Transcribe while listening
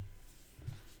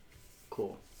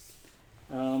Cool.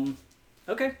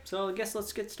 Okay, so I guess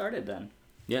let's get started then.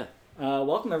 Yeah.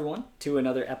 Welcome everyone to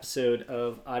another episode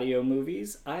of Audio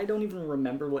Movies. I don't even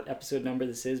remember what episode number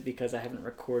this is because I haven't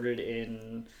recorded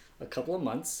in a couple of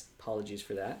months. Apologies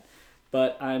for that.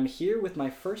 But I'm here with my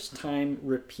first time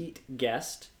repeat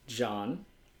guest, John.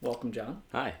 Welcome, John.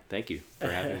 Hi. Thank you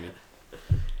for having me.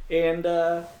 And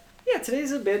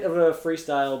today's a bit of a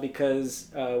freestyle because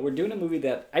we're doing a movie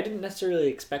that I didn't necessarily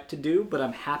expect to do, but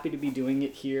I'm happy to be doing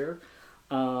it here.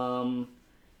 The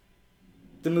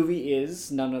movie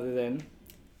is none other than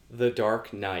The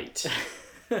Dark Knight.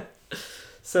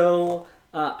 So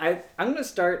I'm going to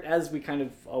start, as we kind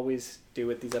of always do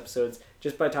with these episodes,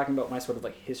 just by talking about my sort of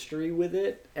like history with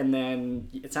it, and then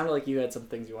it sounded like you had some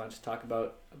things you wanted to talk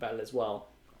about it as well.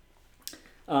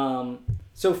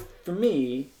 So for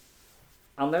me,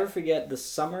 I'll never forget the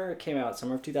summer it came out,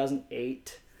 summer of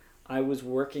 2008. I was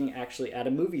working actually at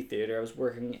a movie theater. I was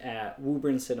working at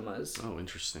Woburn Cinemas. Oh,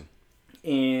 interesting.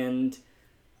 And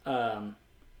the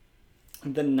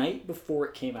night before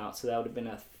it came out, so that would have been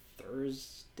a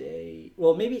Thursday.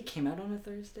 Well, maybe it came out on a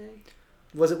Thursday.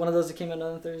 Was it one of those that came out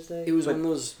on a Thursday? It was one of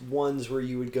those ones where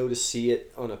you would go to see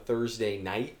it on a Thursday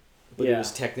night, but it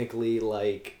was technically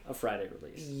like a Friday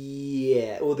release.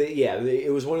 Yeah, well,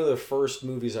 it was one of the first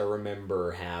movies I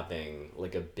remember having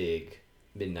like a big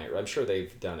midnight. I'm sure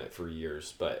they've done it for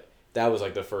years, but that was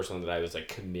like the first one that I was like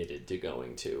committed to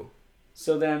going to.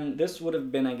 So then this would have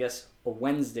been, I guess, a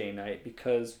Wednesday night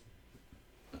because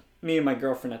me and my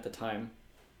girlfriend at the time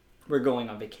were going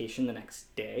on vacation the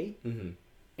next day. Mm-hmm.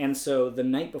 And so the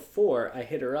night before, I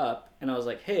hit her up and I was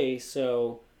like, hey,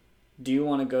 so do you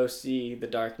want to go see The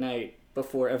Dark Knight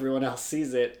before everyone else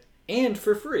sees it and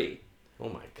for free? Oh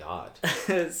my God.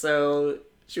 So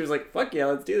she was like, fuck yeah,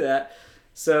 let's do that.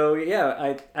 So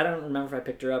yeah, I don't remember if I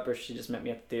picked her up or if she just met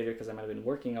me at the theater because I might have been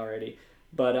working already.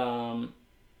 But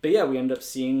yeah, we ended up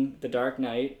seeing The Dark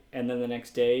Knight and then the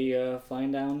next day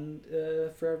flying down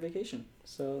for our vacation.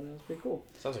 So that was pretty cool.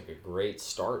 Sounds like a great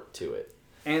start to it.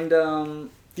 And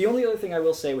the only other thing I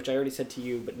will say, which I already said to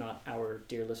you, but not our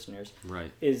dear listeners,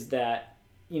 Right, is that,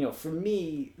 for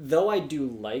me, though I do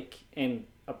like and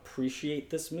appreciate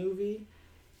this movie,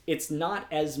 it's not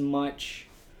as much,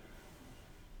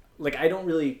 like, I don't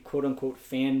really quote-unquote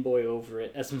fanboy over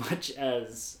it as much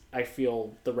as I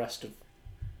feel the rest of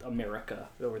America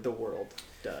or the world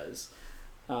does.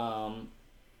 No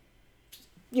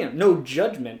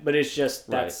judgment, but it's just,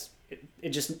 it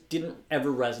just didn't ever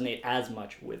resonate as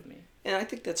much with me. and I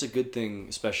think that's a good thing,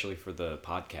 especially for the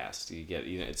podcast. You get,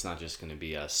 it's not just going to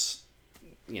be us,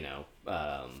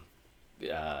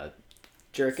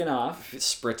 Jerking off.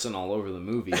 spritzing all over the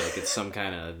movie like it's some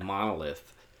kind of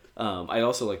monolith. I'd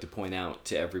also like to point out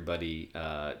to everybody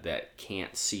that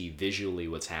can't see visually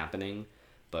what's happening,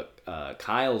 but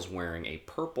Kyle's wearing a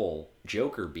purple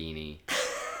Joker beanie.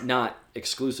 Not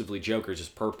exclusively Joker,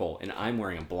 just purple, and I'm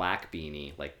wearing a black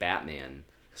beanie like Batman.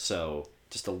 So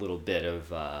just a little bit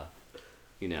of,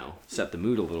 set the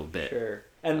mood a little bit. Sure.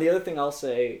 And the other thing I'll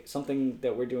say, something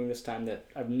that we're doing this time that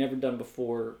I've never done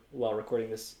before while recording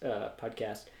this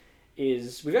podcast,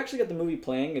 is we've actually got the movie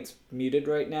playing. It's muted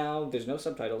right now. There's no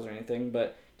subtitles or anything,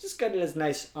 but just got it as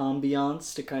nice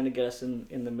ambiance to kind of get us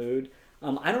in the mood.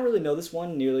 I don't really know this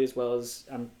one nearly as well as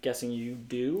I'm guessing you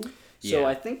do. So Yeah.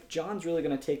 I think John's really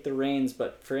going to take the reins,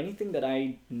 but for anything that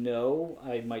I know,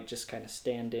 I might just kind of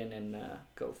stand in and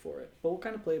go for it. But we'll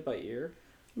kind of play it by ear.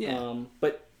 Yeah.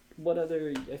 But what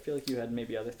other, I feel like you had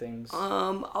maybe other things.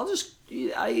 I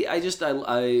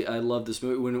love this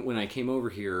movie. When I came over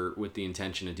here with the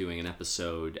intention of doing an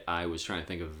episode, I was trying to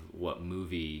think of what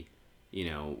movie,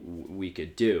 we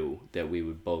could do that we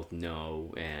would both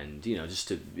know, and just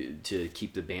to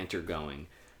keep the banter going.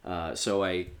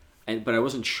 But I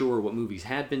wasn't sure what movies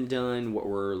had been done, what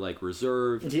were like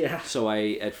reserved. Yeah. So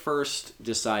I at first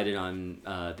decided on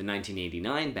the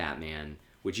 1989 Batman,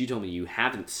 which you told me you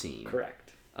haven't seen.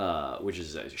 Correct. Which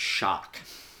is a shock.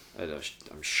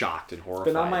 I'm shocked and horrified.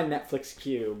 Been on my Netflix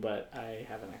queue, but I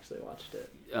haven't actually watched it.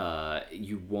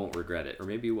 You won't regret it, or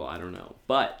maybe you will. I don't know.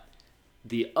 But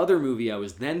the other movie I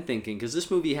was then thinking, because this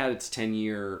movie had its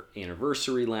 10-year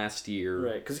anniversary last year.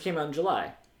 Right, because it came out in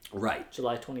July. Right.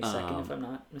 July 22nd, if I'm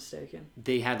not mistaken.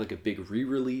 They had like a big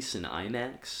re-release in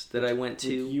IMAX that I went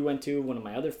to. You went to, one of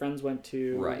my other friends went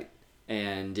to. Right.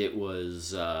 And it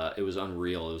was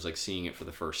unreal. It was like seeing it for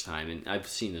the first time. And I've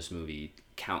seen this movie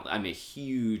I'm a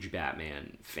huge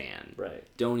Batman fan. Right.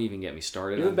 Don't even get me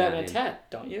started You have on a Batman tat,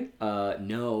 don't you?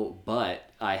 No, but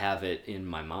I have it in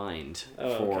my mind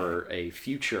for a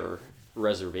future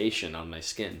reservation on my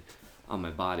skin, on my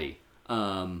body.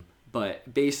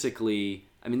 But basically,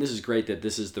 I mean, this is great that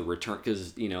this is the return,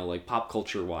 because, you know, like, pop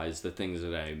culture wise, the things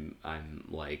that I'm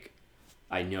like,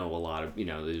 I know a lot of, you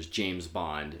know, there's James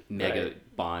Bond, mega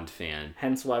Right. Bond fan.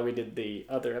 Hence why we did the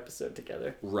other episode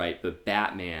together. Right, but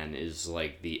Batman is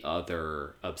like the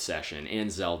other obsession,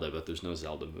 and Zelda, but there's no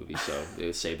Zelda movie,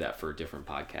 so save that for a different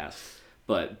podcast.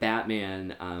 But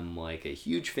Batman, I'm like a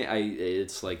huge fan.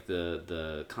 It's like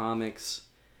the comics.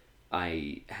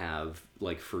 I have,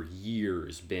 like, for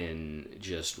years been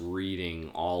just reading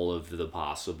all of the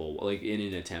possible, like, in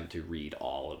an attempt to read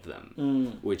all of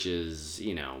them, which is,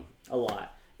 you know, A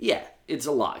lot. yeah, it's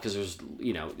a lot, because there's,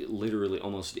 you know, literally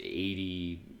almost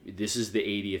 80. This is the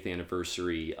 80th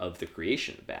anniversary of the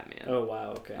creation of Batman. Oh,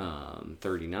 wow, okay.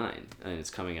 39, and it's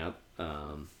coming up.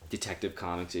 Detective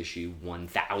Comics issue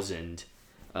 1000,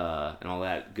 and all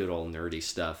that good old nerdy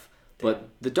stuff. But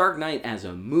The Dark Knight as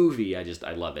a movie, I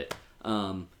love it.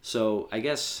 So I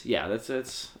guess, yeah, that's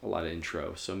a lot of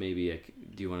intro. So maybe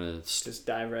do you want to Just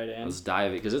dive right in. let's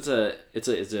dive it, because it's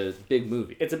a big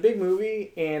movie. It's a big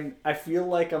movie, and I feel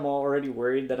like I'm already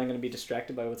worried that I'm going to be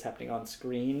distracted by what's happening on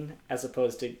screen as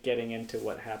opposed to getting into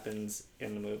what happens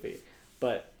in the movie.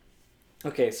 But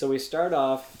okay, so we start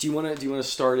off, Do you want to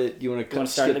start it? Do you want to wanna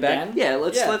start skip it back? again? Yeah,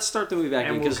 let's Yeah. start the movie back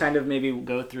and in, we'll kind of maybe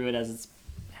go through it as it's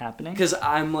happening. because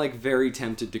I'm like very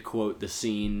tempted to quote the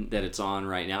scene that it's on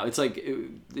right now. It's like,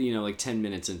 you know, like 10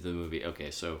 minutes into the movie.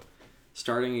 Okay, so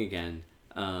starting again.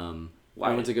 I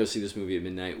went to go see this movie at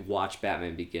midnight. Watch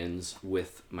Batman Begins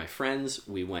with my friends.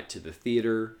 We went to the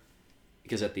theater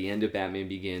because at the end of Batman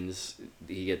Begins,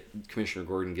 Commissioner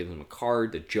Gordon gives him a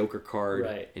card, the Joker card,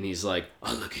 Right. and he's like,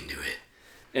 "I'll look into it,"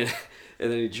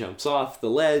 and then he jumps off the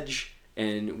ledge,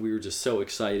 and we were just so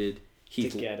excited. to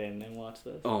get in and watch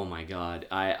this. Oh my god,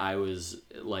 I was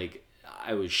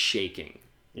shaking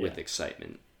with Yeah.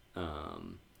 excitement.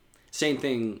 Same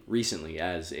thing recently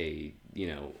as a, you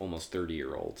know, almost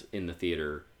 30-year-old in the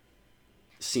theater,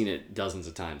 seen it dozens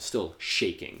of times, still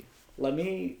shaking. Let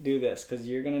me do this, because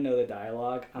you're going to know the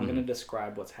dialogue. I'm going to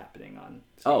describe what's happening on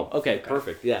screen. Oh, okay,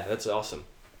 perfect. Yeah, that's awesome.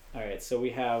 All right, so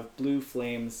we have blue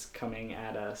flames coming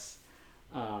at us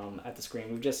at the screen.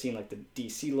 We've just seen like the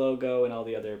DC logo and all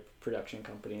the other production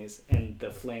companies, and the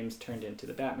flames turned into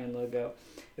the Batman logo.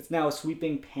 It's now a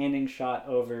sweeping panning shot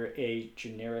over a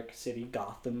generic city,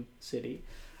 Gotham City,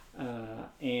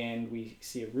 and we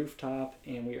see a rooftop,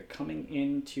 and we are coming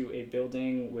into a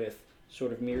building with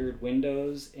sort of mirrored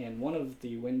windows, and one of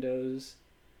the windows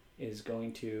is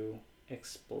going to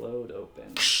explode open.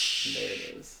 And there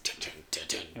it is.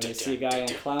 And we see a guy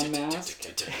in a clown mask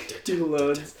who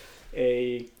loads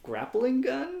a grappling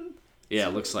gun Yeah,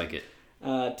 it looks like it.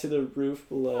 to the roof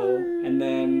below. And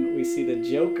then we see the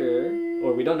Joker,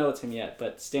 or we don't know it's him yet,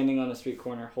 but standing on a street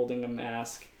corner holding a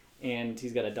mask, and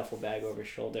he's got a duffel bag over his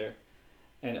shoulder.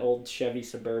 An old Chevy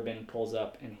Suburban pulls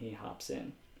up, and he hops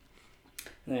in.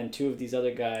 And then two of these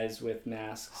other guys with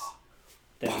masks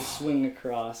then swing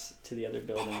across to the other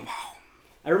building.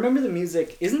 I remember the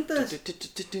music. Isn't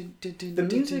the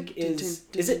music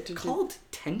is it called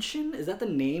Tension? Is that the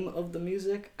name of the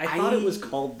music? I thought it was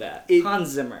called that. Hans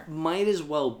Zimmer. Might as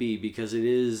well be, because it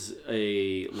is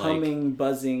a like Humming,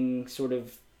 buzzing, sort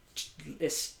of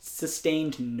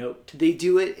sustained note. they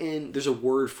do it in. There's a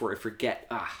word for it.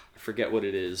 I forget what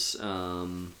it is.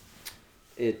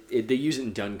 They use it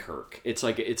in Dunkirk. It's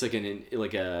like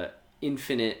a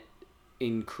infinite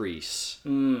increase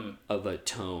of a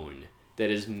tone that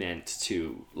is meant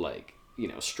to, like, you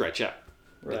know, stretch up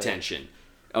the Right. tension.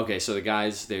 Okay, so the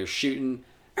guys, they're shooting.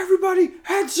 Everybody,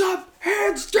 heads up,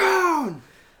 heads down.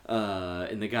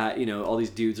 And the guy, you know, all these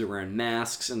dudes are wearing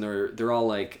masks, and they're all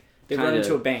like They run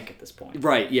into a bank at this point.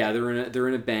 right. Yeah, they're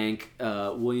in a bank.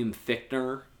 William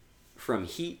Fichtner from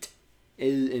Heat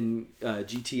is in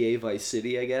GTA Vice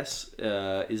City, I guess,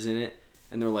 is in it,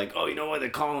 and they're like, oh, you know why they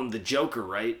call him the Joker,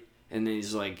 right? And then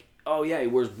he's like, oh yeah, he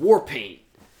wears war paint.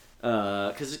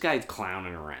 Because this guy's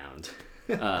clowning around.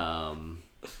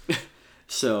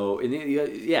 So, and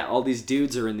yeah, all these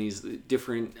dudes are in these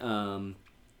different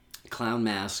clown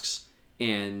masks,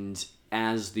 and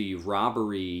as the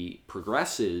robbery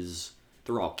progresses,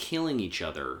 they're all killing each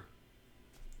other.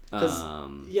 'Cause,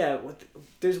 yeah,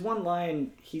 there's one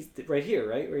line, he's right here,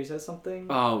 right? Where he says something.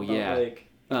 Oh, about, yeah. Like,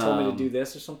 he told me to do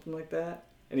this or something like that.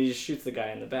 And he just shoots the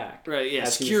guy in the back. Right, yeah,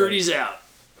 As he's security's out.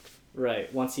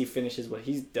 Right. Once he finishes what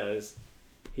he does,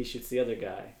 he shoots the other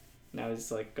guy. Now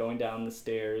he's like going down the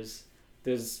stairs.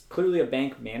 There's clearly a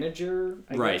bank manager,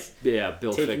 I guess, Yeah,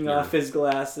 Bill taking Fichtner. off his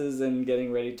glasses and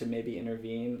getting ready to maybe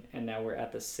intervene. And now we're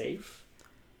at the safe.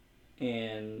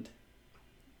 And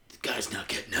The guy's not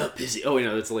getting up, is he? Oh, wait,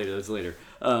 no, that's later.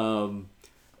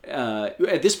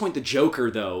 At this point, the Joker,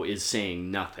 though, is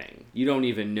saying nothing. You don't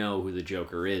even know who the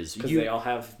Joker is. Because they all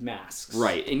have masks.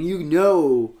 Right, and you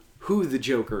know who the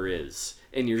Joker is.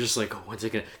 And you're just like, oh, when's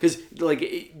it gonna... Because, like,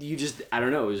 you just... I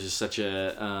don't know, it was just such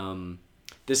a...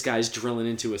 this guy's drilling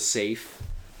into a safe.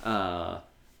 A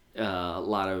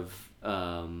lot of,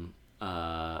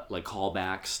 like,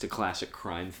 callbacks to classic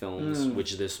crime films,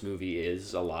 which this movie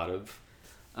is a lot of.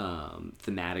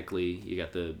 Thematically, you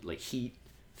got the, like, Heat,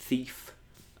 Thief...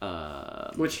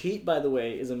 Which Heat, by the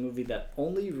way, is a movie that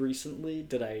only recently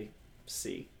did I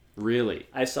see. Really?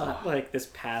 I saw it like this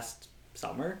past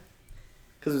summer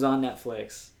because it was on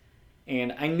Netflix,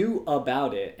 and I knew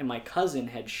about it. And my cousin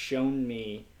had shown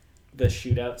me the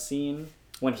shootout scene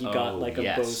when he got like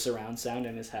a Bose surround sound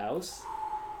in his house,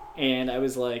 and I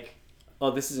was like,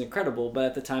 "Oh, this is incredible!" But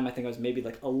at the time, I think I was maybe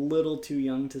like a little too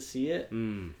young to see it.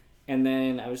 And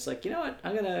then I was like, you know what?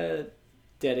 I'm gonna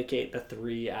dedicate the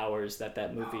 3 hours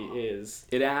that movie is.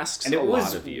 It asks a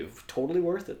lot of you. Totally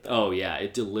worth it, though. Oh yeah,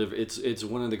 it's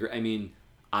one of the great. I mean,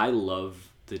 I love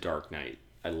The Dark Knight.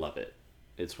 I love it.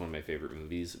 It's one of my favorite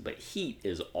movies. But Heat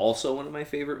is also one of my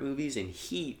favorite movies, and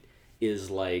Heat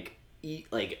is like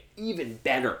even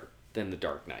better than The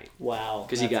Dark Knight. Wow.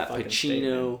 Because you got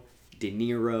Pacino, De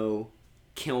Niro,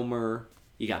 Kilmer.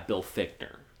 You got Bill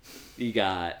Fichtner. You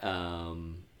got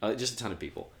just a ton of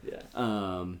people. Yeah.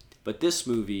 But this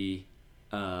movie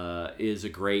is a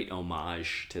great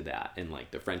homage to that, and like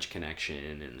the French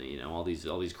Connection, and you know all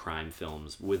these crime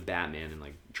films with Batman, and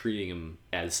like treating him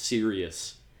as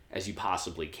serious as you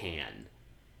possibly can,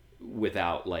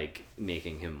 without like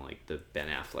making him like the Ben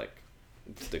Affleck,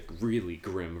 the really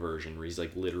grim version where he's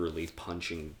like literally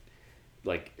punching,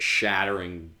 like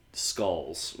shattering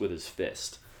skulls with his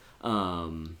fist.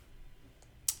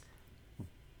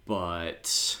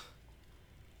 But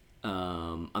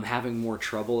I'm having more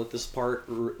trouble at this part,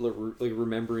 like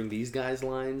remembering these guys'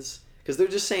 lines, because they're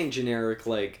just saying generic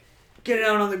like "get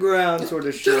down on the ground" sort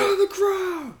of shit. Get on the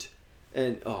ground,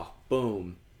 and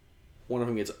boom, one of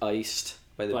them gets iced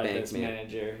by the bank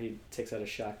manager. He takes out a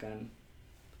shotgun.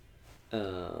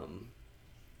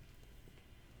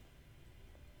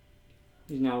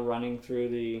 He's now running through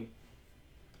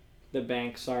the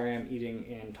bank. Sorry, I'm eating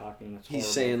and talking. That's horrible.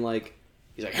 He's saying like,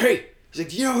 hey. He's like,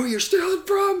 do you know who you're stealing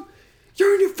from?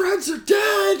 You and your friends are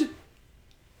dead!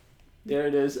 There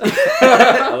it is.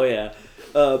 Oh, yeah.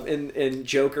 And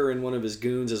Joker and one of his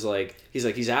goons is like,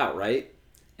 he's out, right?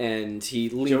 And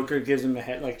Joker gives him a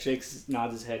head, like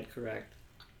nods his head correct.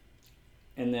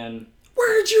 And then...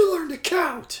 where did you learn to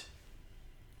count?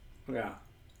 Yeah.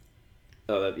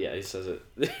 Oh, he says it.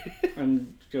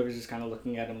 And Joker's just kind of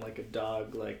looking at him like a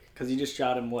dog, like... Because he just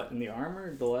shot him, in the arm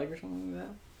or the leg or something like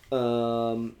that?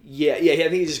 Yeah, I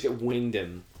think he just winged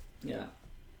him. Yeah.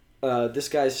 This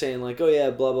guy's saying like, oh yeah,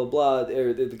 blah blah blah.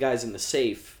 The guys in the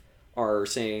safe are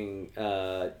saying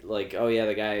like, oh yeah,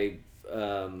 the guy,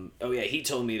 oh yeah, he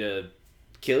told me to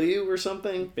kill you or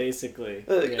something. Basically.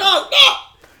 Yeah. No,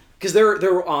 because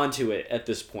they're onto it at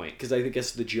this point. Because I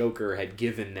guess the Joker had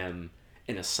given them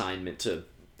an assignment to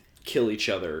kill each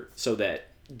other so that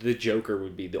the Joker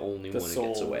would be the only one who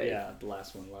gets away. Yeah, the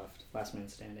last one left, last man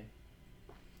standing.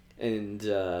 And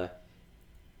so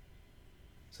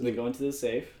they go into the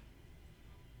safe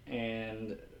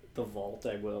and the vault,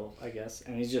 I guess,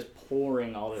 and he's just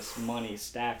pouring all this money,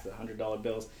 stacks of $100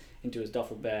 bills, into his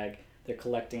duffel bag. They're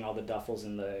collecting all the duffels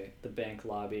in the bank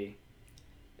lobby.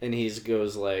 And he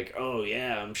goes like, oh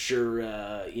yeah, I'm sure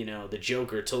the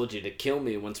Joker told you to kill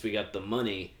me once we got the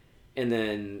money. And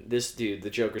then this dude,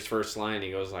 the Joker's first line, he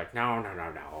goes like, no,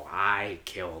 I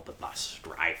killed the bus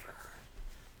driver.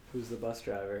 Who's the bus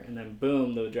driver? And then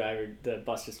boom, the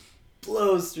bus just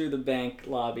blows through the bank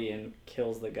lobby and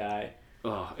kills the guy.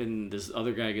 Oh, and this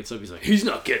other guy gets up, he's like, he's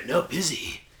not getting up, is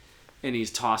he? And he's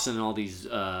tossing all these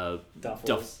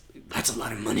duffels. That's a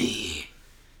lot of money.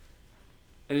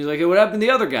 And he's like, hey, what happened to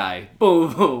the other guy?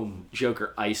 Boom, boom.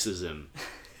 Joker ices him.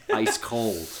 Ice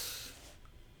cold.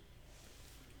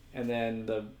 And then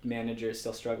the manager is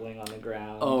still struggling on the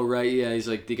ground. Oh, right, yeah. He's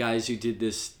like, the guys who did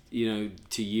this,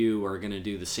 to you are going to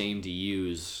do the same to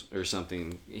yous or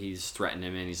something. He's threatening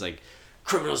him, and he's like,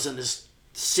 criminals in this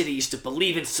city used to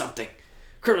believe in something.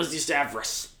 Criminals used to have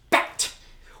respect.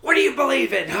 What do you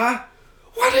believe in, huh?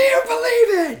 What do you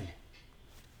believe in?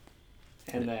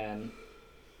 And then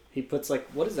he puts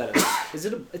what is that?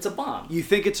 It's a bomb. You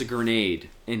think it's a grenade,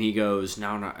 and he goes,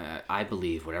 no, I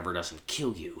believe whatever doesn't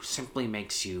kill you simply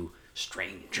makes you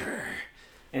stranger.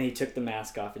 And he took the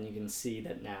mask off, and you can see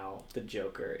that now the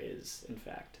Joker is, in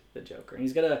fact, the Joker. And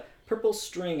he's got a purple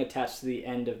string attached to the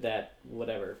end of that,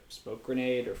 whatever, smoke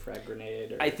grenade or frag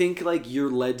grenade. Or... I think, like,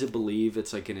 you're led to believe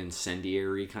it's, like, an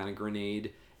incendiary kind of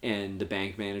grenade, and the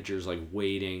bank manager's, like,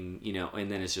 waiting, you know,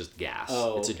 and then it's just gas.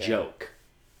 Oh, it's okay. a joke.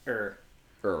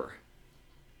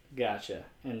 Gotcha.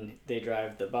 And they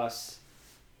drive the bus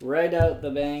right out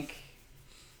the bank,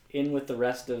 in with the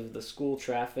rest of the school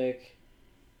traffic,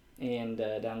 and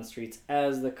down the streets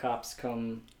as the cops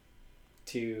come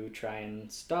to try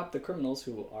and stop the criminals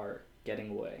who are getting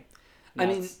away. I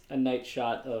mean, it's a night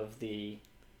shot of the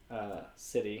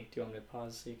city. Do you want me to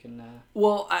pause so you can...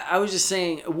 Well, I was just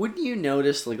saying, wouldn't you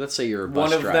notice, like, let's say you're a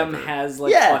bus driver. One of them has,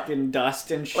 like, fucking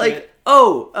dust and shit. Like,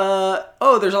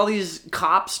 there's all these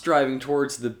cops driving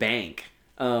towards the bank.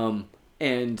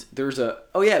 And there's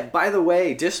by the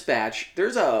way, dispatch,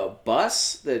 there's a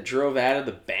bus that drove out of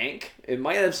the bank. It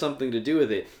might have something to do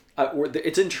with it.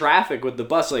 It's in traffic with the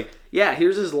bus. Like, yeah,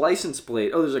 here's his license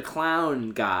plate. Oh, there's a clown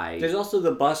guy. There's also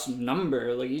the bus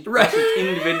number. Like, each bus is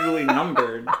individually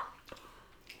numbered.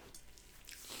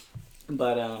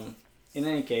 But, in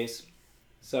any case,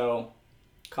 so,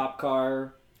 cop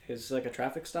car is like a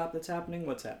traffic stop that's happening.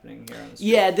 What's happening here on the street?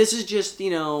 Yeah, this is just, you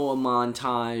know, a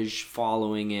montage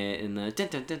following it in the...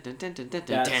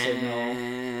 Bat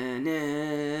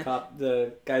signal. Cop,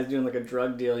 the guy's doing like a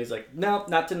drug deal. He's like, nope,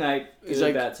 not tonight. He's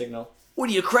like, bat signal. What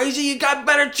are you, crazy? You got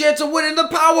better chance of winning the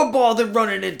Powerball than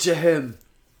running into him.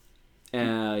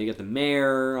 You got the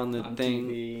mayor on the thing.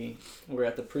 TV. We're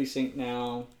at the precinct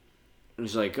now.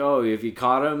 He's like, oh, if you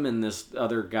caught him, and this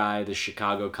other guy, the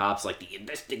Chicago cop's like, the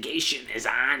investigation is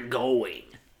ongoing.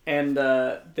 And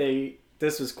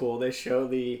this was cool. They show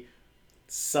the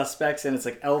suspects, and it's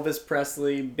like Elvis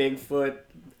Presley, Bigfoot,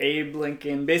 Abe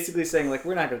Lincoln, basically saying, like,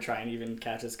 we're not going to try and even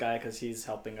catch this guy because he's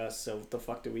helping us, so what the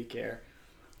fuck do we care?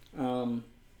 And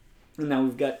now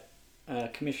we've got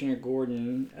Commissioner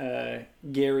Gordon,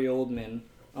 Gary Oldman,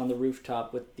 on the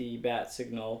rooftop with the bat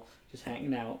signal, just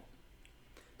hanging out.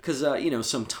 Because,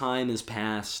 some time has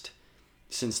passed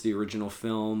since the original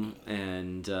film,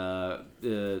 and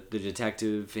the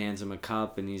detective hands him a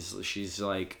cup, and she's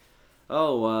like,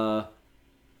 oh,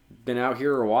 been out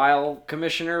here a while,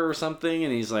 Commissioner, or something?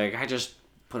 And he's like, I just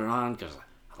put it on because I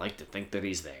like to think that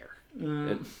he's there.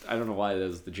 I don't know why that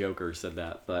was the Joker said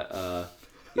that, but,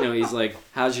 he's like,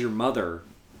 how's your mother?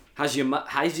 How's your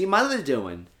mother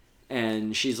doing?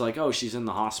 And she's like, oh, she's in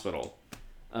the hospital,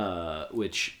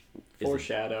 which...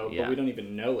 Foreshadow, yeah. But we don't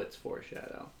even know it's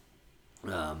foreshadow.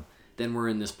 Then we're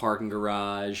in this parking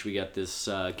garage. We got this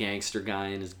gangster guy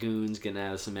and his goons getting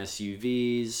out of some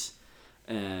SUVs.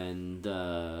 And...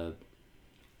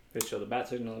 they show the bat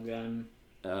signal again.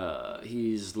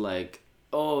 He's like,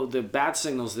 oh, the bat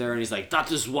signal's there. And he's like,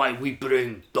 that is why we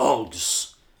bring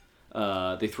dogs.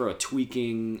 They throw a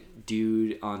tweaking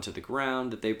dude onto the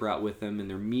ground that they brought with them. And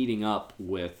they're meeting up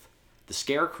with the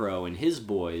Scarecrow and his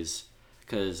boys...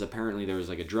 Because apparently there was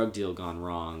like a drug deal gone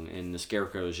wrong, and the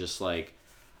Scarecrow is just like,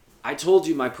 I told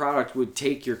you my product would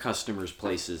take your customers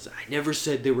places. I never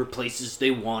said there were places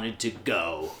they wanted to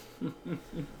go.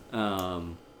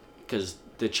 Because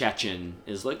the Chechen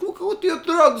is like, look what your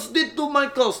drugs did to my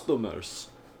customers.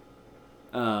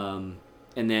 And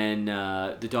then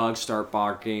the dogs start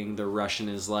barking. The Russian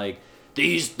is like,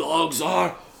 these dogs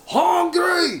are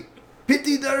hungry!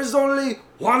 Pity there is only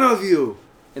one of you!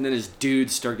 And then his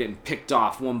dudes start getting picked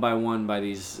off one by one by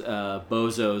these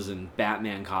bozos in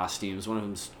Batman costumes. One of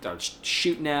them starts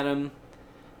shooting at him.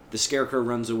 The Scarecrow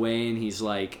runs away, and he's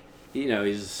like,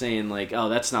 he's saying like, oh,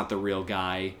 that's not the real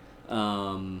guy.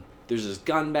 There's this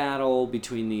gun battle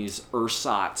between these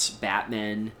ersatz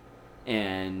Batmen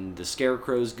and the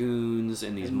Scarecrow's goons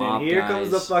and these mob guys. Here comes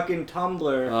the fucking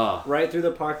tumbler right through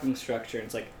the parking structure.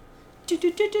 It's like, does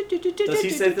he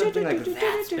say something like,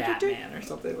 that's Batman or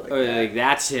something like that? Like,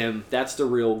 that's him. That's the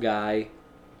real guy.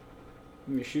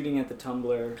 And you're shooting at the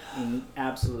tumbler and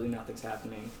absolutely nothing's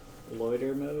happening.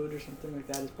 Loiter mode or something like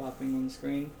that is popping on the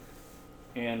screen.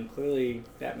 And clearly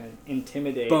Batman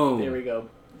intimidate. Boom. There we go.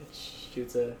 It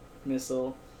shoots a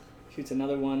missile. Shoots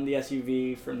another one. The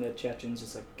SUV from the Chechens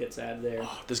just like gets out of there.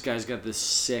 Oh, this guy's got this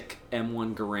sick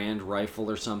M1 Garand rifle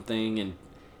or something, and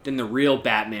then the real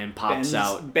Batman pops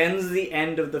out. Bends the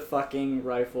end of the fucking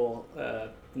rifle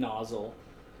nozzle.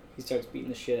 He starts beating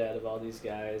the shit out of all these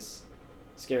guys.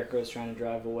 Scarecrow's trying to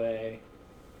drive away.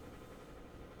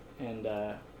 And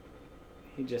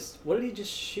what did he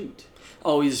just shoot?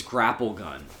 Oh, his grapple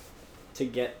gun. To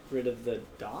get rid of the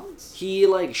dogs? He,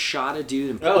 shot a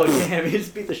dude and... Oh, damn, he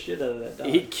just beat the shit out of that dog.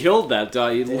 He killed that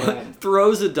dog. He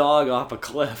throws a dog off a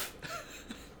cliff.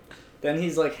 Then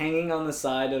he's like hanging on the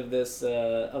side of this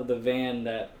of the van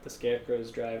that the Scarecrow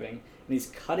is driving, and he's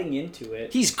cutting into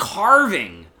it. He's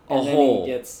carving a and then hole.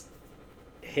 he gets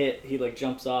hit. He like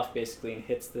jumps off basically and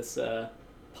hits this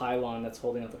pylon that's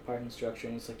holding up the parking structure,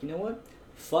 and he's like, you know what?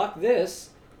 Fuck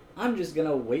this. I'm just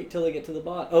gonna wait till I get to the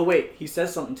bottom. Oh wait, he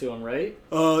says something to him, right?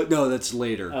 No, that's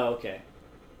later. Oh, okay.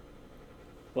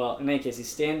 Well, in any case, he's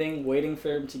standing, waiting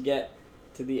for him to get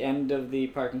to the end of the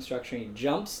parking structure. He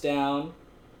jumps down.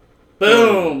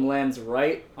 Boom! Lands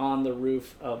right on the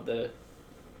roof of the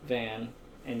van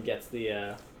and gets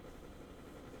the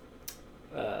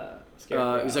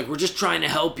Scarecrow. He's like, we're just trying to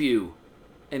help you.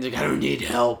 And he's like, I don't need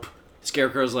help.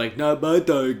 Scarecrow's like, not my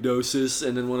diagnosis.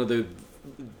 And then one of the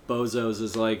bozos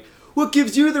is like, what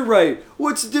gives you the right?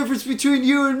 What's the difference between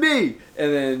you and me?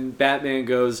 And then Batman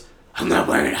goes, I'm not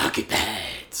wearing hockey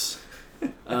pads.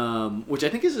 Which I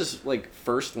think is his like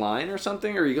first line or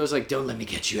something. Or he goes like, don't let me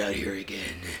get you out here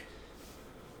again.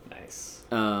 Nice.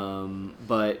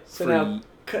 But so now,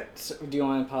 do you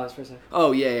want to pause for a second?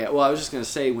 Oh yeah. Well, I was just gonna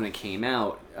say when it came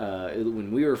out,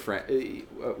 when we were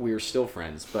we were still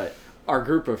friends, but our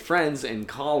group of friends in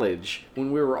college,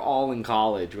 when we were all in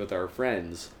college with our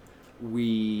friends,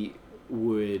 we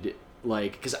would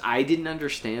like, because I didn't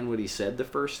understand what he said the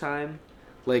first time.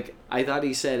 Like I thought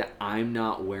he said, "I'm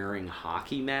not wearing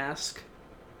hockey mask."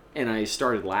 And I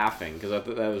started laughing because I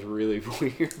thought that was really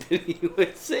weird that he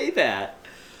would say that.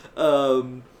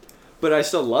 But I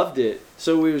still loved it.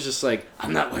 So we was just like,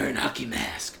 I'm not wearing hockey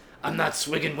mask. I'm not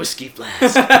swigging whiskey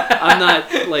flask. I'm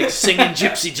not like singing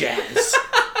gypsy jazz.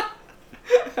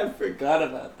 I forgot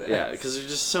about that. Yeah, because there's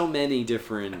just so many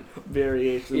different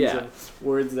variations of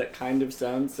words that kind of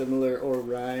sound similar or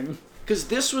rhyme. Because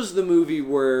this was the movie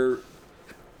where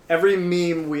every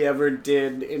meme we ever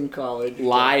did in college.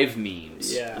 Live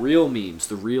memes. Yeah. Real memes,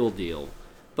 the real deal.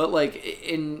 But, like,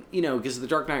 because The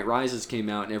Dark Knight Rises came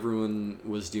out and everyone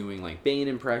was doing, like, Bane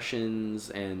impressions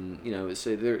and,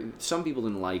 so some people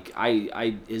didn't like,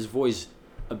 his voice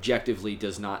objectively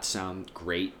does not sound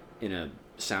great in a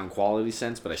sound quality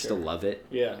sense, but I still love it.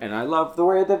 Yeah. And I love the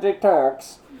way that it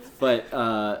talks. But,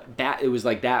 it was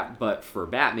like that, but for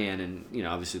Batman and,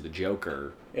 obviously the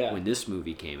Joker when this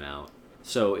movie came out.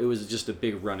 So it was just a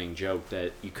big running joke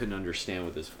that you couldn't understand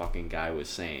what this fucking guy was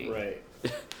saying. Right.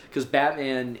 Because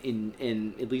Batman,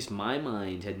 in at least my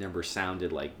mind, had never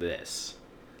sounded like this.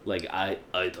 Like, I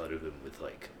thought of him with,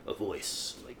 like, a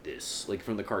voice like this. Like,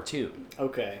 from the cartoon.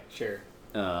 Okay, sure.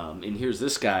 And here's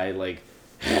this guy, like...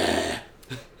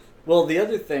 Well, the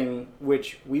other thing,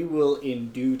 which we will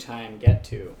in due time get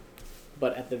to,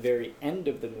 but at the very end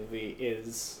of the movie,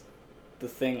 is the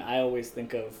thing I always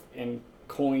think of and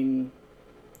coin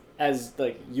as,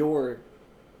 like, your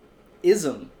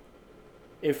ism.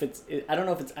 I don't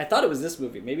know if it's... I thought it was this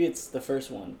movie. Maybe it's the first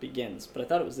one, Begins, but I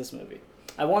thought it was this movie.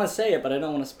 I want to say it, but I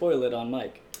don't want to spoil it on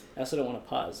mic. I also don't want to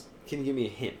pause. Can you give me a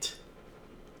hint?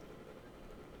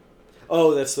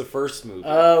 Oh, that's the first movie.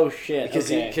 Oh, shit.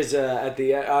 Because at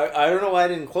the end... I don't know why I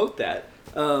didn't quote that.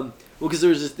 Well, because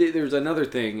there was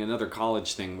another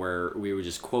college thing where we would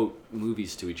just quote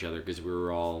movies to each other because we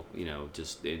were all,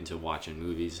 just into watching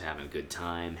movies, having a good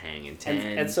time, hanging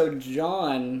 10. And so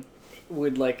John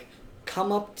would, like,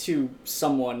 come up to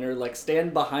someone or, like,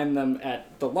 stand behind them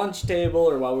at the lunch table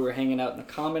or while we were hanging out in the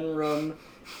common room,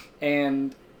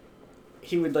 and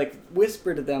he would, like,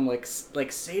 whisper to them, like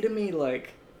say to me,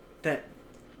 like, that...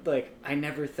 Like, I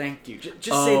never thanked you.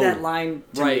 Just say that line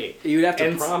to me. You'd have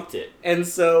to prompt it. And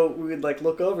so we would, like,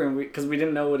 look over, and because we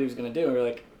didn't know what he was going to do, and we were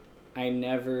like, I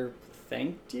never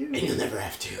thanked you? And you'll never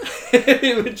have to.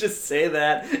 He would just say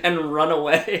that and run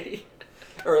away.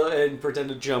 And pretend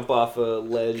to jump off a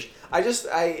ledge. I just,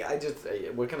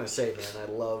 what can I say, man?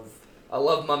 I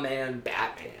love my man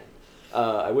Batman.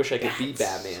 I wish I could be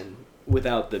Batman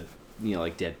without the...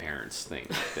 like dead parents thing.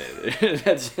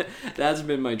 That's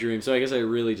been my dream. So I guess I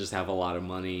really just have a lot of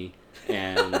money,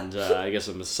 and I guess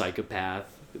I'm a psychopath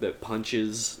that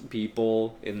punches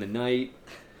people in the night.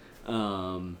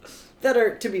 That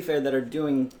are, to be fair, that are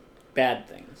doing bad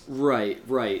things.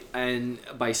 Right. And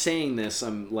by saying this,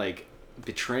 I'm like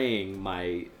betraying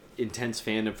my intense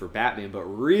fandom for Batman. But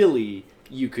really,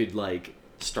 you could like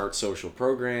start social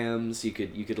programs. You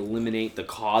could eliminate the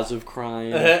cause of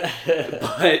crime.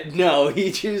 But no,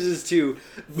 he chooses to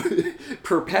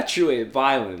perpetuate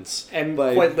violence and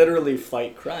quite literally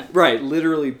fight crime. Right,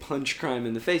 literally punch crime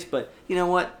in the face. But you know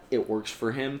what? It works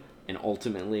for him, and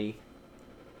ultimately,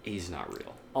 he's not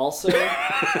real. Also,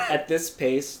 at this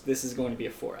pace, this is going to be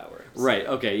a 4-hour episode. Right.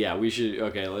 Okay. Yeah. We should.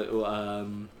 Okay.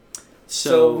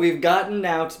 So we've gotten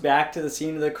now back to the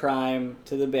scene of the crime,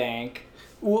 to the bank.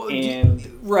 Well,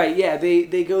 And right, yeah,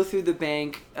 they go through the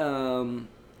bank.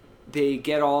 They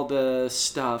get all the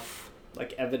stuff.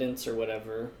 like evidence or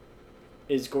whatever.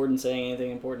 Is Gordon saying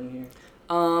anything important here?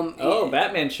 Oh,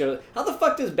 Batman show. How the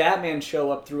fuck does Batman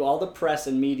show up through all the press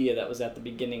and media that was at the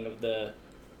beginning of the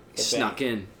snuck bank?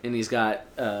 in, and he's got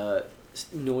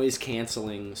noise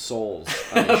canceling soles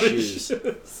on his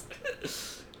shoes.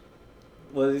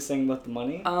 What is he saying about the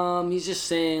money? He's just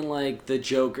saying like the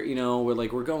Joker.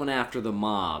 We're going after the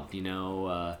mob.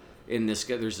 In this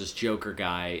guy, there's this Joker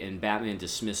guy, and Batman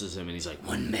dismisses him, and he's like,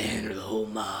 "One man or the whole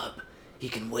mob. He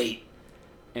can wait."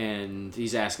 And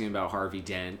he's asking about Harvey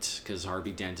Dent, because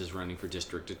Harvey Dent is running for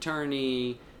district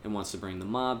attorney and wants to bring the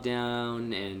mob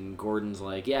down. And Gordon's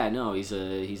like, yeah, no, he's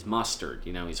mustard.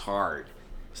 He's hard.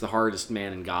 He's the hardest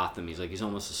man in Gotham. He's like, he's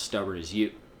almost as stubborn as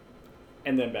you.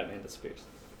 And then Batman disappears.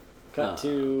 Cut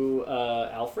to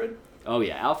Alfred. Oh,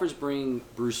 yeah. Alfred's bringing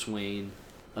Bruce Wayne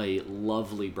a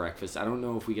lovely breakfast. I don't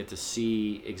know if we get to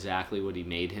see exactly what he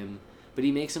made him, but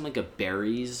he makes him like a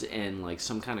berries and like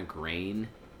some kind of grain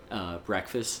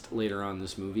breakfast later on in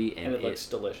this movie, And it looks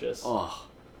delicious. Oh,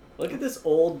 Look at this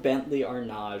old Bentley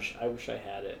Arnage. I wish I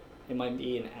had it. It might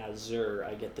be an Azure.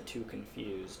 I get the two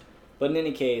confused. But in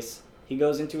any case, he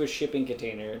goes into a shipping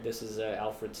container. This is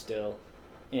Alfred still.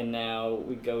 And now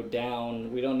we go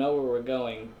down. We don't know where we're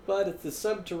going, but it's the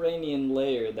subterranean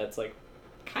layer that's like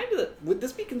kind of... Would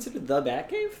this be considered the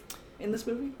Batcave in this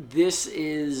movie? this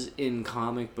is, in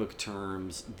comic book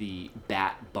terms, the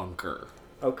Bat Bunker.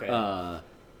 Okay.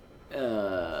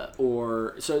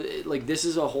 This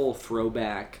is a whole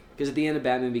throwback, because at the end of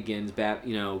Batman Begins,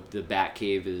 the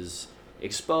Batcave is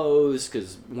exposed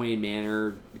because Wayne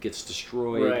Manor gets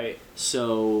destroyed. Right.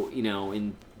 So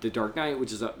in The Dark Knight,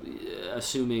 which is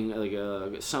assuming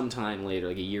like sometime later,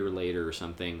 like a year later or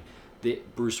something,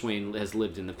 that Bruce Wayne has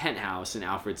lived in the penthouse, and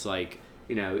Alfred's like,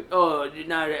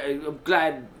 I'm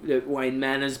glad that Wayne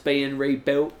Manor's being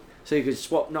rebuilt. So you could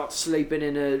swap not sleeping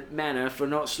in a manor for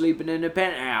not sleeping in a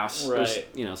penthouse. Right.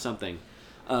 Or, something.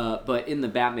 But in the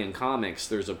Batman comics,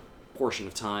 there's a portion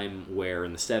of time where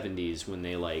in the 70s when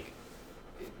they, like,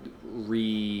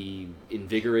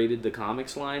 reinvigorated the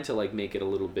comics line to, like, make it a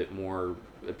little bit more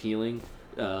appealing,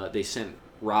 they sent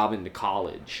Robin to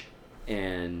college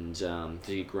and to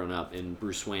get grown up. And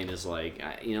Bruce Wayne is like,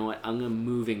 you know what, I'm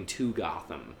moving to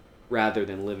Gotham rather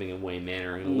than living in Wayne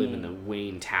Manor. I'm going to live in the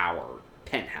Wayne Tower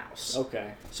penthouse.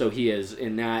 Okay. So he is,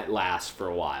 and that lasts for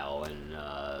a while,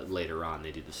 and later on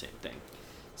they do the same thing.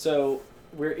 So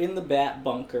we're in the Bat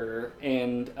Bunker,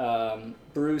 and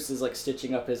Bruce is like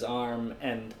stitching up his arm,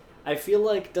 and I feel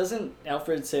like, doesn't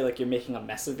Alfred say like you're making a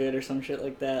mess of it or some shit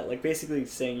like that? Like basically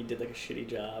saying you did like a shitty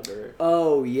job, or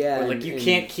Oh yeah, or like you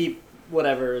can't keep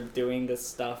whatever doing this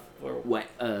stuff, or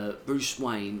Bruce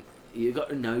Wayne, you got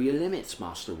to know your limits,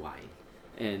 Master Wayne,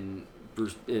 and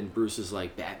Bruce is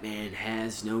like, Batman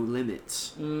has no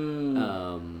limits.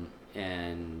 And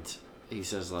he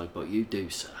says like, but you do,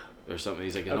 sir, or something.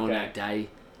 He's like, and on that day,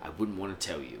 I wouldn't want to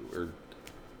tell you. Or,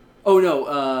 oh no,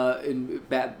 and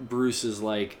Bruce is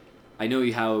like, I know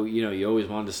how you always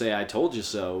wanted to say I told you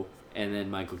so, and then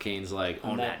Michael Caine's like,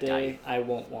 on that day, I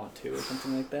won't want to, or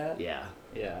something like that. Yeah.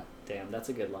 Yeah. Damn, that's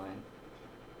a good line.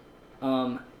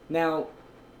 Now,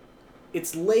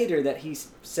 it's later that he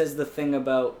says the thing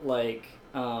about, like,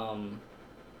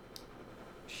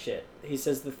 he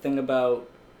says the thing about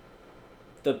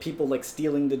the people, like,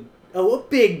 stealing the... Oh, a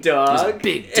big dog! There's a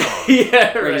big dog!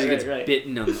 Yeah, right, right, he gets right.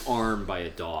 bitten on the arm by a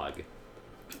dog.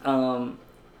 In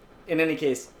any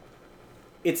case,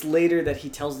 it's later that he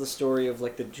tells the story of,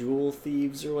 like, the jewel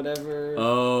thieves or whatever.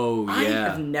 Oh, yeah. I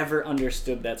have never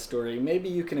understood that story. Maybe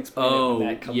you can explain it when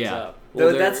that comes up.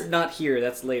 Well, Though that's not here.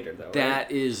 That's later, though, That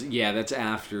right? is, that's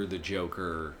after the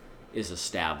Joker is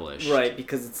established. Right,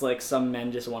 because it's like some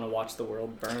men just want to watch the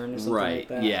world burn or something like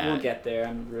that. Yeah. We'll get there.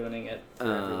 I'm ruining it for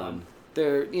everyone.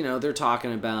 They're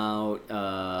talking about...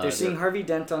 they're seeing Harvey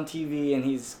Dent on TV, and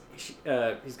he's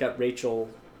got Rachel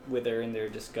with her, and they're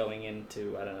just going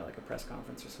into, I don't know, like a press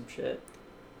conference or some shit.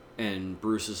 And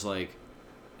Bruce is like...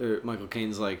 Michael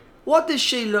Caine's like, why does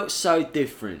she look so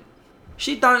different?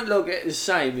 She don't look the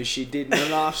same as she did in the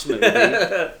last movie.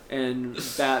 And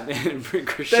Batman and They're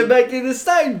Christian... making the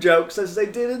same jokes as they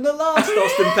did in the last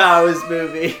Austin Powers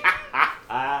movie.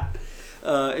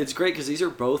 It's great because these are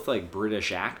both like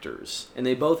British actors, and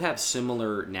they both have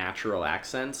similar natural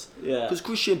accents. Yeah. Because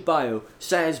Christian Bale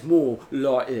sounds more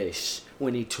like this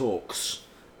when he talks.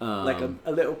 Like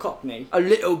a little cockney. A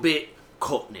little bit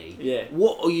Cockney. Yeah.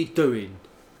 What are you doing?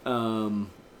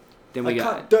 Then we I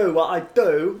can't do what I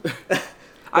do.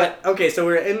 Okay, so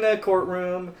we're in the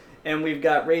courtroom, and we've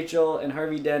got Rachel and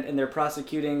Harvey Dent, and they're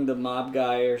prosecuting the mob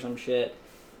guy or some shit.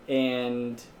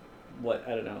 And what,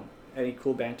 I don't know, any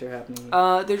cool banter happening?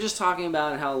 They're just talking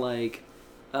about how like,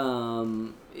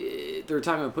 they're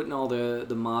talking about putting all the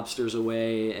mobsters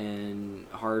away, and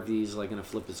Harvey's like gonna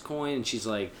flip his coin, and she's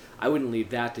like, I wouldn't leave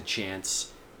that to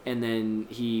chance. And then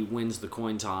he wins the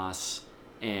coin toss,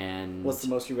 and What's the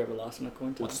most you've ever lost in a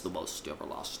coin toss? what's the most you ever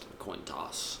lost in a coin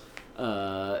toss?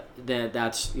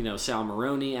 That's Sal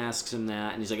Maroni asks him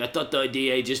that, and he's like, I thought the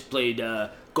DA just played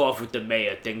golf with the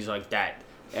mayor, things like that.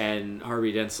 And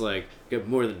Harvey Dent's like, got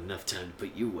more than enough time to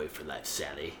put you away for life,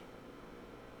 Sally.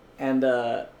 And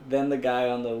then the guy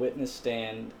on the witness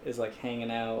stand is like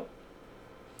hanging out,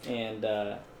 and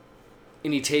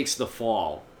he takes the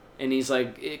fall, and he's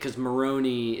like, because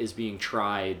Maroni is being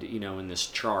tried, in this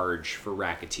charge for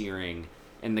racketeering,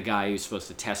 and the guy who's supposed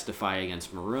to testify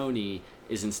against Maroni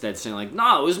is instead saying like,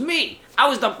 no, it was me, I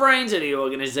was the brains of the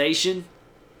organization.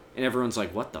 And everyone's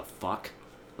like, what the fuck?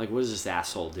 Like, what is this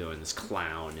asshole doing, this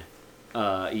clown?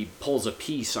 He pulls a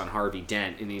piece on Harvey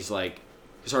Dent, and he's like,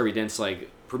 because Harvey Dent's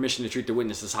like, permission to treat the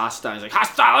witness as hostile. He's like,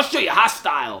 hostile, I'll show you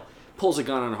hostile. Pulls a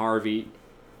gun on Harvey.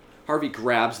 Harvey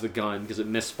grabs the gun because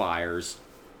it misfires.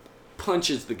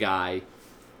 Punches the guy.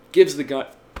 Gives the gun,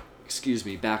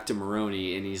 back to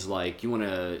Maroni, and he's like, you want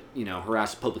to,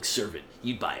 harass a public servant?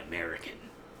 You buy American.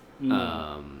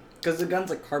 Because the gun's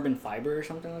like carbon fiber or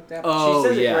something like that. Oh, she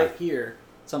says yeah. it right here.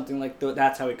 Something like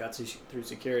that's how it got through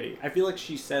security. I feel like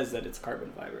she says that it's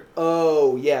carbon fiber.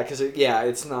 Oh, yeah, because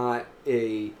it's not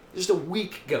just a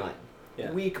weak gun.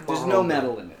 Yeah. Weak There's model no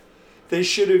metal gun. in it. They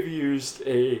should have used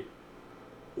a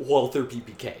Walther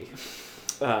PPK.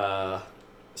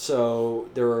 So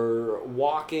they're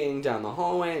walking down the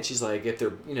hallway, and she's like, if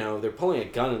they're pulling a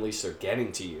gun, at least they're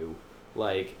getting to you.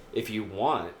 Like, if you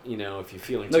want, if you're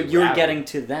feeling too you're rattled, getting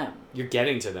to them. You're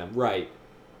getting to them, right.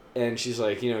 And she's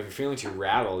like, if you're feeling too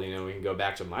rattled, we can go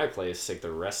back to my place, take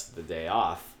the rest of the day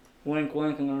off. Wink,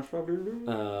 wink, and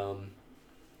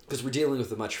because we're dealing with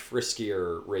a much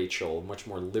friskier Rachel, much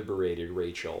more liberated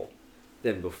Rachel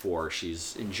than before.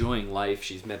 She's enjoying life.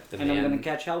 She's met the man. And I'm going to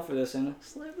catch hell for this, and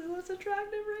slightly less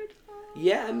attractive Rachel.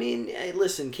 Yeah, I mean,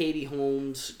 listen, Katie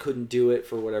Holmes couldn't do it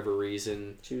for whatever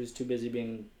reason. She was too busy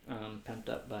being pumped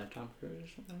up by Tom Cruise or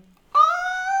something.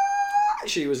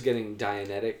 She was getting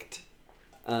Dianeticked.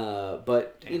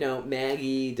 But, Damn.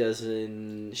 Maggie does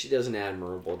an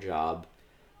admirable job.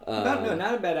 No,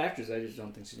 not a bad actress. I just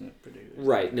don't think she's not pretty good.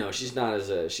 Right, no, she's not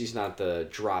the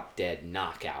drop dead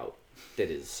knockout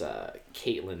that is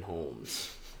Caitlin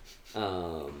Holmes.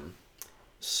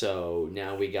 So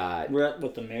now we got... We're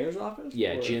at, the mayor's office?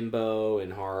 Yeah, or? Jimbo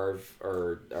and Harv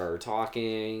are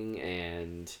talking,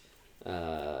 and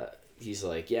he's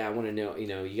like, yeah, I want to know,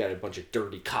 you got a bunch of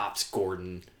dirty cops,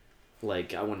 Gordon.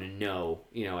 Like, I want to know,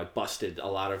 I busted a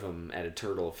lot of them at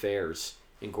Eternal Affairs.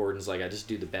 And Gordon's like, I just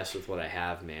do the best with what I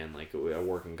have, man. Like, I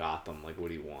work in Gotham. Like, what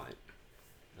do you want?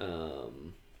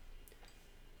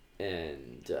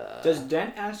 Does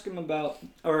Dent ask him about...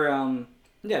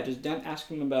 does Dent ask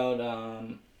him about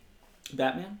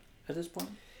Batman at this point?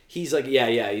 He's like,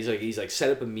 yeah. He's like, set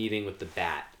up a meeting with the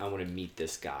Bat. I want to meet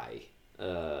this guy.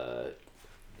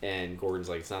 And Gordon's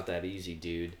like, it's not that easy,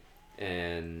 dude.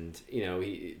 And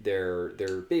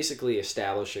they're basically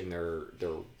establishing their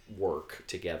work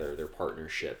together, their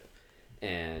partnership.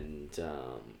 And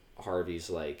Harvey's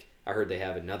like, I heard they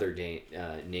have another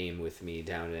name with me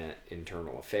down at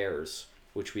Internal Affairs,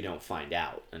 which we don't find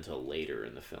out until later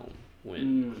in the film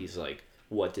when he's like,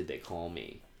 what did they call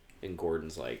me? And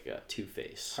Gordon's like,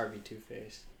 Two-Face. Harvey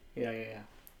Two-Face. Yeah.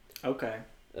 Okay.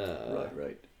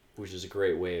 Right. Which is a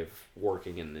great way of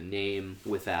working in the name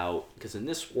without... Because in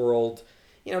this world,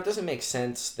 it doesn't make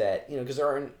sense that... because there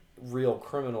aren't real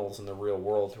criminals in the real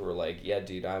world who are like, yeah,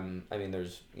 dude,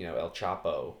 there's, El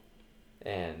Chapo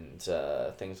and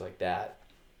things like that.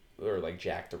 Or like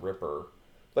Jack the Ripper.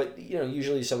 But,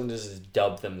 usually someone just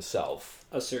dub themselves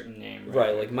a certain name.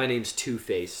 Right, like my name's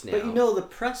Two-Face now. But the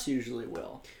press usually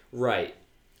will. Right.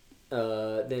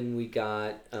 Then we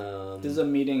got... There's a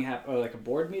meeting, like a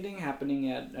board meeting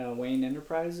happening at Wayne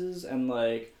Enterprises, and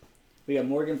like we got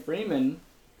Morgan Freeman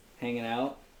hanging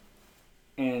out,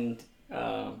 and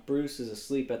Bruce is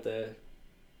asleep at the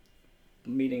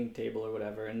meeting table or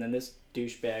whatever, and then this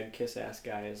douchebag kiss-ass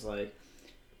guy is like...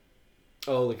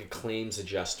 Oh, like a claims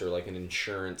adjuster, like an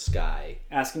insurance guy.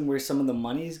 Asking where some of the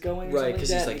money's going or right,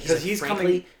 because he's frankly,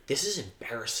 coming... This is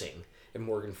embarrassing. And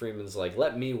Morgan Freeman's like,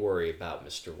 let me worry about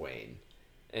Mr. Wayne.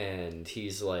 And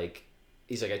he's like,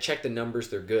 I checked the numbers,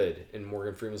 they're good. And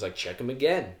Morgan Freeman's like, check them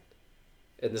again.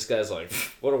 And this guy's like,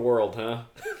 what a world, huh?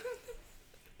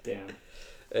 Damn.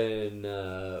 And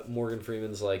Morgan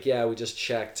Freeman's like, yeah, we just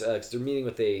checked, because they're meeting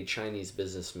with a Chinese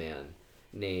businessman.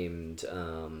 named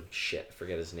I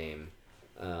forget his name.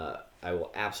 I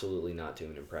will absolutely not do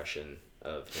an impression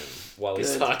of him while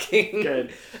he's talking.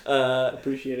 Good.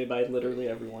 Appreciated by literally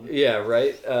everyone. Yeah,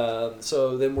 right.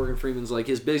 So then Morgan Freeman's like,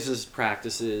 his business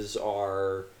practices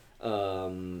are,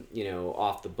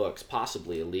 off the books,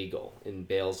 possibly illegal. And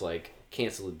Bale's like,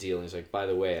 cancel the deal. And he's like, by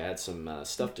the way, I had some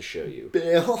stuff to show you.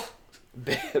 Bale.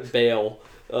 Bale.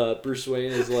 Bruce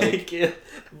Wayne is like,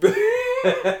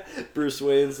 Bruce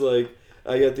Wayne's like,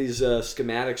 I got these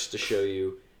schematics to show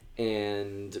you.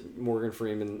 And Morgan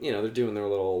Freeman, they're doing their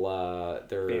little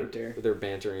banter. Their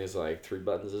bantering is like 3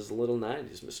 buttons is a little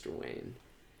 90s, Mr. Wayne.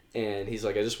 And he's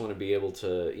like, I just want to be able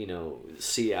to,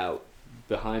 see out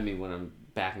behind me when I'm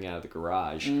backing out of the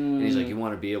garage. And he's like, you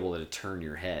want to be able to turn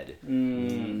your head.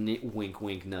 Wink,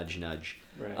 wink, nudge, nudge.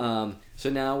 Right. So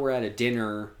now we're at a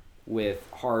dinner with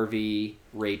Harvey,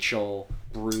 Rachel,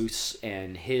 Bruce,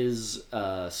 and his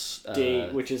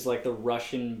date, which is like the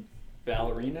Russian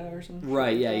ballerina or something.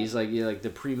 Right, yeah, he's like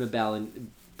the prima ballerina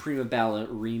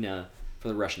for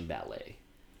the Russian ballet.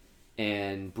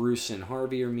 And Bruce and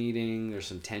Harvey are meeting. There's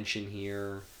some tension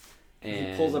here. And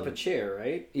he pulls up a chair,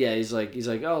 right? Yeah, he's like,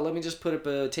 oh, let me just put up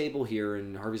a table here.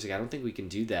 And Harvey's like, I don't think we can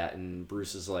do that. And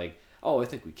Bruce is like, oh, I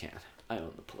think we can. I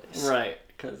own the place. Right,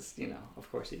 because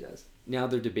of course he does. Now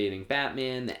they're debating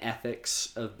Batman, the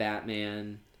ethics of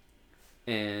Batman.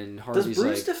 And Harvey's does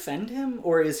Bruce like, defend him,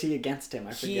 or is he against him?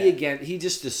 I forget. He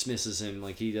just dismisses him,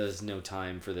 like he does no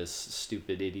time for this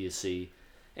stupid idiocy.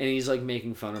 And he's like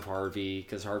making fun of Harvey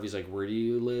because Harvey's like, where do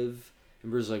you live?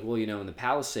 And Bruce is like, well, in the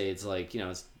Palisades, like,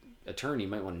 it's attorney, you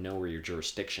might want to know where your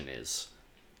jurisdiction is,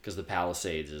 because the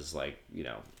Palisades is like,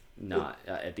 not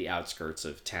at the outskirts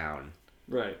of town.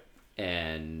 Right.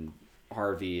 And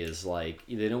Harvey is like,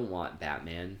 they don't want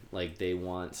Batman, like they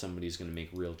want somebody who's going to make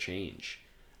real change.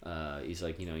 He's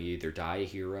like, you either die a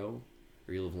hero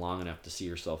or you live long enough to see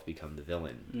yourself become the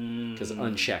villain. Because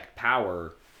unchecked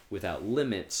power without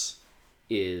limits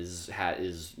is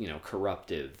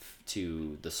corruptive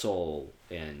to the soul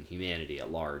and humanity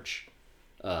at large.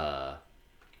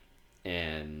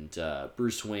 And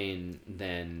Bruce Wayne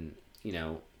then,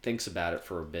 thinks about it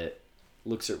for a bit,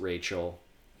 looks at Rachel.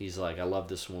 He's like, I love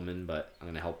this woman, but I'm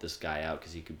going to help this guy out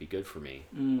because he could be good for me.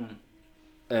 And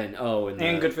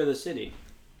good for the city.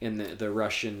 And the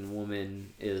Russian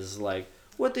woman is like,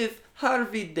 what if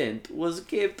Harvey Dent was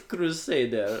Caped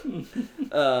Crusader?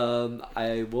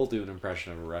 I will do an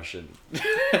impression of a Russian.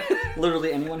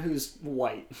 Literally anyone who's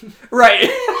white. Right.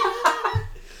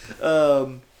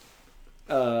 And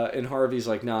Harvey's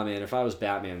like, nah, man, if I was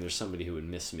Batman, there's somebody who would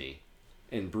miss me.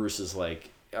 And Bruce is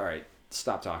like, all right,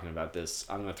 stop talking about this.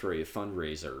 I'm going to throw you a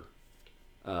fundraiser.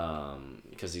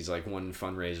 Because he's like, one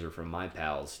fundraiser from my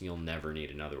pals, you'll never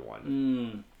need another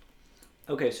one.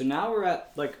 Okay, so now we're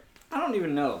at, like, I don't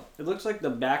even know. It looks like the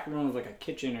back room of, like, a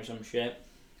kitchen or some shit.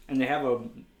 And they have a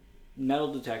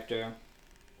metal detector.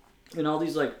 And all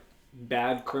these, like,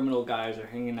 bad criminal guys are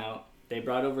hanging out. They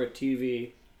brought over a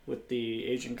TV with the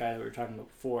Asian guy that we were talking about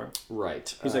before.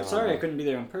 Right. He's like, sorry I couldn't be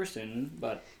there in person,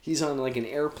 but... He's on, like, an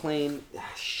airplane.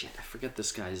 Shit, I forget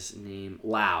this guy's name.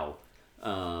 Lau.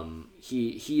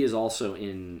 He is also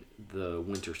in the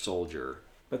Winter Soldier.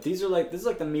 But this is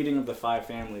like the meeting of the 5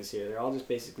 families here. They're all just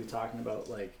basically talking about,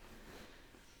 like,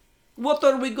 what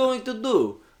are we going to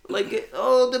do? Like,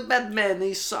 the Batman,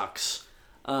 he sucks.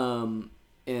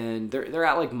 And they're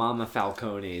at like Mama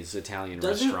Falcone's Italian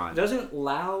restaurant.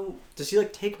 Does he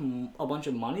like take a bunch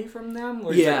of money from them?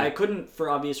 Or yeah, like, I couldn't for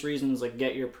obvious reasons like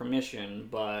get your permission,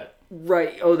 but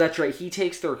right. Oh, that's right. He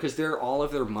takes because all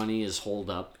of their money is holed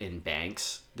up in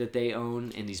banks that they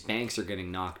own, and these banks are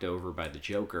getting knocked over by the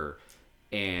Joker,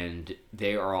 and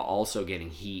they are also getting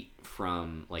heat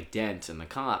from like Dent and the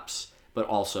cops, but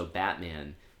also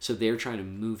Batman. So they're trying to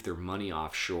move their money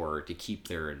offshore to keep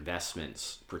their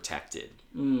investments protected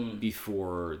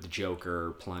before the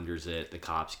Joker plunders it, the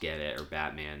cops get it, or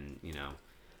Batman,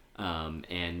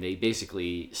 and they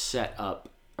basically set up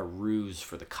a ruse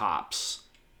for the cops.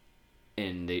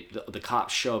 And the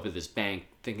cops show up at this bank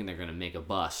thinking they're going to make a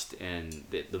bust, and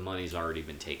the money's already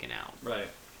been taken out. Right.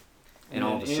 And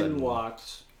all of a sudden,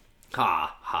 walks...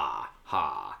 Ha, ha,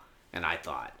 ha. And I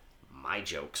thought, my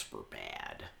jokes were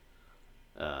bad.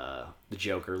 The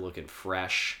Joker looking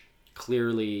fresh.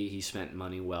 Clearly, he spent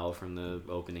money well from the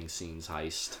opening scene's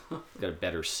heist. Got a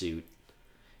better suit.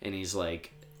 And he's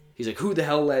like, who the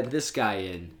hell let this guy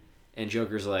in? And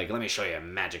Joker's like, let me show you a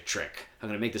magic trick. I'm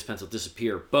going to make this pencil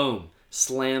disappear. Boom.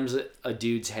 Slams a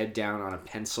dude's head down on a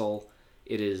pencil.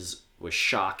 Was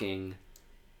shocking.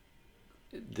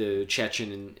 The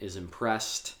Chechen is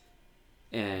impressed.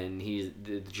 And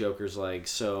the Joker's like,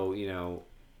 so,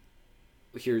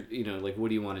 here, like, what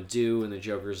do you want to do? And the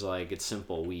Joker's like, it's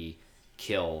simple. We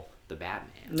kill the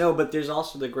Batman. No, but there's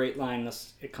also the great line.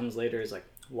 It comes later. Is like,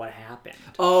 what happened?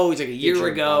 Oh, he's like, a year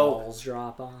ago. Balls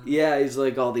drop on. Yeah, he's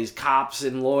like, all these cops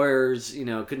and lawyers,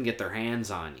 couldn't get their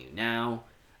hands on you. Now,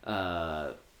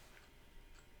 God,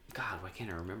 why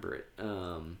can't I remember it?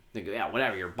 They go, yeah,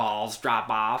 whatever. Your balls drop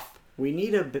off. We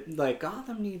need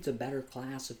Gotham needs a better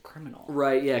class of criminal.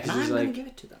 Right, yeah, because he's I'm like, gonna give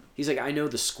it to them. He's like, I know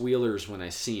the squealers when I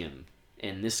see him.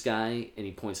 And this guy, and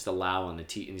he points to Lau on and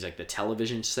he's like, the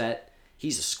television set,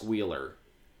 he's a squealer.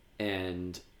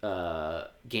 And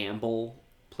Gamble,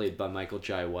 played by Michael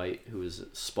Jai White, who is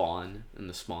Spawn in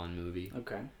the Spawn movie.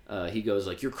 Okay. He goes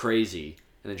like, you're crazy.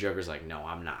 And the Joker's like, no,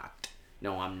 I'm not.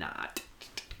 No, I'm not.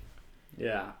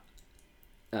 Yeah.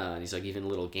 And he's like, even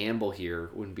little Gamble here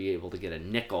wouldn't be able to get a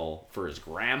nickel for his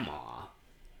grandma.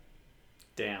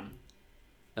 Damn.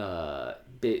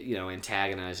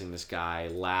 Antagonizing this guy.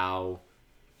 Lau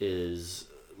is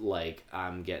like,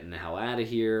 I'm getting the hell out of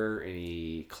here. And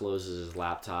he closes his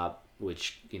laptop,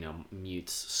 which,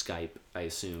 mutes Skype, I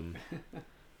assume.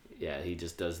 Yeah, he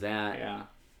just does that. Yeah.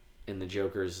 And the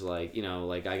Joker's like,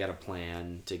 I got a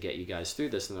plan to get you guys through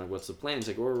this. And they're like, what's the plan? He's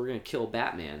like, well, we're going to kill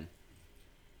Batman.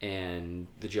 And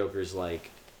the Joker's like,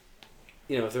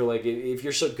 if they're like, if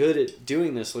you're so good at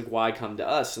doing this, like, why come to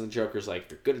us? And the Joker's like,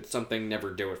 if you're good at something, never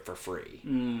do it for free.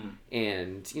 Mm.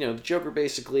 And, the Joker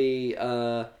basically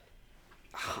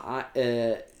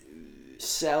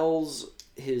sells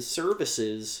his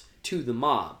services to the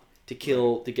mob to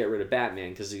get rid of Batman,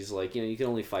 because he's like, you can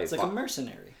only fight... It's like a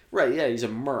mercenary. Right, yeah, he's a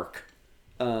merc.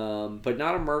 But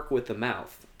not a merc with the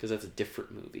mouth, because that's a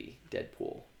different movie,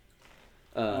 Deadpool.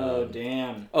 Oh,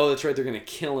 damn. Oh, that's right, they're going to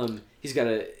kill him. He's got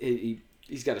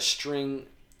a string,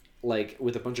 like,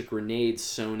 with a bunch of grenades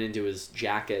sewn into his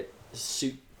jacket,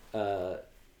 suit, and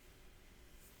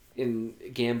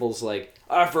Gamble's like,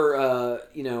 offer,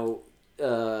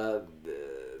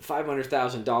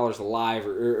 $500,000 alive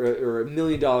or $1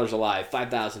 million alive,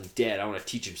 5,000 dead. I want to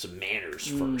teach him some manners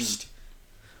first.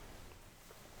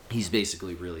 He's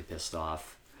basically really pissed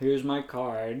off. Here's my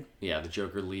card. Yeah, the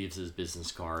Joker leaves his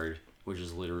business card, which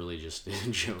is literally just a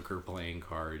Joker playing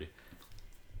card.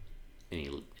 And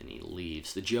he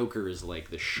leaves. The Joker is like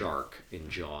the shark in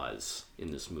Jaws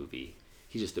in this movie.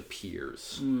 He just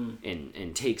appears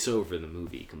and takes over the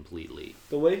movie completely.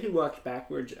 The way he walks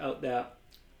backwards out that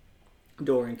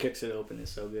door and kicks it open is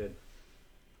so good.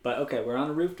 But okay, we're on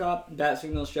the rooftop. Bat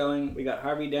signal's showing. We got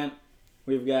Harvey Dent.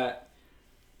 We've got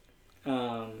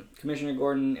Commissioner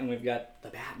Gordon, and we've got the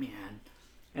Batman.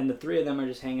 And the three of them are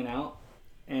just hanging out.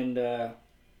 And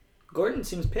Gordon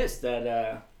seems pissed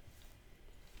that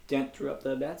Dent threw up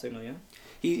the bat signal, yeah?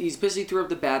 He's pissed he threw up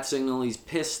the bat signal. He's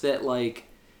pissed that, like,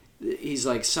 he's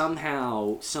like,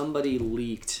 somehow somebody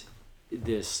leaked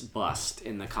this bust,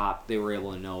 and they were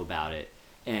able to know about it.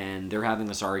 And they're having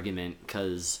this argument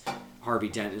because Harvey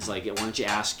Dent is like, why don't you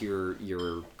ask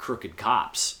your crooked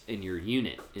cops in your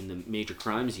unit, in the major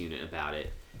crimes unit, about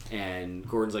it? And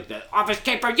Gordon's like, the office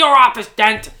came from your office,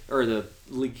 Dent! Or the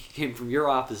leak came from your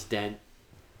office, Dent.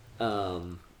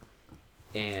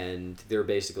 And they're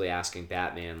basically asking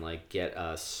Batman, like, get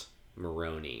us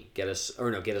Maroni. Get us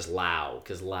Lau.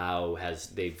 Because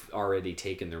they've already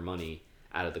taken their money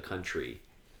out of the country.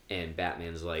 And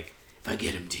Batman's like, if I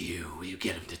get him to you, will you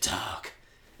get him to talk?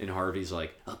 And Harvey's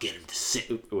like, I'll get him to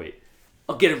sing.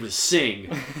 I'll get him to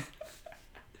sing.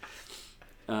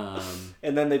 And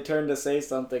then they turn to say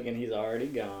something, and he's already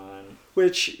gone.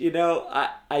 Which,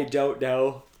 I don't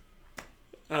know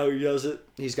how he does it.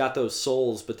 He's got those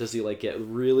souls, but does he, like, get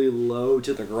really low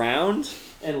to the ground?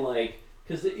 And, like,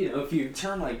 because, if you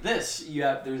turn like this,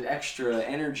 there's extra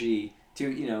energy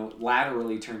to,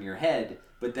 laterally turn your head,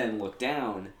 but then look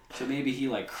down. So maybe he,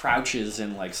 like, crouches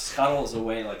and, like, scuttles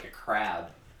away like a crab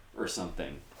or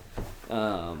something.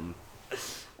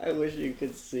 I wish you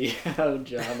could see how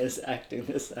John is acting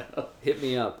this out. Hit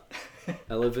me up.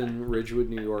 I live in Ridgewood,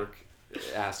 New York.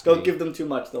 Don't give them too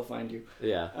much, they'll find you.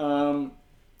 Yeah.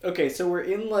 Okay, so we're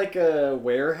in, like, a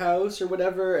warehouse or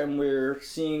whatever, and we're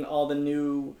seeing all the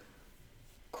new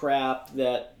crap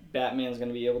that Batman's going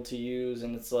to be able to use,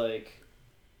 and it's like,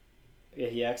 yeah,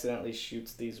 he accidentally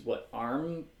shoots these,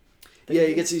 arm things? Yeah,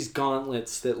 he gets these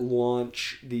gauntlets that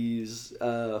launch these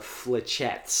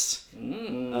flechettes.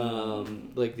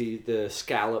 Like the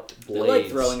scalloped blades. They're like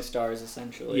throwing stars,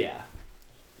 essentially. Yeah.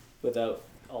 Without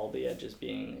all the edges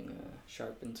being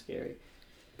sharp and scary.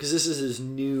 Because this is his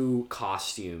new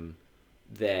costume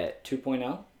that...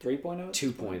 2.0? 3.0?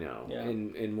 2.0. Yeah.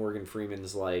 And Morgan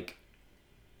Freeman's like,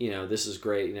 this is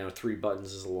great. 3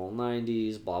 buttons is a little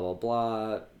 90s, blah, blah,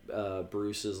 blah.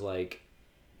 Bruce is like,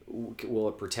 will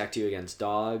it protect you against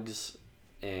dogs?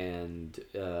 And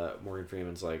Morgan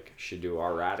Freeman's like, should do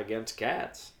all right against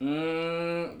cats.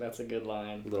 That's a good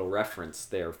line. Little reference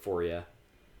there for you.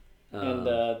 And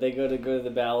they go to the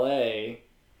ballet.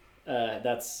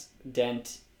 That's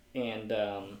Dent and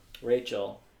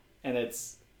Rachel, and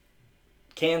it's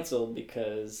canceled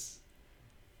because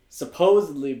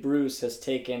supposedly Bruce has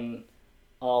taken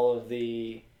all of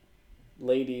the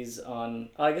ladies on.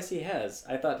 Oh, I guess he has.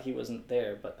 I thought he wasn't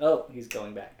there, but he's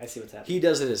going back. I see what's happening. He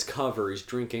does it as cover. He's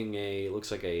drinking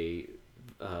looks like a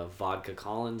vodka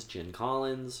Collins, gin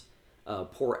Collins.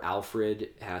 Poor Alfred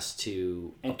has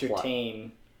to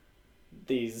entertain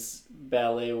these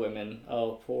ballet women.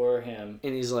 Oh, poor him.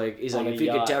 And he's like, if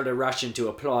you could tell the Russian to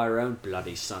apply her own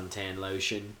bloody suntan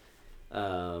lotion.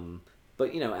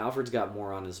 But, Alfred's got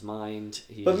more on his mind.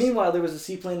 But meanwhile, there was a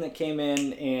seaplane that came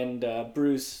in, and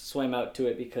Bruce swam out to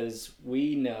it because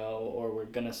we know, or we're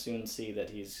going to soon see, that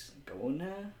he's going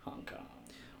to Hong Kong.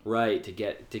 Right, to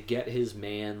get his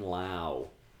man Lau.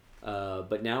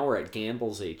 But now we're at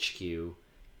Gamble's HQ.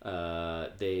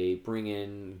 They bring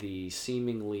in the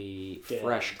seemingly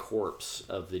fresh corpse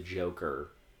of the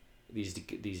Joker.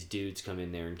 These dudes come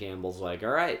in there, and Gamble's like, all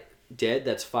right, dead,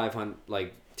 that's 500,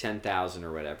 like 10,000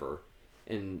 or whatever.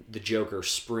 And the Joker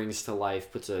springs to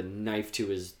life, puts a knife to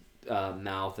his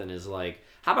mouth, and is like,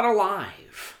 how about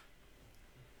alive?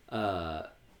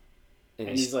 And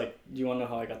he's like, you want to know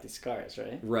how I got these scars,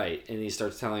 right? Right, and he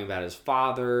starts telling about his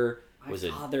father. My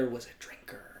father was a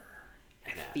drinker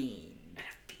and a fiend.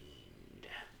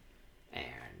 And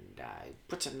he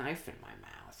puts a knife in my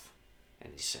mouth,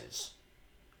 and he says,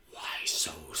 why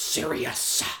so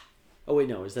serious? Oh, wait,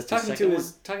 no, is that the second one?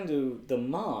 Talking to the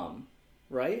mom,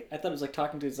 right? I thought it was like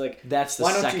talking to his like. That's the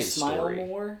why second don't you smile story.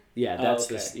 more? Yeah, that's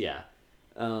this. Yeah.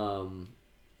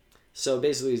 So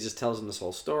basically, he just tells him this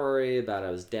whole story about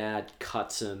how his dad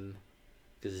cuts him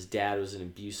because his dad was an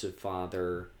abusive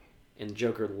father, and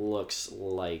Joker looks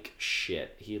like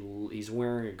shit. He's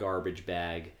wearing a garbage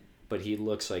bag, but he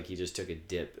looks like he just took a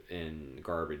dip in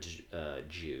garbage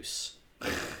juice.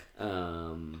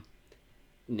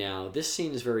 Now, this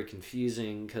scene is very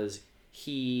confusing because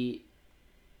it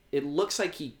looks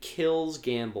like he kills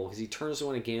Gamble because he turns to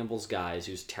one of Gamble's guys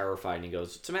who's terrified and he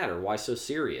goes, what's the matter? Why so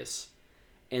serious?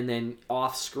 And then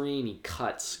off screen, he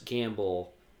cuts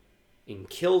Gamble and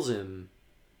kills him.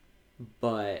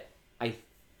 But I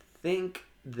think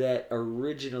that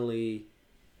originally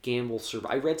Gamble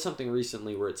survived. I read something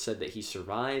recently where it said that he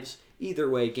survives. Either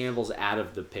way, Gamble's out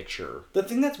of the picture. The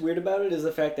thing that's weird about it is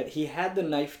the fact that he had the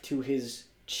knife to his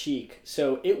cheek,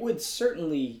 so it would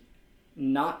certainly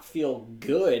not feel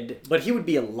good, but he would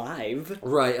be alive.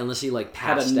 Right, unless he like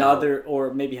passed had another out.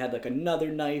 Or maybe had like another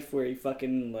knife where he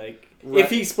fucking like Right. if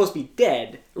he's supposed to be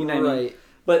dead, you know what I mean? Right.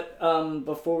 But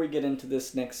before we get into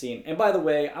this next scene, and by the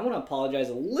way, I want to apologize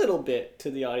a little bit to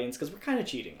the audience because we're kind of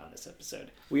cheating on this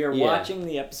episode. We are watching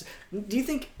the episode. Do you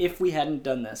think if we hadn't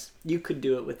done this, you could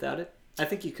do it without it? I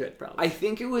think you could, probably. I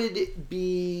think it would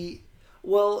be...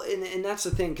 Well, and that's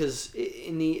the thing, because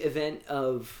in the event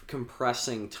of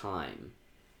compressing time,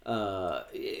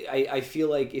 I feel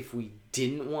like if we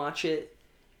didn't watch it,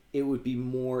 it would be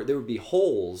more... There would be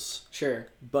holes. Sure.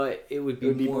 But it would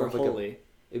be more of like holy.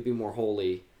 It'd be more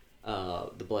holy.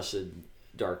 The Blessed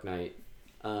Dark Knight.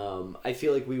 I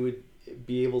feel like we would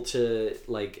be able to,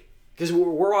 like... Because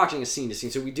we're watching a scene to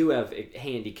scene, so we do have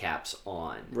handicaps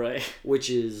on. Right. Which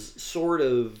is sort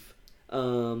of...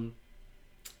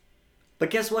 But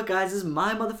guess what, guys? This is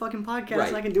my motherfucking podcast. Right.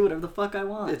 And I can do whatever the fuck I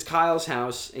want. It's Kyle's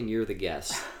house, and you're the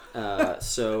guest.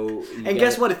 So...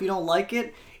 guess what? If you don't like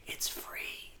it, it's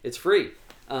free. It's free.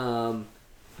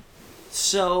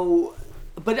 So...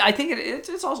 But I think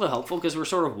it's also helpful because we're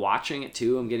sort of watching it,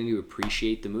 too. I'm getting to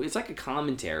appreciate the movie. It's like a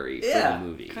commentary for the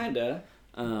movie. Kinda.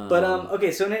 But,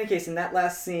 okay, so in any case, in that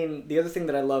last scene, the other thing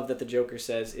that I love that the Joker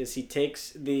says is he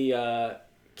takes the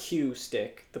cue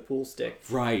stick, the pool stick.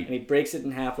 Right. And he breaks it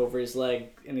in half over his leg,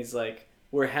 and he's like,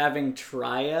 we're having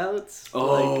tryouts?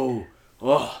 Oh.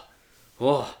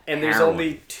 And there's Heroin.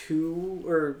 only 2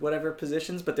 or whatever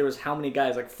positions, but there was how many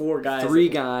guys? Like 4 guys. 3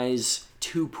 guys,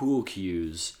 2 pool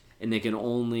cues, and they can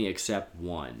only accept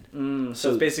 1. So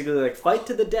it's basically like fight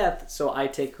to the death, so I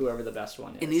take whoever the best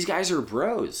one is. And these guys are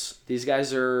bros. These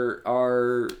guys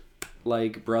are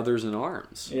like brothers in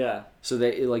arms. Yeah. So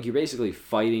they like you're basically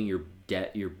fighting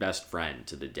your best friend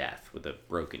to the death with a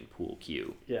broken pool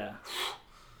cue. Yeah.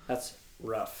 That's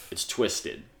rough. It's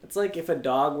twisted. It's like if a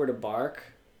dog were to bark,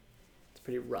 it's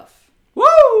pretty rough.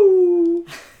 Woo!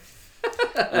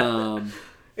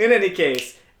 In any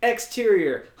case,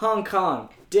 exterior, Hong Kong,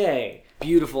 day.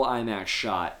 Beautiful IMAX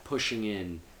shot, pushing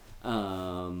in.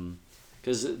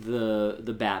 because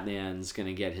the Batman's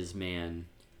gonna get his man.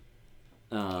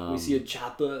 We see a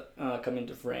chopper come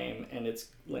into frame, and it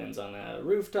lands on a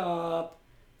rooftop,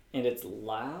 and it's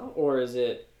Lau, or is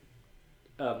it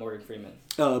Morgan Freeman?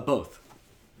 Both.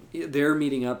 They're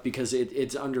meeting up because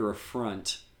it's under a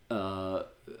front.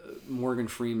 Morgan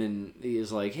Freeman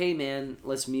is like, hey man,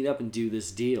 let's meet up and do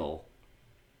this deal.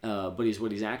 But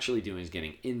what he's actually doing is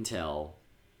getting intel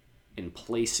and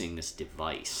placing this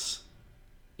device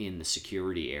in the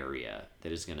security area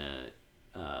that is going to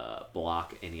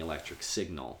block any electric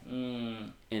signal.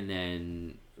 And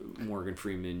then Morgan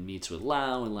Freeman meets with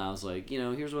Lau, and Lau's like,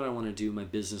 here's what I want to do. My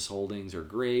business holdings are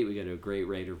great. We got a great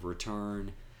rate of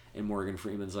return. And Morgan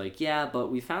Freeman's like, yeah,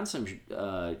 but we found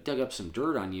dug up some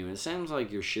dirt on you, and it sounds like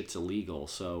your shit's illegal,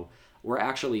 so we're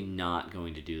actually not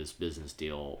going to do this business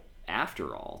deal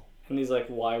after all. And he's like,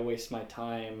 why waste my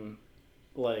time?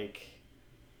 Like,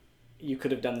 you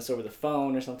could have done this over the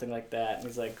phone or something like that. And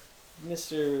he's like,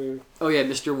 Mr. Oh yeah,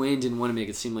 Mr. Wayne didn't want to make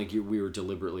it seem like we were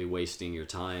deliberately wasting your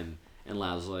time. And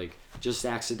Lau's like, just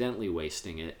accidentally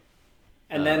wasting it.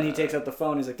 And then he takes out the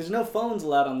phone. He's like, there's no phones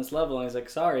allowed on this level. And he's like,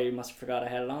 sorry, you must have forgot I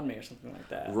had it on me or something like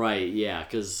that. Right, yeah,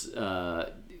 because,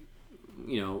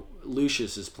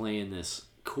 Lucius is playing this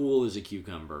cool as a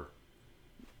cucumber.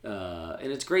 And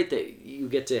it's great that you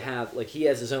get to have, like, he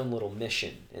has his own little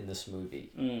mission in this movie.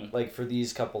 Like, for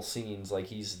these couple scenes, like,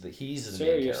 he's the main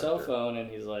character. Your cell phone. And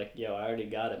he's like, yo, I already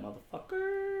got it,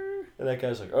 motherfucker. And that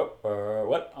guy's like,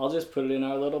 what? I'll just put it in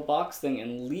our little box thing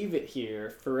and leave it here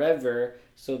forever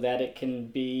so that it can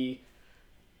be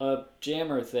a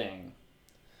jammer thing.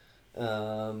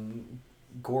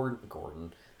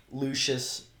 Gordon.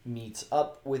 Lucius meets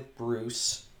up with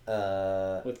Bruce.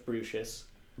 With Brucius.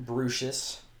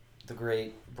 Brucius, the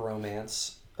great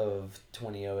bromance of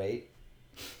 2008.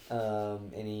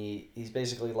 And he's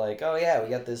basically like, oh yeah, we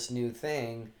got this new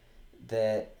thing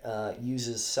that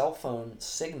uses cell phone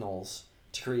signals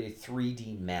to create a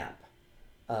 3D map.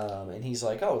 And he's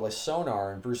like, oh, like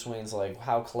sonar. And Bruce Wayne's like,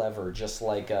 how clever, just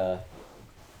like a...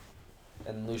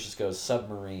 And Lucius goes,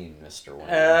 submarine, Mr.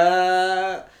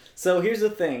 Wayne. So here's the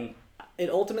thing. It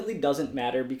ultimately doesn't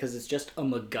matter because it's just a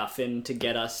MacGuffin to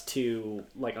get us to,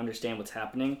 like, understand what's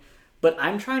happening. But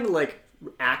I'm trying to, like,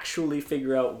 actually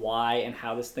figure out why and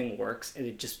how this thing works, and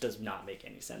it just does not make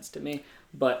any sense to me.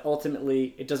 But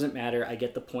ultimately, it doesn't matter. I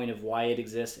get the point of why it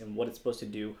exists and what it's supposed to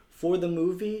do for the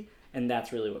movie, and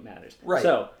that's really what matters. Right.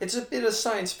 So, it's a bit of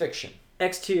science fiction.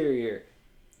 Exterior,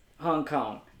 Hong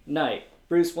Kong, night.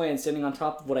 Bruce Wayne standing on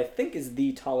top of what I think is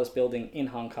the tallest building in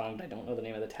Hong Kong, but I don't know the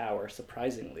name of the tower,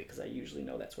 surprisingly, because I usually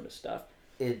know that sort of stuff.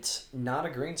 It's not a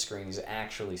green screen. He's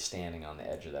actually standing on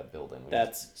the edge of that building.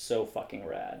 That's so fucking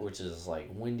rad. Which is, like,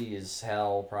 windy as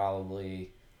hell,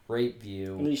 probably. Great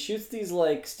view. And he shoots these,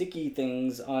 like, sticky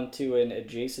things onto an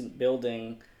adjacent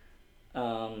building,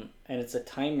 and it's a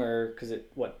timer, because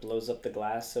it, blows up the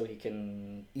glass so he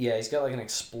can... Yeah, he's got, like, an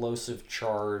explosive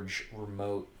charge,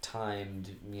 remote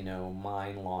timed,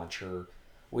 mine launcher,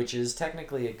 which is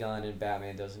technically a gun, and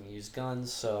Batman doesn't use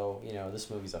guns, so, this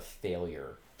movie's a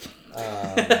failure.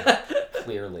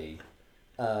 Clearly.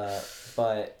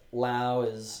 But Lau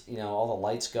is, all the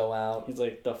lights go out. He's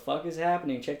like, the fuck is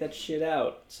happening? Check that shit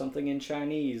out. Something in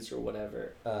Chinese or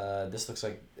whatever. This looks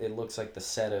like the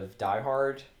set of Die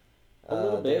Hard. A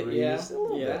little bit, yeah. A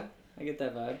little bit. I get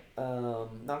that vibe.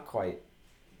 Not quite.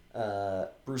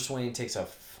 Bruce Wayne takes a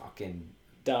fucking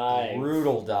dive.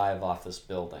 Brutal dive off this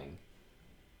building.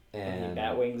 And he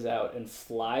batwings out and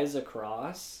flies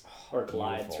across. Or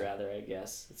glides, rather, I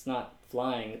guess. It's not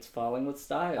flying, it's falling with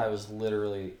style. I was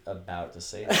literally about to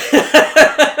say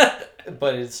that.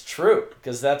 But it's true,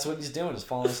 because that's what he's doing, is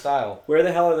falling with style. Where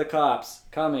the hell are the cops?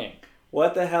 Coming.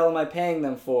 What the hell am I paying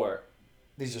them for?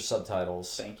 These are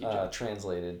subtitles. Thank you, John.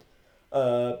 Translated.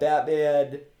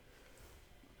 Batman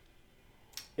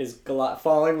is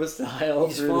falling with style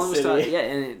He's through falling the city. with style, yeah,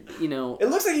 and It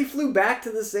looks like he flew back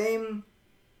to the same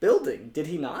building. Did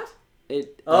he not?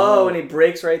 And he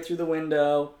breaks right through the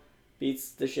window, beats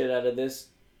the shit out of this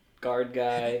guard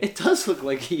guy. It does look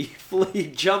like he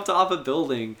jumped off a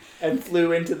building. And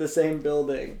flew into the same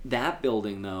building. That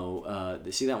building, though,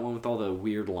 see that one with all the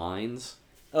weird lines?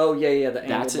 Oh, yeah,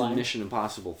 that's in line. Mission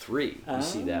Impossible 3. You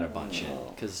see that a bunch in.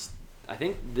 Because I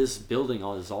think this building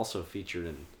is also featured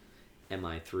in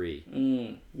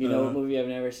MI3. You know what movie I've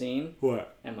never seen?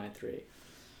 What? MI3.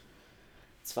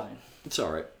 It's fine. It's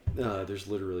alright. There's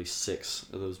literally 6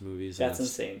 of those movies. That's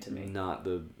insane to me. Not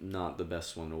the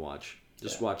best one to watch.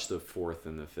 Just watch the 4th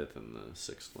and the 5th and the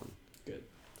 6th one. Good.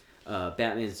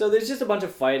 Batman. So there's just a bunch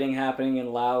of fighting happening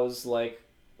in Lau's, like,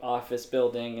 office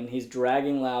building, and he's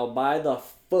dragging Lau by the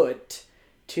foot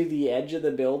to the edge of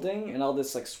the building, and all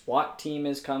this like SWAT team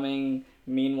is coming.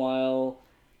 Meanwhile,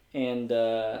 and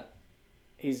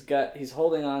he's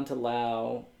holding on to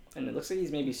Lau, and it looks like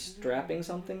he's maybe strapping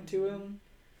something to him.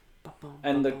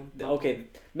 And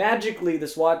magically the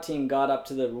SWAT team got up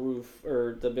to the roof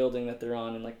or the building that they're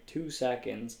on in like 2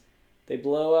 seconds. They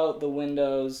blow out the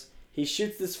windows. He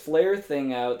shoots this flare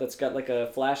thing out that's got like a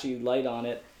flashy light on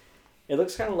it. It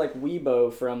looks kind of like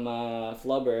Weebo from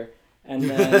Flubber. And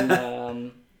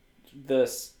then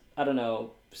this, I don't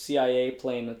know, CIA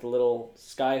plane with the little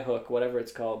skyhook, whatever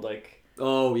it's called, like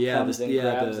comes and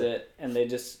grabs it, and they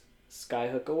just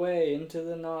skyhook away into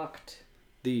the Noct.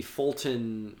 The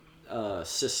Fulton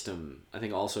system, I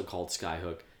think also called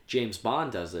Skyhook. James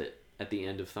Bond does it at the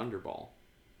end of Thunderball.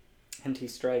 And he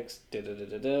strikes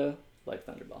like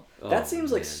Thunderball. That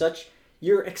seems like such...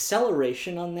 Your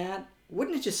acceleration on that,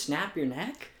 wouldn't it just snap your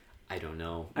neck? I don't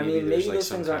know. Maybe those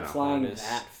things aren't flying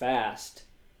that fast.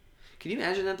 Can you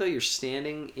imagine that, though? You're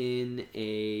standing in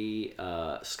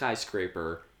a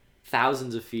skyscraper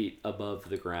thousands of feet above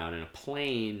the ground, and a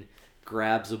plane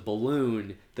grabs a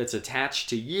balloon that's attached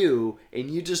to you, and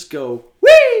you just go,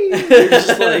 whee! You're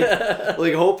just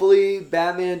like hopefully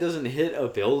Batman doesn't hit a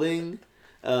building.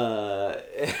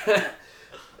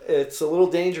 It's a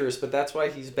little dangerous, but that's why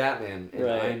he's Batman, and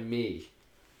I'm me.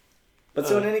 But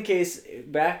so in any case,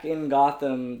 back in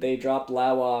Gotham, they dropped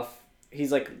Lau off.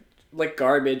 He's like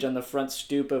garbage on the front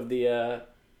stoop of the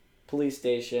police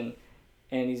station,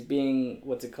 and he's being,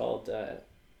 what's it called?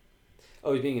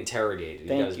 He's being interrogated. He's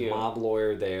got his mob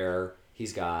lawyer there.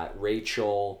 He's got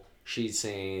Rachel. She's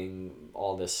saying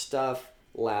all this stuff.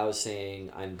 Lau's saying,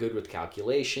 I'm good with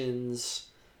calculations.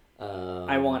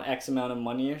 I want X amount of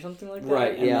money or something like that.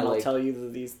 Right, and then I'll tell you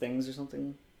these things or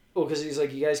something. Well, because he's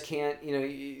like, you guys can't,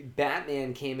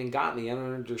 Batman came and got me. I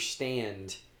don't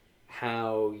understand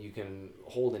how you can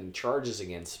hold any charges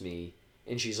against me.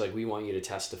 And she's like, we want you to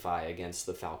testify against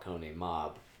the Falcone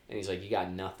mob. And he's like, you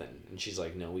got nothing. And she's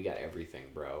like, no, we got everything,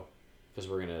 bro. Because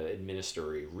we're going to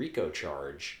administer a RICO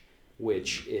charge,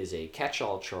 which is a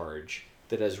catch-all charge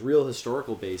that has real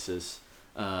historical basis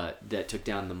that took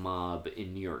down the mob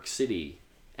in New York City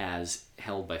as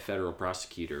held by federal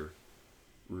prosecutor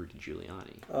Rudy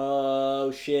Giuliani. Oh,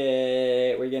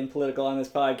 shit. We're getting political on this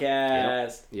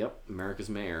podcast. Yep. America's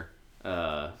mayor,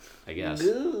 I guess.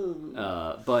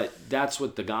 But that's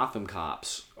what the Gotham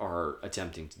cops are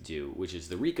attempting to do, which is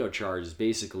the RICO charge is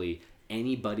basically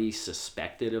anybody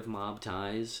suspected of mob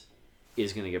ties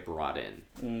is going to get brought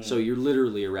in. So you're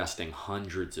literally arresting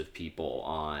hundreds of people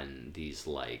on these,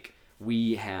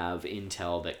 we have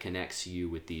intel that connects you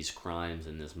with these crimes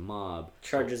and this mob.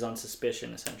 Charges on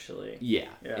suspicion, essentially. Yeah,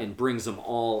 and brings them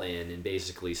all in and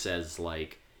basically says,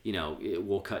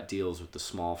 we'll cut deals with the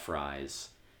small fries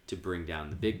to bring down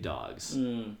the big dogs.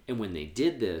 And when they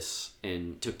did this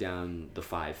and took down the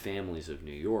 5 families of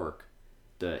New York,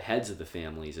 the heads of the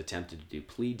families attempted to do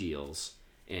plea deals,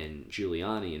 and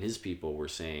Giuliani and his people were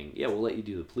saying, yeah, we'll let you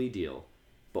do the plea deal,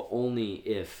 but only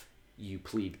if you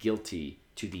plead guilty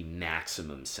to the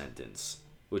maximum sentence,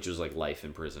 which was life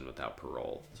in prison without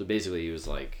parole. So basically he was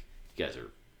like, you guys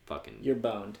are fucking... You're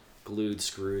boned. Glued,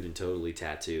 screwed, and totally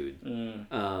tattooed.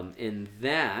 And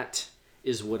that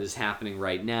is what is happening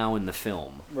right now in the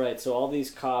film. Right, so all these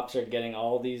cops are getting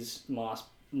all these moss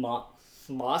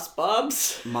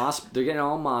bobs? They're getting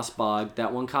all moss bogged.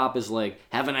 That one cop is like,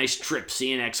 have a nice trip,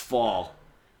 see you next fall.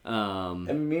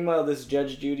 And meanwhile, this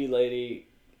Judge Judy lady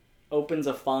opens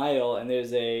a file, and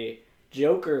there's a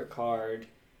Joker card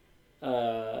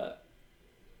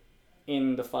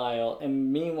in the file.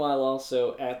 And meanwhile,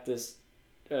 also at this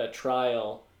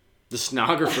trial, the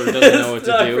stenographer doesn't know what to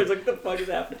do. Like, what the fuck is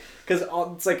happening? Because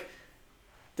it's like,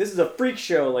 this is a freak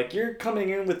show. Like, you're coming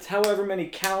in with however many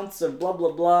counts of blah,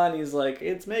 blah, blah. And he's like,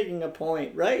 it's making a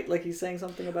point, right? Like, he's saying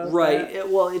something about that. Right.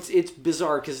 Well, it's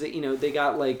bizarre because, they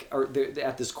got,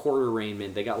 at this court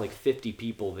arraignment, they got, 50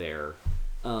 people there.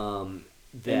 And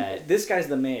this guy's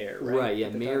the mayor, right? Right, yeah,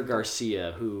 Mayor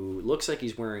Garcia, who looks like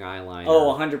he's wearing eyeliner.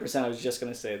 Oh, 100%. I was just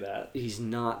going to say that. He's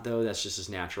not, though. That's just his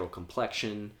natural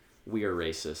complexion. We are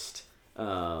racist,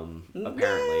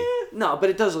 apparently. No,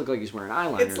 but it does look like he's wearing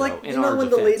eyeliner, it's like, though,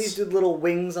 when the ladies do little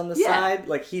wings on the side?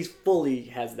 Like, he's fully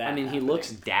has that he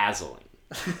looks dazzling.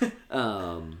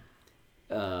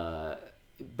 But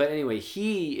anyway,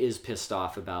 he is pissed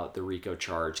off about the RICO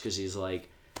charge because he's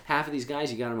like, half of these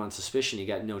guys, you got them on suspicion, you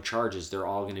got no charges, they're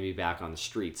all going to be back on the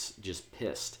streets, just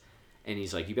pissed. And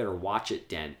he's like, you better watch it,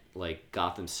 Dent.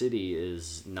 Gotham City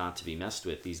is not to be messed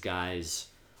with. These guys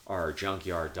are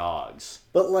junkyard dogs.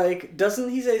 But, like, doesn't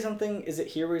he say something? Is it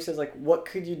here where he says, like, what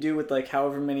could you do with, like,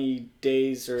 however many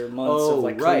days or months of,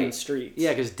 like, cleaning streets?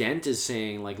 Yeah, because Dent is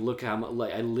saying, like, look how much,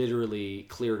 like, I literally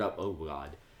cleared up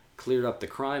the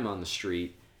crime on the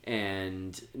street,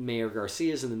 and Mayor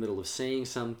Garcia's in the middle of saying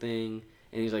something,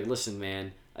 and he's like, listen,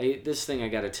 man, this thing I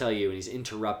gotta tell you, and he's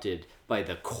interrupted by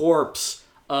the corpse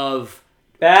of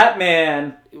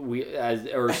Batman.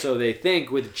 Or so they think,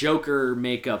 with Joker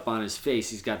makeup on his face.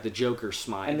 He's got the Joker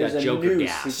smile. And there's a Joker noose.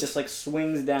 gas. He just, like,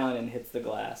 swings down and hits the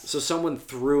glass. So someone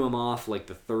threw him off, like,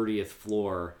 the 30th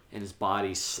floor, and his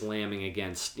body's slamming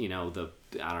against, the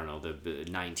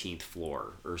 19th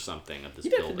floor or something of this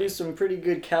building. You'd have to do some pretty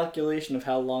good calculation of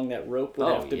how long that rope would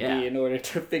have to be in order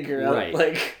to figure out,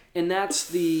 like... And that's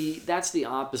the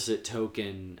opposite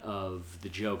token of the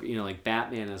Joker. Like,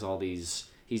 Batman has all these...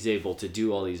 He's able to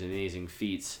do all these amazing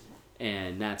feats,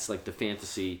 and that's, like, the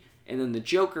fantasy. And then the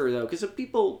Joker, though, because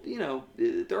people,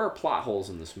 there are plot holes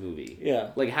in this movie. Yeah.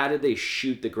 Like, how did they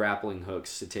shoot the grappling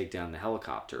hooks to take down the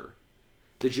helicopter?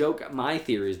 My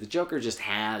theory is the Joker just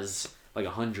has, like,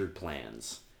 100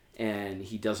 plans, and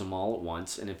he does them all at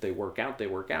once, and if they work out, they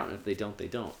work out, and if they don't, they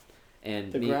don't.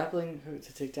 And grappling hook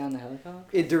to take down the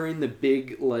helicopter? During the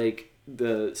big, like...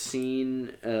 the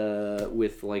scene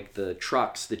with, like, the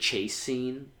trucks, the chase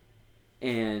scene,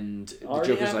 and the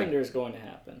Joker's like, or is going to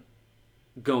happen?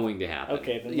 Going to happen.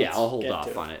 Okay, then I'll hold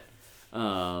off on it.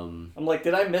 I'm like,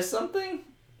 did I miss something?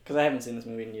 Because I haven't seen this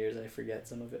movie in years. I forget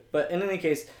some of it. But in any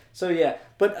case, so yeah.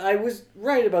 But I was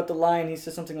right about the line. He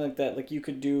said something like that, like, you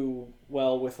could do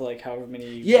well with, like, however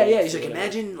many... Yeah. He's like,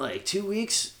 imagine, like, 2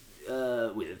 weeks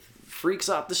with freaks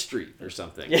off the street or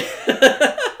something.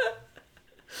 Yeah.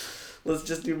 Let's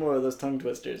just do more of those tongue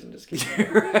twisters and just keep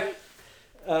right.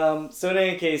 So in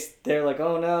any case, they're like,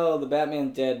 oh no, the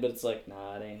Batman's dead, but it's like,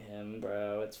 nah, it ain't him,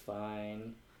 bro, it's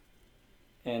fine.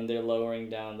 And they're lowering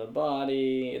down the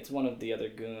body. It's one of the other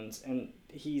goons, and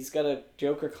he's got a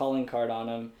Joker calling card on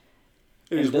him.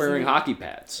 He's wearing hockey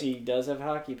pads. He does have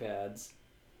hockey pads.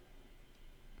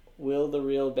 Will the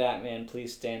real Batman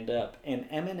please stand up? An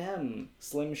Eminem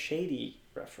Slim Shady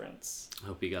reference. I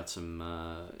hope he got some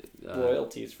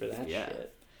royalties for that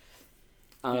shit.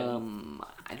 I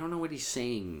don't know what he's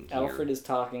saying here. Alfred is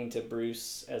talking to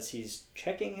Bruce as he's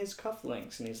checking his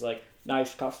cufflinks, and he's like,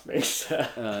 nice cufflinks.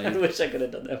 I wish I could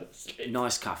have done that straight.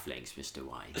 Nice cufflinks, Mr.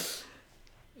 Wayne.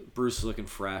 Bruce is looking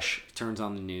fresh, turns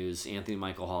on the news. Anthony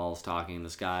Michael Hall is talking.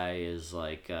 This guy is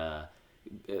like...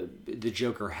 the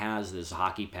Joker has this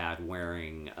hockey pad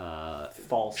wearing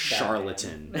false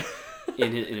charlatan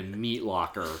in a meat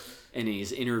locker, and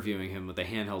he's interviewing him with a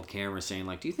handheld camera saying,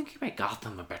 like, do you think you make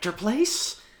Gotham a better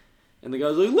place? And the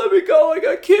guy's like, let me go, I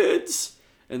got kids.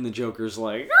 And the Joker's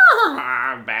like,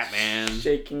 Batman,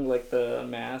 shaking, like, the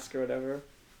mask or whatever.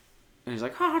 And he's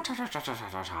like,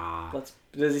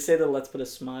 does he say that let's put a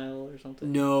smile or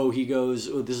something? No, he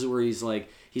goes, this is where he's like,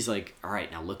 all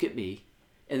right, now look at me.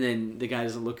 And then the guy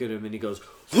doesn't look at him, and he goes,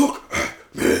 look at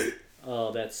me.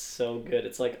 Oh, that's so good.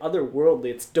 It's like otherworldly.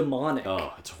 It's demonic.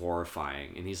 Oh, it's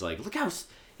horrifying. And he's like, look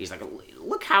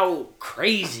how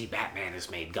crazy Batman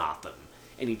has made Gotham.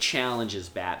 And he challenges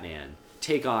Batman,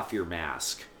 take off your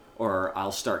mask, or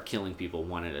I'll start killing people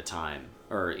one at a time.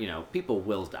 Or, people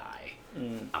will die.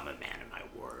 I'm a man of my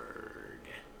word.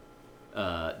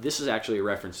 This is actually a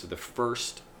reference to the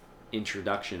first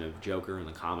introduction of Joker in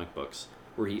the comic books,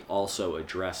 where he also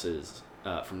addresses,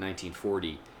 from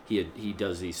 1940, he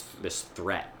does this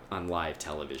threat on live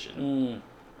television.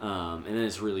 And then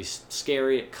it's really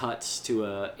scary. It cuts to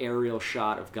a aerial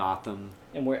shot of Gotham.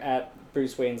 And we're at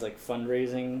Bruce Wayne's, like,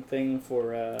 fundraising thing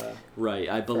for... right,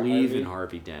 I believe in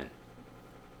Harvey Dent.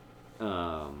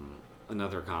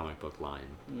 Another comic book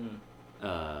line.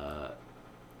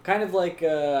 Kind of like,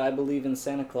 I believe in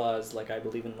Santa Claus, like I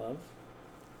believe in love.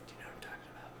 Do you know what I'm talking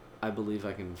about? I believe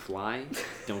I can fly.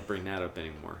 Don't bring that up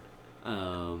anymore.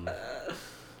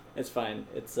 It's fine.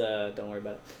 It's don't worry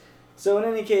about it. So in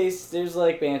any case, there's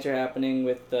like banter happening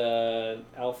with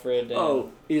Alfred.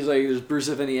 And... he's like, does Bruce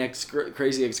have any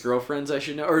crazy ex-girlfriends I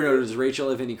should know? Or no, does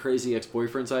Rachel have any crazy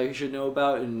ex-boyfriends I should know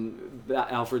about? And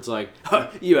Alfred's like,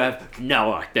 you have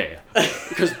no idea,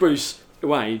 because Bruce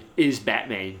Wayne is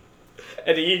Batman,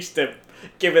 and he used to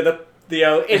give her the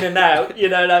in and out, you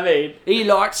know what I mean? He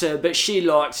likes her, but she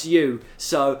likes you,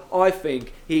 so I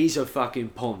think he's a fucking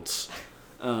ponce.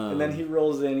 And then he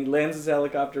rolls in, he lands his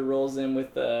helicopter, rolls in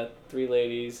with three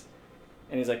ladies,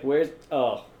 and he's like, where's...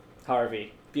 Oh,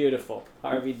 Harvey. Beautiful.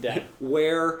 Harvey Dent.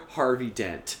 Where Harvey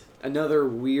Dent? Another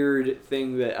weird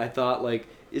thing that I thought, like,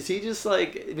 is he just,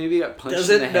 like, maybe got punched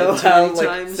in the head too many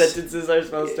times? Sentences are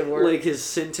supposed to work? Like, his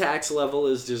syntax level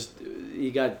is just...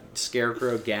 You got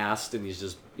Scarecrow gassed, and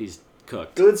he's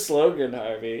cooked. Good slogan,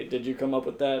 Harvey. Did you come up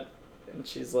with that? And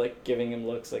she's like giving him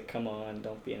looks like, come on,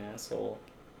 don't be an asshole.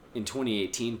 In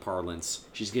 2018 parlance,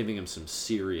 she's giving him some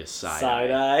serious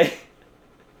side eye.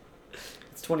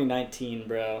 It's 2019,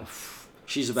 bro.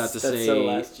 She's about to That's say so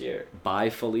last year. bye,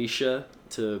 Felicia,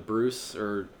 to Bruce,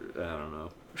 or I don't know.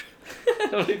 I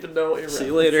don't even know what you're See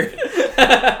you later.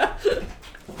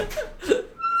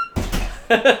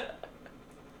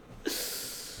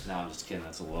 No, I'm just kidding.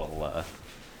 That's a little.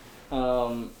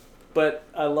 But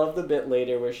I love the bit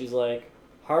later where she's like,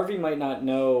 Harvey might not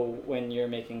know when you're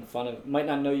making fun of, might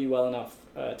not know you well enough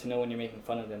to know when you're making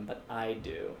fun of him, but I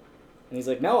do. And he's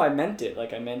like, no, I meant it.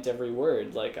 Like, I meant every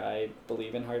word. Like, I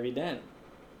believe in Harvey Dent.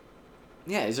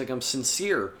 Yeah, he's like, I'm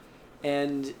sincere.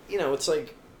 And, it's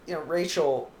like,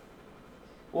 Rachel...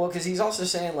 Well, because he's also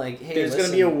saying, like, hey, there's going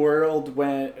to be a world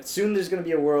when... Soon there's going to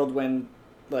be a world when,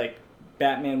 like,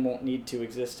 Batman won't need to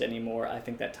exist anymore. I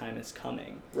think that time is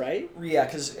coming, right? Yeah,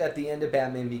 because at the end of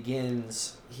Batman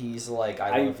Begins, he's like,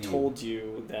 I love you. I told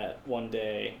you that one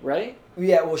day, right?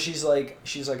 Yeah, well, she's like,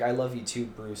 I love you too,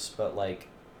 Bruce, but, like,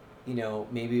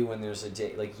 maybe when there's a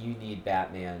day, like, you need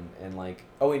Batman, and, like,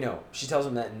 oh, wait, no, she tells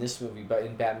him that in this movie, but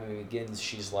in Batman Begins,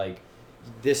 she's like,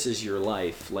 this is your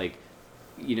life. Like,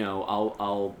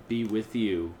 I'll be with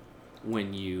you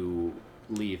when you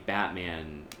leave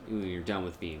Batman, when you're done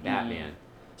with being Batman.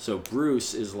 So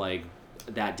Bruce is like,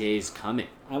 that day's coming.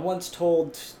 I once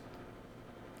told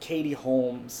Katie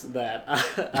Holmes that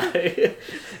I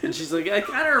and she's like, I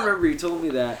kind of remember you told me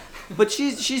that. But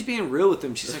she's being real with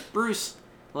him. She's like, Bruce,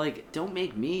 like, don't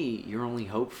make me your only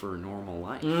hope for a normal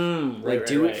life. Right,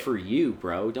 do right. it for you,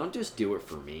 bro. Don't just do it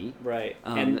for me. Right.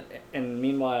 And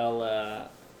meanwhile,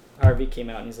 Harvey came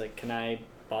out and he's like, can I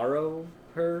borrow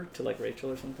her to, like,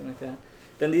 Rachel or something like that?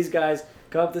 Then these guys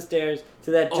go up the stairs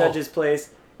to that judge's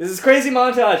place. This is crazy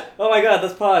montage. Oh my god,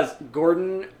 let's pause.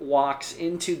 Gordon walks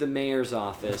into the mayor's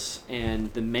office,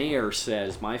 and the mayor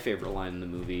says my favorite line in the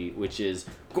movie, which is,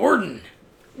 Gordon,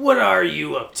 what are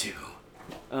you up to?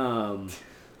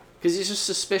 Because he's just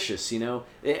suspicious, And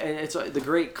it's the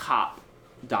great cop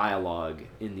dialogue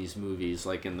in these movies,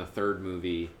 like in the third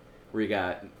movie, where you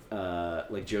got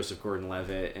like Joseph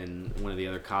Gordon-Levitt and one of the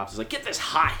other cops is like, get this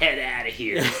hothead out of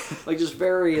here. Like, just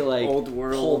very, like, old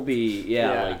world. pulpy.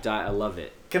 Yeah. Like, I love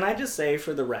it. Can I just say,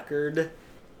 for the record,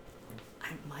 I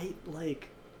might like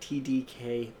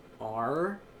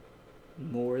TDKR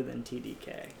more than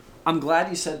TDK. I'm glad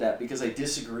you said that, because I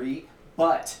disagree,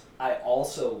 but I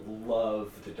also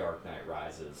love The Dark Knight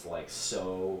Rises, like,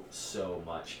 so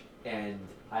much. And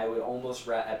I would almost,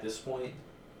 at this point,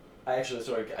 I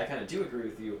kind of do agree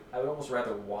with you. I would almost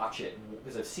rather watch it,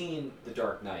 because I've seen The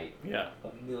Dark Knight a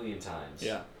million times.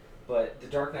 Yeah. But The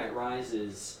Dark Knight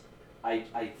Rises, I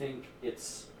think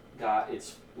it's got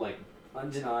its, like,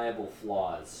 undeniable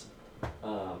flaws,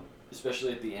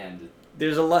 especially at the end.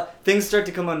 There's a lot... Things start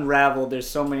to come unraveled. There's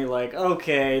so many, like,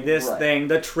 okay, this thing,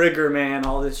 the Trigger Man,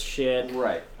 all this shit.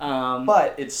 Right.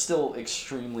 But it's still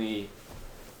extremely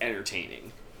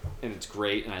entertaining. And it's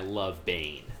great, and I love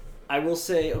Bane. I will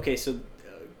say, okay, so a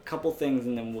couple things,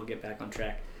 and then we'll get back on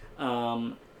track.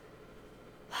 The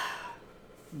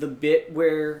bit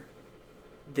where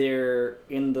they're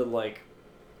in the, like,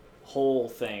 hole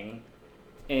thing,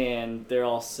 and they're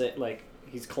all like,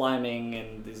 he's climbing,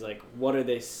 and he's like, what are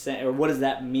they saying, or what does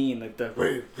that mean? Like,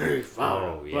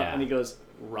 and he goes,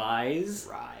 rise?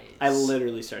 Rise. I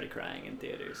literally started crying in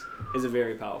theaters. It's a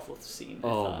very powerful scene.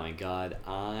 Oh my god,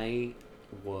 I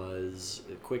was...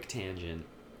 A quick tangent.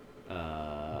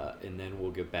 And then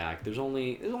we'll get back. There's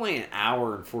only an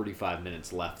hour and 45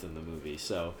 minutes left in the movie,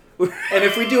 so... And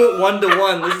if we do it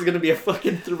 1-to-1, this is going to be a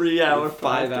fucking 3-hour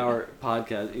 5-hour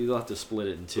podcast. You'll have to split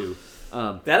it in two.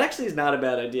 That actually is not a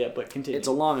bad idea, but continue. It's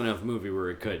a long enough movie where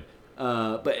it could.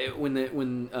 But what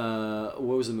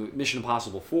was the movie? Mission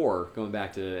Impossible 4, going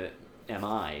back to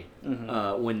MI.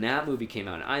 When that movie came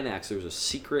out in IMAX, there was a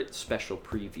secret special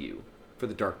preview for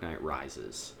The Dark Knight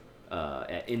Rises.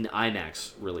 In the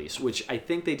IMAX release, which I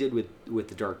think they did with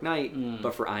The Dark Knight,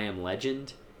 but for I Am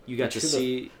Legend, you got to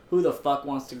see... Who the fuck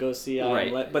wants to go see I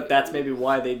Am Legend? But that's maybe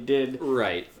why they did...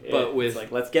 Right. But it's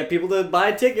like, let's get people to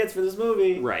buy tickets for this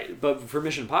movie. Right. But for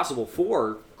Mission Impossible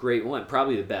 4, great one.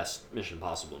 Probably the best Mission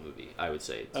Impossible movie, I would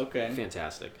say. It's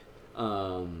fantastic.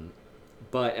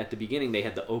 But at the beginning, they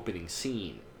had the opening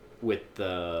scene with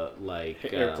the,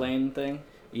 like... airplane thing?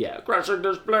 Yeah. Crushing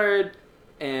this blade!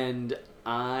 And...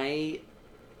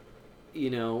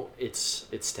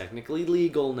 it's technically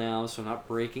legal now, so I'm not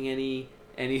breaking any.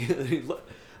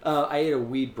 I ate a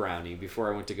weed brownie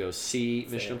before I went to go see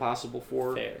Mission Impossible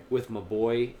 4 with my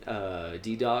boy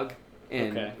D-Dog,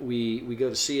 And Okay. we go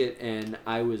to see it, and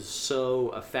I was so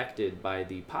affected by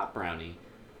the pot brownie.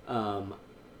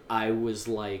 I was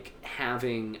like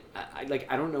having, I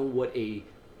don't know what a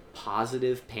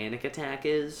positive panic attack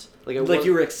is. Like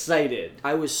you were excited.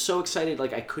 I was so excited,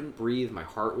 like I couldn't breathe. My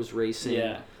heart was racing.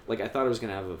 Yeah. Like I thought I was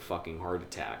gonna have a fucking heart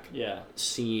attack. Yeah.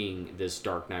 Seeing this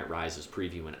Dark Knight Rises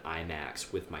preview in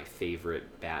IMAX with my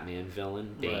favorite Batman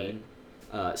villain, Bane.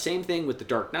 Right. Same thing with The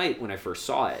Dark Knight when I first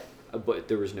saw it, but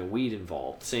there was no weed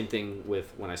involved. Same thing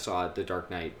with when I saw The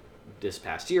Dark Knight this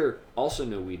past year, also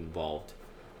no weed involved.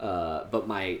 But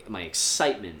my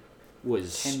excitement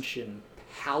was Tension.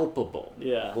 palpable.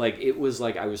 Yeah. Like it was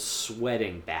like I was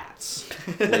sweating bats.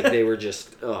 Like they were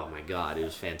just, oh my god, it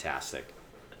was fantastic.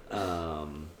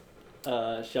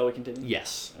 Shall we continue?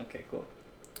 Yes. Okay, cool.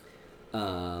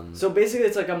 Um, So basically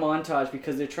it's like a montage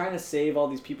because they're trying to save all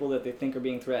these people that they think are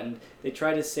being threatened. They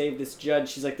try to save this judge.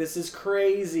 She's like, this is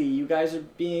crazy. You guys are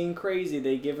being crazy.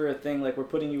 They give her a thing like, we're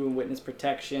putting you in witness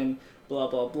protection, blah,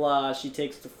 blah, blah. She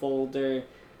takes the folder.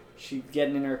 She's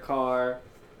getting in her car.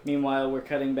 Meanwhile, we're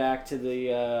cutting back to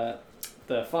the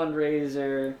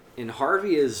fundraiser. and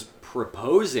Harvey is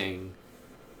proposing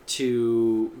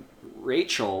to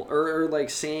Rachel, or like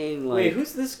saying like, Wait,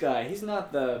 who's this guy? He's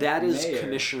not the that is mayor.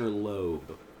 Commissioner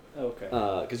Loeb. Okay.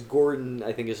 Because Gordon,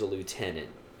 I think, is a lieutenant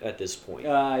at this point.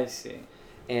 I see.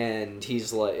 And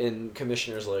he's like, and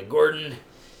Commissioner's like, Gordon,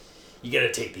 you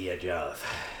gotta take the edge off.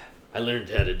 I learned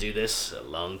how to do this a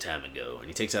long time ago. And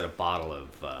he takes out a bottle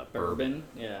of bourbon.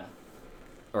 Yeah.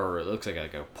 Or it looks like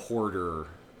a porter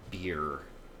beer,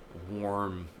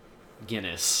 warm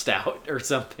Guinness stout or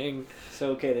something.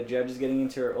 So, okay, the judge is getting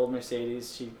into her old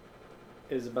Mercedes. She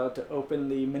is about to open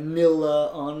the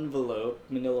manila envelope,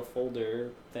 manila folder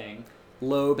thing.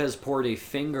 Loeb has poured a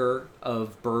finger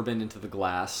of bourbon into the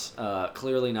glass.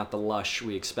 Clearly not the lush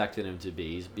we expected him to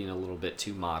be. He's being a little bit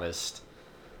too modest.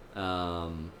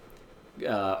 Harvey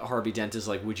Dent is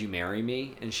like, would you marry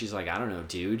me? And she's like, I don't know,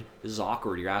 dude. This is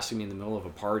awkward. You're asking me in the middle of a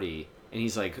party. And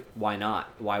he's like, why not?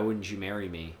 Why wouldn't you marry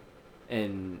me?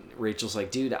 And Rachel's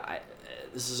like, dude,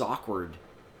 this is awkward.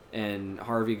 And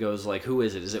Harvey goes like, who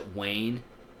is it? Is it Wayne?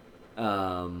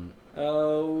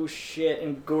 Oh, shit.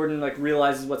 And Gordon, like,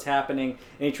 realizes what's happening,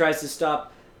 and he tries to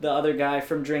stop the other guy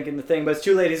from drinking the thing, but it's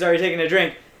too late. He's already taken a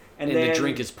drink. And then, the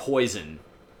drink is poison.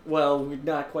 Well, we're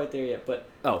not quite there yet, but...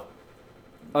 Oh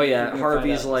we're yeah, gonna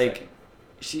Harvey's find out in a like...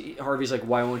 second. Harvey's like,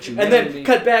 why won't you marry And then me?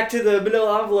 cut back to the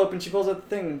manila envelope, and she pulls out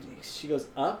the thing. She goes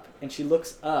up, and she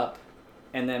looks up,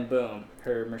 and then boom,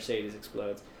 her Mercedes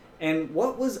explodes. And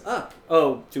what was up?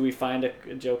 Oh, do we find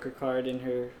a Joker card in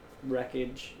her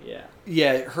wreckage? Yeah.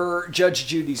 Yeah, her Judge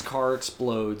Judy's car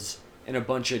explodes, and a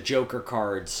bunch of Joker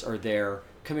cards are there.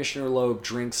 Commissioner Loeb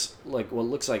drinks like what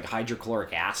looks like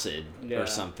hydrochloric acid Yeah. or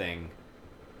something.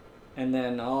 And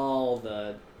then all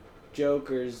the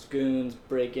Joker's goons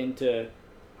break into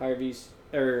Harvey's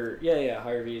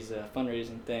Harvey's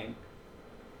fundraising thing.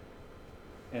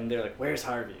 And they're like, "Where's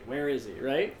Harvey? Where is he?"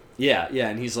 Right? Yeah,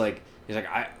 and he's like,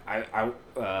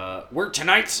 we're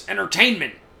tonight's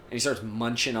entertainment, and he starts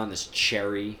munching on this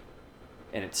cherry,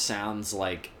 and it sounds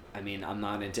like, I mean, I'm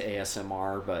not into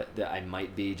ASMR, but I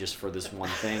might be just for this one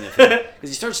thing, because he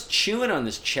starts chewing on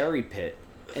this cherry pit,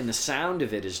 and the sound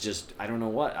of it is just, I don't know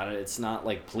what, it's not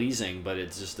like pleasing, but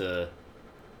it's just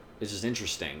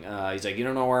interesting. He's like, you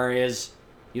don't know where he is,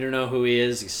 you don't know who he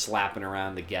is. He's slapping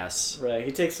around the guests. Right.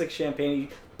 He takes like champagne. He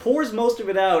pours most of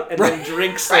it out and Right. then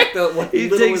drinks like the what He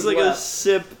little takes is like left. a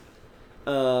sip.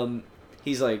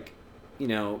 He's like,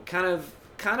 kind of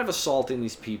assaulting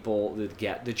these people. The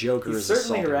Joker He's is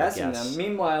certainly assaulting harassing the guests. them.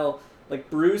 Meanwhile, like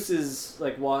Bruce is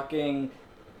like walking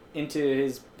into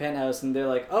his penthouse, and they're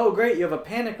like, "Oh, great, you have a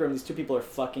panic room." These two people are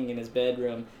fucking in his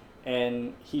bedroom,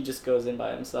 and he just goes in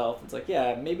by himself. It's like,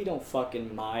 yeah, maybe don't fuck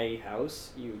in my house,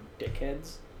 you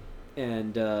dickheads.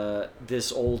 And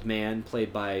this old man,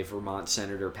 played by Vermont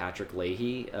Senator Patrick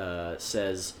Leahy,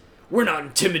 says, "We're not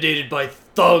intimidated by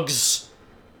thugs."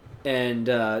 And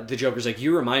the Joker's like,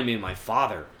 "You remind me of my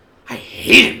father. I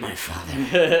hated my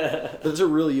father." That's a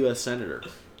real U.S. senator.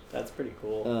 That's pretty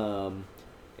cool.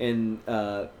 And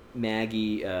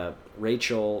Maggie,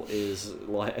 Rachel is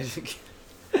like,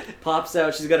 Pops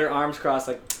out. She's got her arms crossed,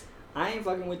 like, "I ain't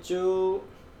fucking with you."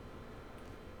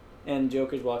 And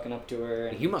Joker's walking up to her.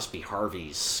 And, "You must be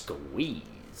Harvey's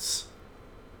squeeze."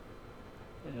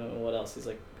 you know, what else? He's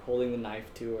like holding the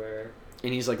knife to her.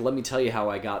 And he's like, "Let me tell you how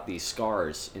I got these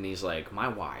scars." And he's like, "My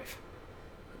wife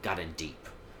got in deep.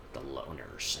 The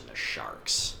loners and the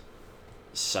sharks."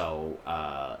 So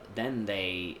then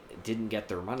they didn't get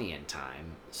their money in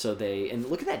time. So and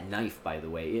look at that knife, by the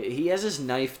way. He has this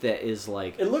knife that is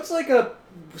like... It looks like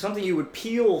something you would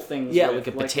peel things Yeah, with.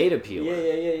 like a potato peeler.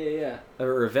 Yeah.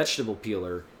 Or a vegetable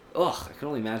peeler. Ugh, I can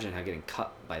only imagine how getting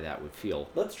cut by that would feel.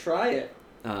 Let's try it.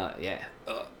 Yeah.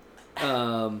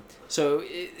 So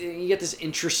you get this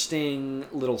interesting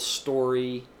little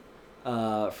story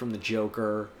from the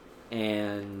Joker,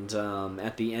 and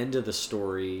at the end of the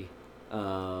story,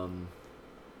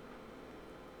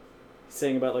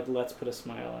 saying about like, let's put a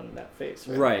smile on that face.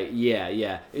 Right?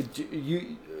 Yeah. Do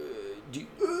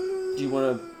you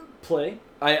want to play?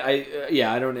 I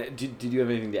don't. Did you have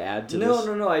anything to add to this?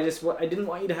 No. I didn't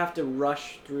want you to have to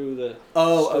rush through the.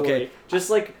 Oh, story. okay. Just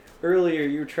like earlier,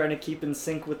 you were trying to keep in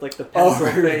sync with like the pencil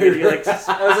thing. And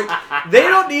I was like, they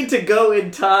don't need to go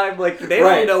in time. Like they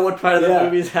don't know what part of the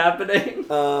movie's happening.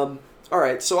 All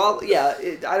right, so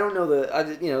I don't know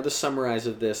the summarize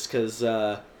of this because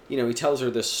he tells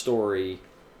her this story,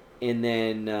 and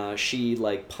then she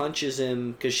like punches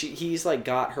him because he's like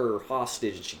got her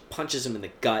hostage, and she punches him in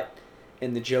the gut,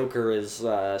 and the Joker is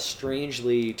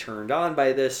strangely turned on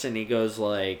by this, and he goes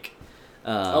like,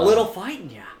 a little fighting,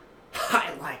 yeah,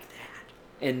 I like that.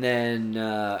 And then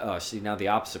see, now the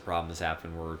opposite problem has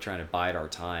happened. We're trying to bide our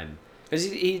time because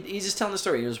he's just telling the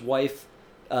story. His wife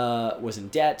was in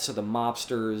debt, so the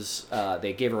mobsters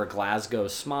they gave her a Glasgow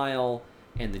smile,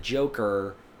 and the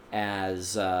Joker,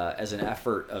 as an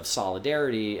effort of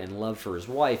solidarity and love for his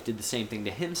wife, did the same thing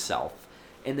to himself.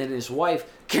 And then his wife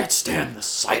can't stand the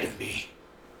sight of me,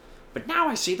 but now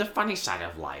I see the funny side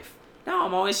of life. Now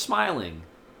I'm always smiling.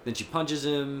 Then she punches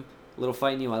him. Little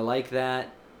fighting you, I like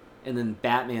that. And then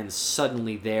Batman's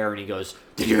suddenly there, and he goes,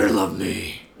 "Did you love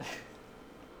me?"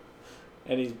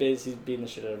 And he's beating the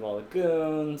shit out of all the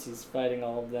goons. He's fighting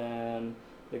all of them.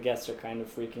 The guests are kind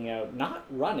of freaking out. Not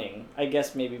running. I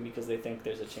guess maybe because they think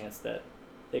there's a chance that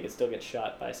they could still get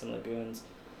shot by some of the goons.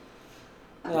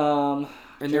 And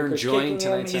they're enjoying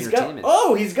tonight's entertainment.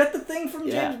 He's got the thing from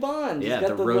James Bond. Yeah, he's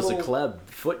got the Rosa Klebb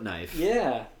foot knife.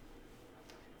 Yeah.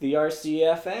 The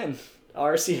RCFN.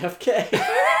 RCFK.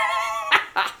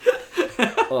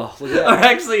 Oh, look at that. Or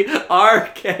actually,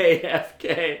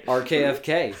 RKFK.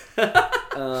 RKFK.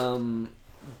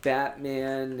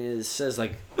 Batman says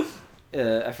like,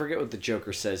 I forget what the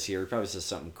Joker says here. He probably says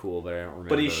something cool, but I don't remember.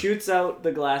 But he shoots out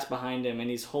the glass behind him, and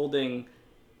he's holding.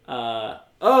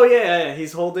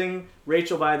 He's holding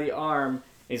Rachel by the arm. And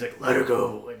he's like, "Let her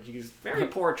go," and he's very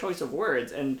poor choice of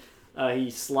words. And he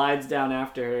slides down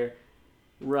after her.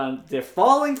 Run! They're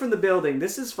falling from the building.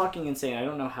 This is fucking insane. I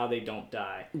don't know how they don't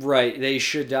die. Right, they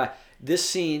should die. This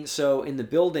scene, so in the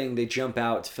building, they jump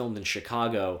out. It's filmed in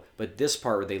Chicago, but this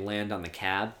part where they land on the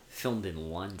cab, filmed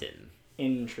in London.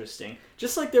 Interesting.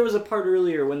 Just like there was a part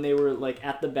earlier when they were like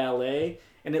at the ballet,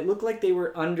 and it looked like they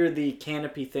were under the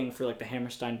canopy thing for like the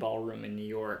Hammerstein Ballroom in New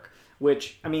York.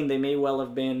 Which, I mean, they may well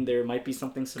have been. There might be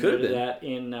something similar to that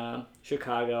in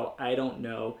Chicago. I don't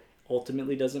know.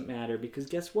 Ultimately, doesn't matter because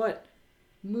guess what?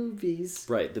 Movies.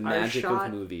 Right, the magic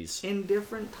of movies. In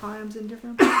different times, in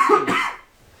different places.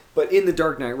 But in The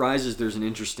Dark Knight Rises, there's an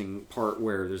interesting part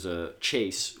where there's a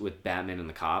chase with Batman and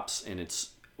the cops, and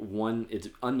it's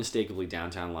unmistakably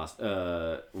downtown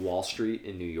Wall Street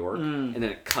in New York, and then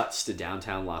it cuts to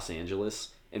downtown Los Angeles.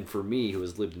 And for me, who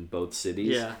has lived in both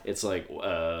cities, it's like,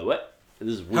 what?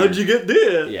 This is weird. How'd you get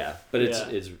there? Yeah, but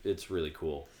it's really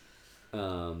cool.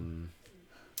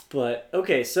 But,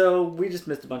 okay, so we just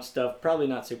missed a bunch of stuff. Probably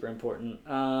not super important.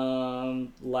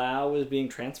 Lau is being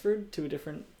transferred to a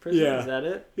different prison. Yeah. Is that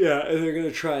it? Yeah, and they're going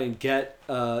to try and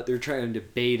they're trying to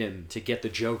bait him to get the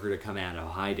Joker to come out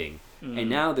of hiding. And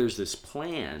now there's this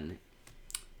plan.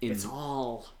 It's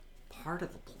all part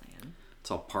of the plan. It's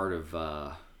all part of,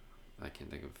 I can't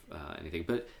think of anything.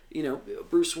 But,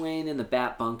 Bruce Wayne in the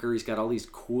Bat Bunker, he's got all these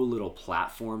cool little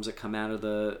platforms that come out of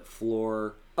the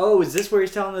floor. Oh, is this where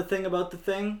he's telling the thing about the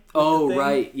thing? Oh, the thing?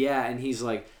 Right, yeah. And he's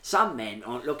like, some men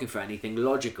aren't looking for anything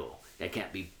logical. They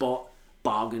can't be bought,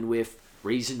 bargained with,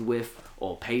 reasoned with,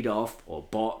 or paid off, or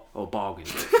bought, or bargained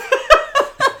with.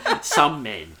 Some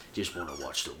men just want to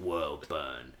watch the world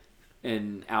burn.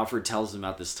 And Alfred tells them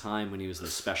about this time when he was in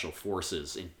the Special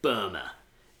Forces in Burma.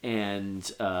 And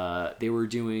they were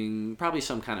doing probably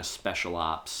some kind of special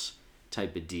ops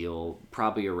type of deal,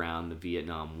 probably around the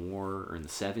Vietnam War or in the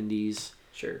 70s.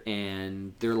 Sure.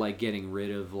 And they're like getting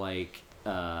rid of like,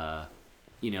 I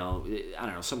don't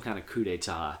know, some kind of coup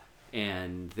d'etat.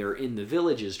 And they're in the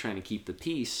villages trying to keep the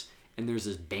peace. And there's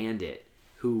this bandit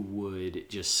who would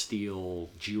just steal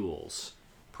jewels,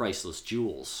 priceless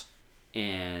jewels.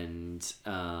 And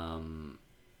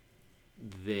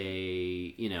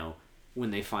they,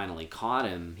 when they finally caught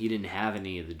him, he didn't have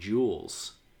any of the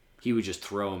jewels. He would just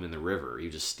throw them in the river. He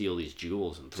would just steal these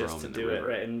jewels and throw them in the river.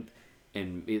 Right?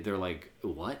 And they're like,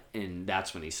 what? And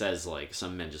that's when he says, like,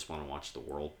 some men just want to watch the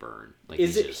world burn. Like,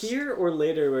 is it here or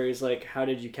later where he's like, how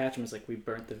did you catch him? It's like, we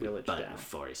burnt the village down. Burnt the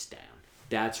forest down.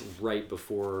 That's right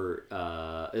before,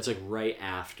 it's like right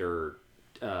after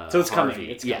so it's Harvey. coming.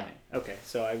 It's coming. Okay,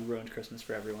 so I ruined Christmas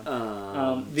for everyone. The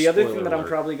Spoiler other thing that I'm alert.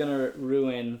 probably going to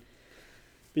ruin,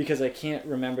 because I can't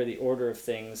remember the order of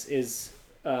things, is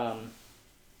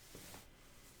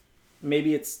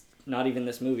maybe it's not even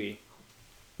this movie.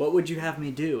 What would you have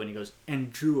me do? And he goes,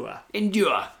 endure.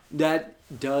 Endure. That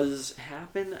does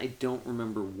happen. I don't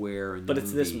remember where in the But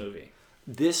it's this movie.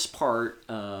 This part,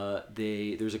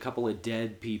 there's a couple of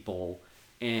dead people,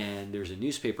 and there's a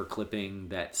newspaper clipping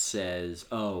that says,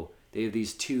 oh, they have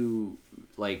these two,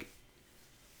 like,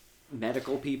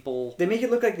 medical people. They make it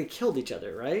look like they killed each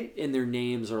other, right? And their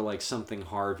names are like something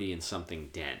Harvey and something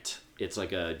Dent. It's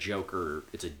like a Joker.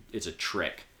 It's a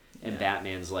trick. And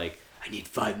Batman's like, I need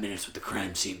 5 minutes with the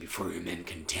crime scene before your men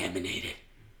contaminate it.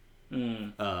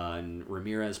 And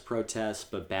Ramirez protests,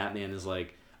 but Batman is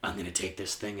like, I'm going to take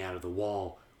this thing out of the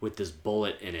wall with this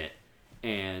bullet in it.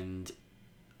 And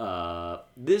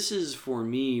this is, for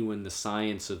me, when the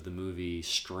science of the movie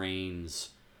strains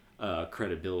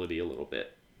credibility a little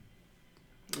bit.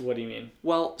 What do you mean?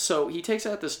 Well, so he takes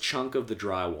out this chunk of the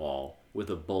drywall with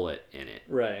a bullet in it.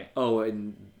 Right. Oh,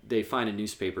 and they find a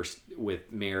newspaper with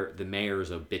the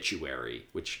mayor's obituary,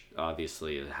 which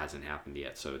obviously hasn't happened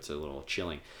yet, so it's a little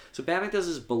chilling. So Batman does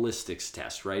his ballistics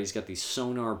test, right? He's got these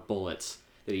sonar bullets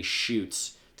that he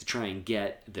shoots to try and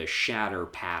get the shatter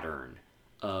pattern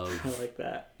of I like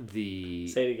that. the...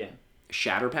 Say it again.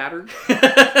 Shatter pattern?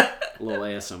 A little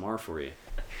ASMR for you.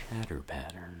 Shatter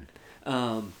pattern.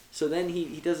 So then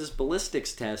he does this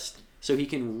ballistics test so he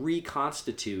can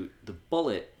reconstitute the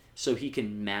bullet so he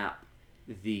can map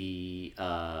the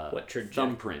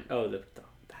thumbprint. Oh,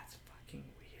 that's fucking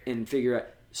weird. And figure out...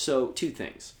 So, two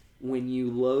things. When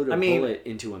you load a bullet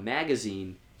into a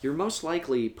magazine, you're most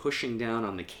likely pushing down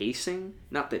on the casing,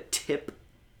 not the tip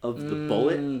of the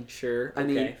bullet. Sure. I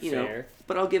mean, you fair. know,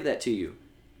 but I'll give that to you.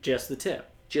 Just the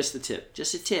tip. Just the tip.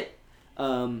 Just a tip.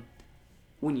 When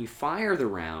you fire the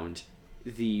round,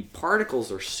 the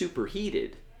particles are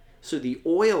superheated. So the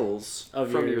oils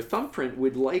from your thumbprint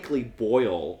would likely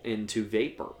boil into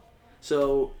vapor.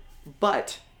 So,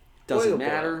 but, doesn't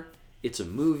matter. Boil. It's a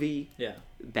movie. Yeah.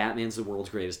 Batman's the world's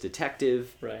greatest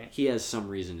detective. Right. He has some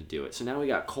reason to do it. So now we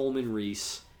got Coleman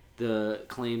Reese, the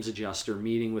claims adjuster,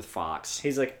 meeting with Fox.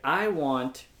 He's like, I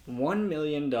want $1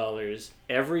 million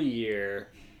every year.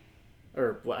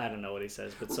 Or, well, I don't know what he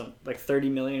says, but some, like 30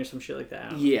 million or some shit like that. I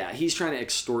don't know. Yeah, he's trying to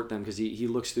extort them because he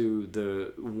looks through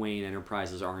the Wayne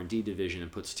Enterprises R&D division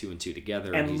and puts two and two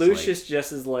together. And he's Lucius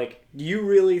just is like, do you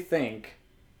really think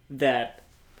that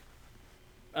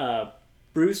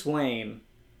Bruce Wayne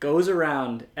goes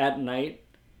around at night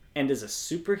and is a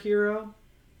superhero?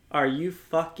 Are you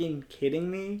fucking kidding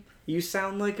me? You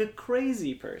sound like a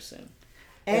crazy person.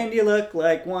 And you look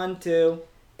like one too.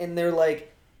 And they're like,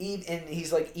 and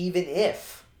he's like, even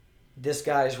if this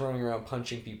guy's running around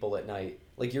punching people at night,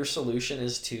 like, your solution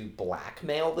is to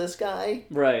blackmail this guy?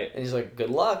 Right. And he's like,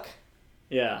 good luck.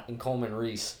 Yeah. And Coleman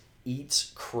Reese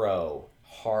eats crow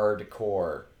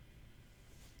hardcore.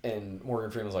 And Morgan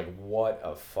Freeman's like, what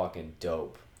a fucking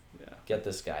dope. Yeah. Get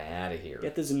this guy out of here.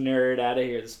 Get this nerd out of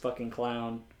here, this fucking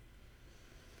clown.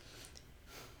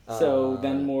 So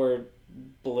then more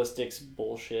ballistics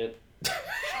bullshit.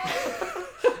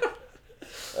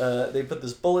 They put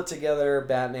this bullet together.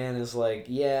 Batman is like,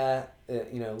 yeah.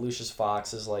 Lucius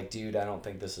Fox is like, dude, I don't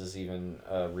think this is even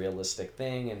a realistic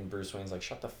thing. And Bruce Wayne's like,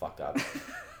 shut the fuck up.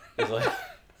 He's like,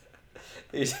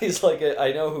 he's like,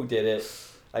 I know who did it.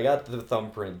 I got the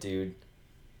thumbprint, dude.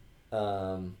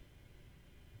 I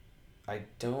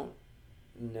don't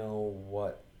know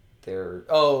what they're...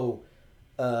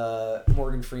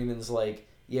 Morgan Freeman's like,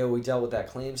 yeah, we dealt with that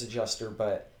claims adjuster,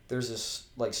 but there's this,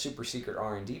 like, super secret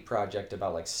R&D project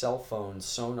about, like, cell phone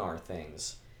sonar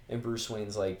things. And Bruce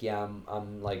Wayne's like, yeah,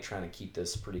 I'm like, trying to keep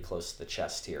this pretty close to the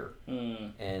chest here.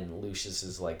 And Lucius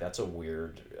is like, that's a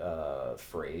weird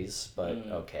phrase, but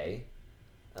okay.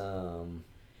 And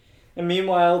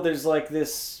meanwhile, there's, like,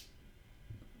 this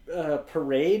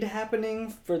parade happening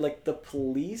for, like, the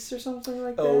police or something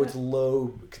like that? Oh, it's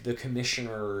Loeb, the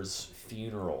commissioner's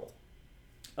funeral.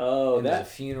 Oh, and there's a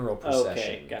funeral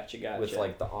procession. Okay, gotcha. With,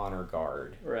 like, the honor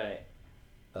guard. Right.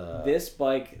 This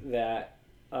bike that...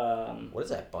 what is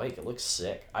that bike? It looks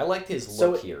sick. I liked his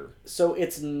look here. So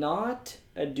it's not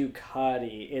a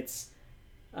Ducati. It's...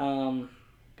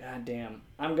 God damn.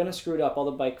 I'm gonna screw it up, all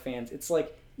the bike fans. It's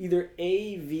like either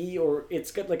AV or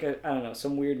it's got like I don't know,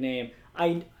 some weird name.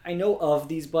 I know of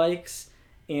these bikes,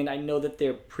 and I know that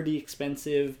they're pretty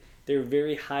expensive. They're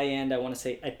very high end, I want to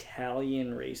say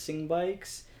Italian racing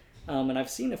bikes. And I've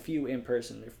seen a few in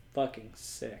person. They're fucking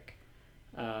sick.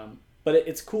 But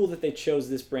it's cool that they chose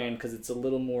this brand because it's a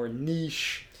little more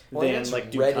niche than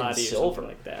like red Ducati and or silver. something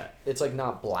like that. It's like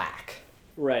not black.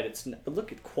 Right. But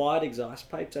look at quad exhaust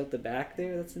pipes out the back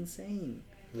there. That's insane.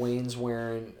 Wayne's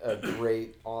wearing a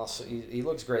great, awesome. He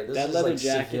looks great. This That is leather like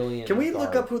jacket. civilian. Can we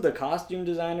look garb. up who the costume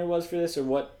designer was for this, or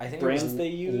what I think brands it was they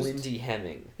used? Lindy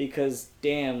Hemming. Because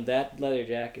damn, that leather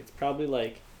jacket's probably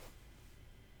like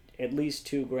at least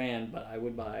 $2,000, but I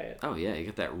would buy it. Oh yeah, you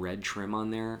got that red trim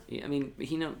on there. I mean,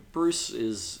 Bruce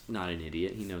is not an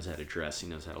idiot. He knows how to dress. He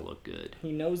knows how to look good.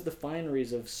 He knows the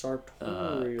fineries of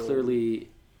sartorial. Clearly,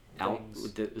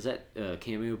 things. was that a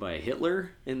cameo by Hitler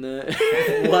in the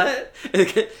what?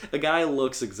 A guy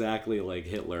looks exactly like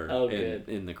Hitler good.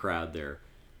 in the crowd there.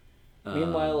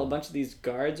 Meanwhile, a bunch of these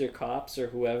guards or cops or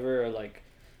whoever are like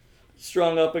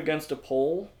strung up against a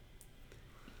pole.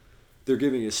 They're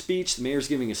giving a speech. The mayor's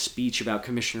giving a speech about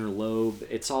Commissioner Loeb.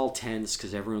 It's all tense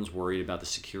because everyone's worried about the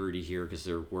security here because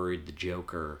they're worried the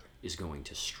Joker is going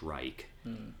to strike.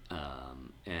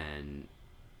 And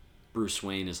Bruce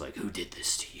Wayne is like, "Who did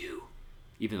this to you?"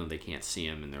 Even though they can't see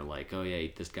him, and they're like, "Oh yeah,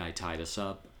 this guy tied us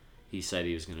up. He said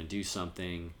he was going to do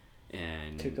something."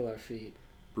 And Tickle our feet.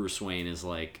 Bruce Wayne is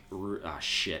like, "Ah,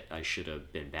 shit, I should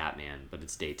have been Batman, but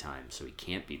it's daytime, so he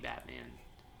can't be Batman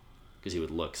because he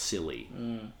would look silly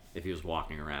if he was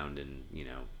walking around in,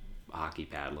 hockey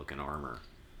pad looking armor."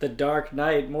 The Dark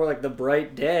Knight, more like the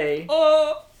bright day.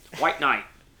 Oh, White Knight.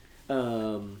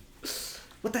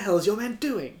 What the hell is your man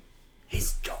doing?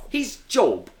 He's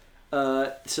Job.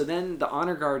 So then the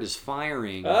honor guard is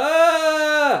firing.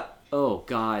 Ah! Oh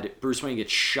God, Bruce Wayne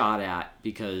gets shot at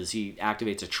because he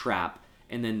activates a trap,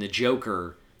 and then the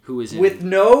Joker, who is With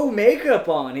no makeup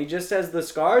on. He just has the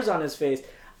scars on his face.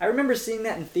 I remember seeing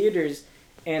that in theaters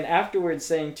and afterwards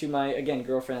saying to my, again,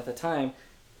 girlfriend at the time,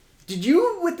 "Did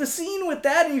you, with the scene with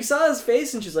that, and you saw his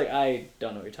face?" And she's like, "I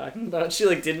don't know what you're talking about." She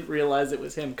didn't realize it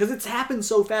was him. Because it's happened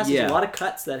so fast. Yeah. There's a lot of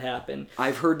cuts that happen.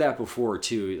 I've heard that before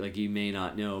too. Like, you may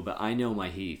not know, but I know my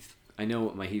Heath. I know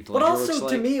what my Heath Ledger But looks also,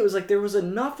 like. to me, it was like there was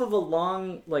enough of a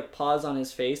long pause on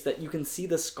his face that you can see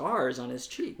the scars on his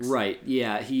cheeks. Right,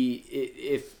 yeah,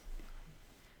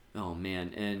 oh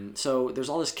man, and so there's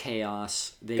all this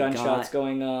chaos. Gunshots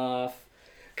going off.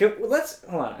 Okay, well,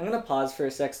 hold on. I'm gonna pause for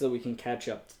a sec so that we can catch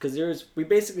up because we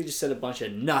basically just said a bunch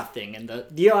of nothing, and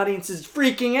the audience is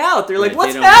freaking out. They're like, Right,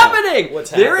 "What's they don't know. happening?" What's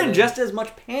They're in happening? just as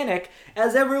much panic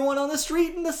as everyone on the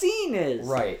street in the scene is.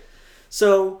 Right.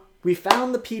 So we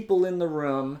found the people in the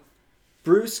room.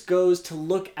 Bruce goes to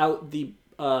look out the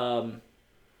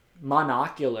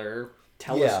monocular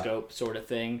telescope sort of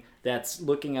thing that's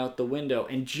looking out the window.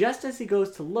 And just as he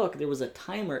goes to look, there was a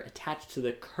timer attached to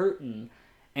the curtain,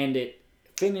 and it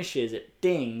finishes, it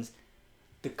dings.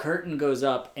 The curtain goes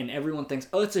up, and everyone thinks,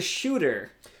 "Oh, it's a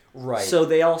shooter." Right. So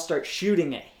they all start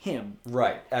shooting at him.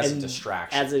 Right. As a And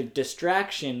distraction. As a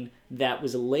distraction that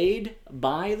was laid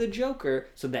by the Joker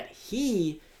so that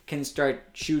he can start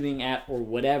shooting at or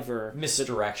whatever.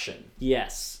 Misdirection.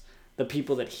 Yes. The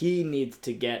people that he needs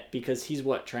to get because he's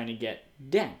trying to get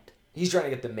Dent. He's trying to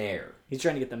get the mayor. He's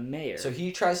trying to get the mayor. So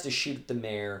he tries to shoot at the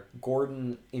mayor.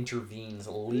 Gordon intervenes,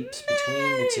 leaps between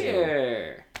the two.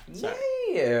 Mayor. Sorry.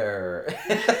 Mayor.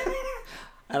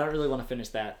 I don't really want to finish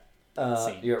that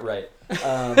scene. You're right.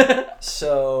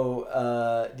 So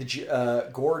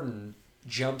Gordon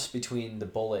jumps between the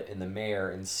bullet and the mayor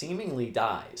and seemingly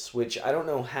dies, which I don't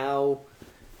know how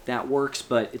that works,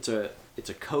 but it's a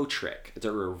co-trick. It's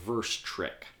a reverse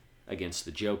trick against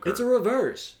the Joker. It's a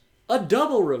reverse. A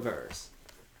double reverse.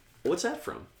 What's that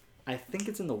from? I think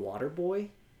it's in The Waterboy.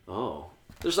 Oh.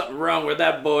 There's something wrong with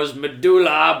that boy's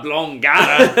medulla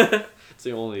oblongata. It's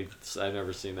the only... I've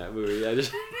never seen that movie. I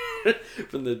just...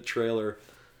 from the trailer.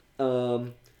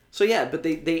 So yeah, but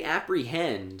they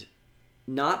apprehend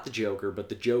not the Joker, but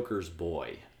the Joker's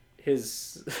boy.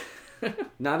 His...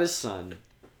 Not his son.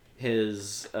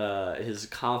 His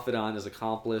confidant, his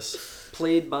accomplice,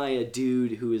 played by a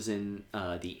dude who is in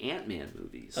the Ant-Man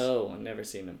movies. Oh, I've never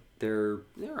seen him. They're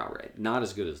all right. Not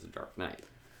as good as the Dark Knight.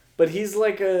 But he's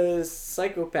like a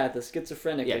psychopath, a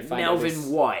schizophrenic. Yeah, I find out this-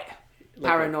 White,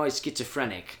 like paranoid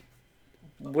schizophrenic.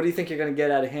 What do you think you're gonna get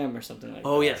out of him or something like that?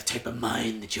 Oh yeah, the type of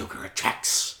mind the Joker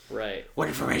attracts. Right. What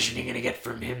information are you gonna get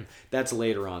from him? That's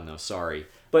later on, though. Sorry.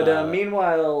 But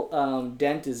meanwhile,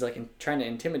 Dent is trying to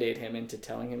intimidate him into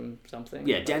telling him something.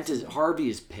 Yeah, Harvey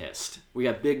is pissed. We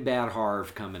got Big Bad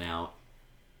Harv coming out,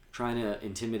 trying to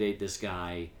intimidate this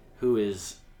guy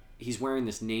he's wearing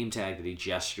this name tag that he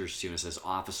gestures to and says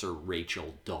Officer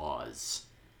Rachel Dawes.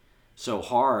 So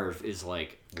Harv is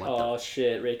like, what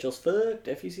shit, Rachel's fucked.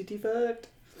 F-U-C-T fucked.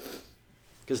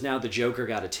 Because now the Joker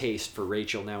got a taste for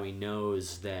Rachel. Now he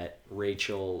knows that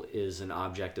Rachel is an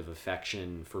object of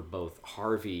affection for both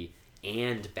Harvey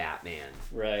and Batman.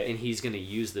 Right. And he's going to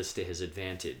use this to his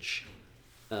advantage.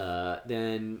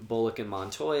 Then Bullock and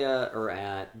Montoya are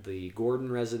at the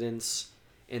Gordon residence,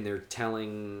 and they're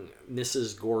telling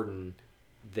Mrs. Gordon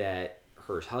that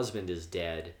her husband is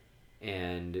dead,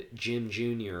 and Jim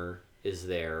Jr. is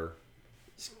there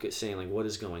saying, like, what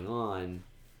is going on?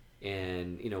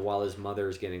 And, while his mother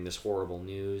is getting this horrible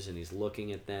news, and he's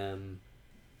looking at them.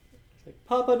 He's like,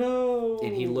 Papa, no!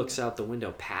 And he looks out the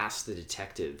window past the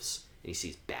detectives, and he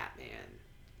sees Batman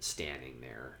standing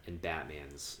there. And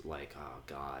Batman's like, oh,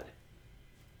 God.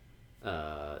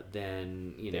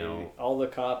 Then, all the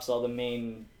cops, all the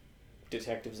main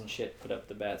detectives and shit put up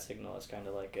the bat signal as kind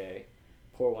of like a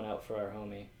pour one out for our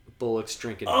homie. Bullock's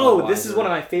drinking. Oh, this is one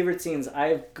of my favorite scenes.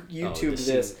 I've YouTubed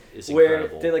this where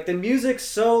incredible. they're like, the music's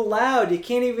so loud you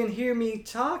can't even hear me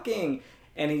talking,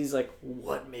 and he's like,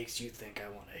 "What makes you think I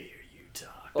want to hear you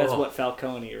talk?" That's what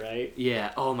Falcone, right?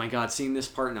 Yeah. Oh my God, seeing this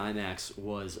part in IMAX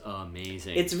was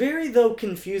amazing. It's very though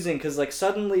confusing because like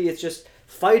suddenly it's just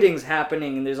fighting's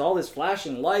happening and there's all this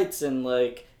flashing lights and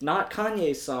like not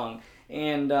Kanye's song.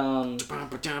 And it's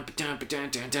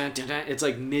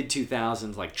like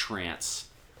mid-2000s, like trance.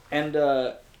 And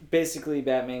basically,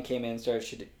 Batman came in and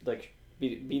started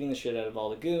beating the shit out of all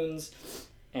the goons,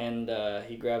 and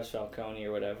he grabs Falcone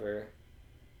or whatever.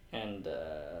 And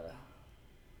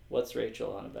what's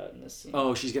Rachel on about in this scene?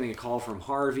 Oh, she's getting a call from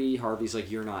Harvey. Harvey's like,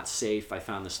 "You're not safe. I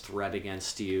found this threat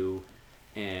against you."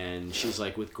 And she's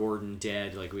like, with Gordon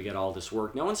dead, like, we got all this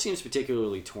work. No one seems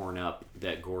particularly torn up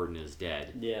that Gordon is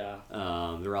dead. Yeah.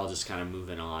 They're all just kind of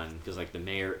moving on because, like,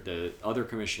 the other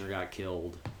commissioner got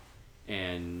killed,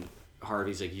 and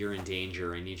Harvey's like, "You're in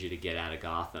danger. I need you to get out of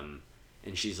Gotham."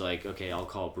 And she's like, "Okay, I'll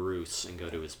call Bruce and go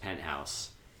to his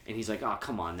penthouse." And he's like, "Oh,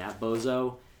 come on, that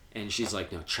bozo." And she's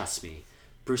like, "No, trust me.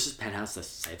 Bruce's penthouse is the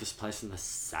safest place in the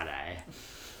city."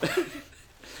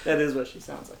 That is what she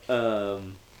sounds like.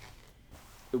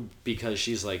 Because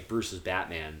she's like, Bruce is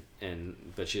Batman,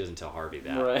 but she doesn't tell Harvey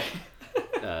that. Right.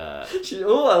 I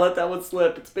let that one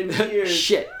slip. It's been years.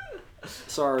 Shit.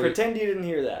 Sorry. Pretend you didn't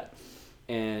hear that.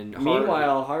 And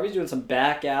meanwhile, Harvey's doing some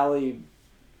back alley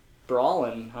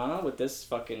brawling, with this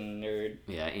fucking nerd.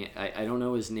 Yeah, I don't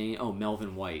know his name. Oh,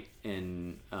 Melvin White.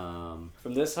 And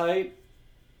from this height.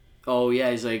 Oh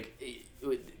yeah, he's like,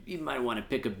 "You might want to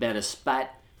pick a better spot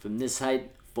from this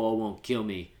height. Fall won't kill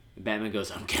me." And Batman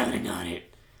goes, "I'm counting on it."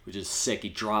 Which is sick. He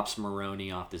drops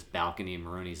Maroni off this balcony and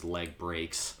Maroni's leg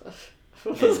breaks.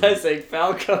 What was I saying?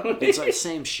 Falcone? It's like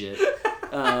same shit.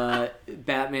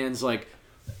 Batman's like,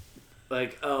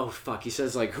 oh fuck. He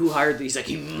says like, "Who hired these?" He's like,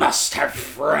 "He must have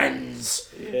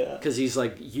friends." Yeah. Because he's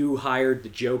like, "You hired the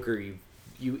Joker,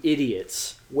 you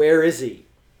idiots. Where is he?"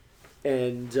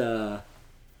 And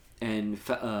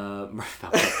fucking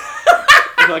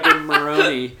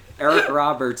Maroni, Eric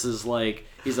Roberts is like,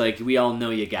 he's like, "We all know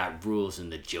you got rules,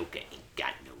 and the Joker ain't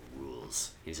got no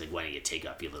rules." He's like, "Why don't you take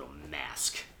off your little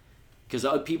mask?" Because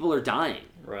people are dying.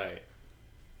 Right.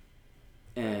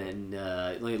 And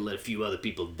let a few other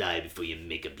people die before you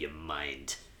make up your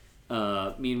mind.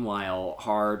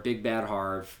 Meanwhile, Big Bad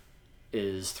Harv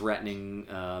is threatening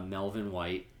Melvin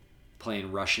White,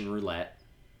 playing Russian roulette.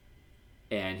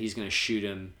 And he's going to shoot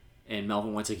him. And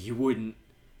Melvin White's like, "You wouldn't."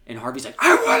 And Harvey's like,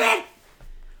 "I wouldn't!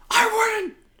 I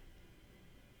wouldn't!"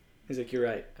 He's like, "You're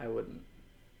right, I wouldn't."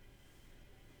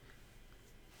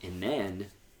 And then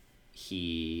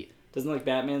he... Doesn't like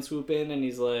Batman swoop in and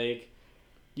he's like,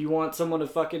 "You want someone to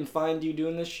fucking find you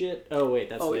doing this shit?" Oh wait,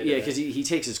 that's later. Yeah, because he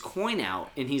takes his coin out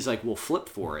and he's like, "We'll flip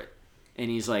for it." And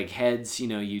he's like, "Heads,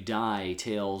 you die.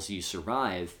 Tails, you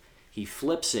survive." He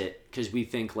flips it because we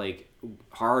think like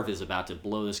Harv is about to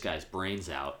blow this guy's brains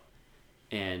out,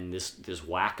 and this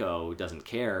wacko doesn't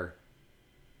care.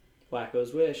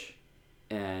 Wacko's wish.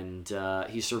 And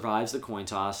he survives the coin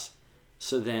toss.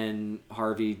 So then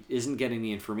Harvey isn't getting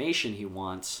the information he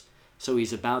wants, so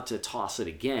he's about to toss it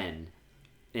again,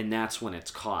 and that's when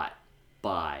it's caught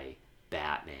by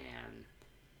Batman.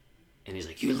 And he's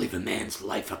like, "You leave a man's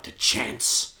life up to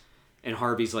chance." And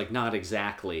Harvey's like, "Not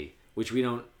exactly," which we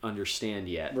don't understand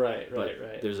yet. Right.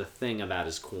 There's a thing about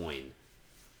his coin.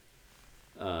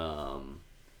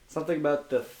 Something about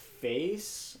the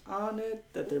face on it,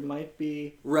 that there might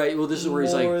be right. Well, this is where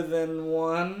he's like more than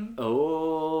one.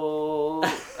 Oh,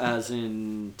 as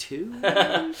in two.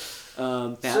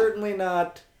 Certainly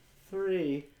not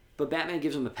 3. But Batman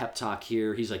gives him a pep talk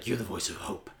here. He's like, "You're the voice of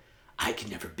hope. I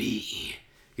can never be.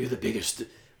 You're the biggest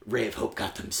ray of hope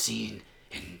Gotham's seen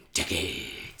in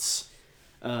decades."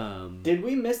 Did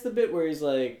we miss the bit where he's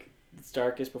like, "It's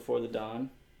darkest before the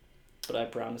dawn"? But I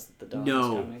promise that the dawn is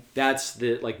coming. That's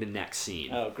the next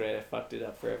scene. Oh, great. I fucked it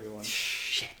up for everyone.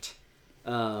 Shit.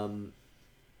 And,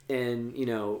 you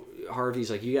know,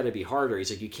 Harvey's like, "You gotta be harder." He's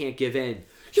like, "You can't give in."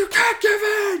 You can't give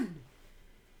in!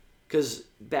 Because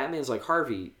Batman's like,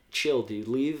 "Harvey, chill, dude.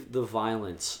 Leave the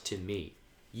violence to me.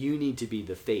 You need to be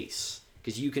the face.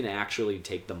 Because you can actually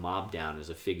take the mob down as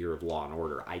a figure of law and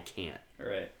order. I can't."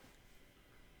 Right.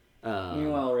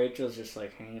 Meanwhile, Rachel's just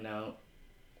like hanging out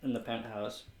in the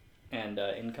penthouse. And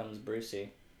in comes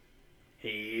Brucey.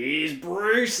 He's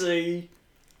Brucey!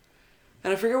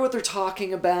 And I forget what they're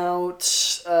talking about.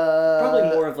 Probably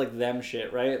more of like them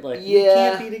shit, right? Like, yeah. We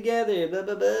can't be together, blah,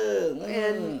 blah, blah.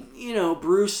 And, you know,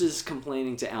 Bruce is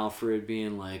complaining to Alfred,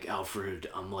 being like, "Alfred,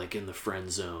 I'm like in the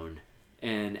friend zone."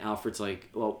 And Alfred's like,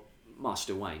 "Well,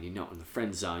 Master Wayne, you're not in the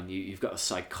friend zone. You've got a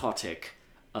psychotic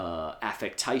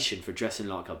affectation for dressing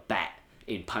like a bat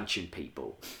and punching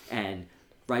people. And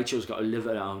Rachel's got to live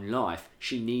her own life.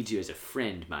 She needs you as a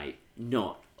friend, mate,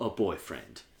 not a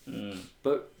boyfriend."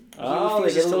 But they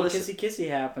get a little kissy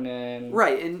happening.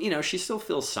 Right, and, you know, she still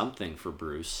feels something for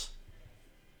Bruce.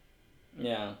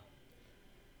 Yeah.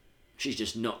 "She's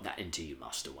just not that into you,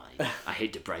 Master Wayne. I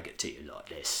hate to break it to you like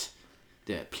this.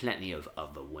 There are plenty of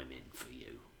other women for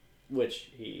you."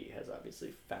 Which he has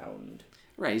obviously found.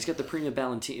 Right, he's got the prima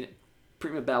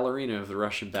ballerina of the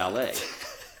Russian ballet.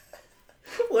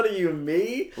 What are you,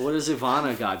 me? What has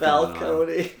Ivana got going on?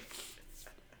 Falcone.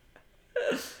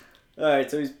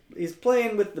 Alright, so he's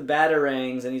playing with the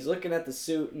batarangs, and he's looking at the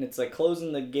suit, and it's like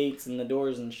closing the gates and the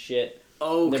doors and shit.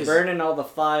 Oh, and they're burning all the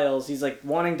files. He's like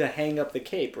wanting to hang up the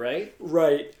cape, right?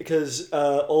 Right, because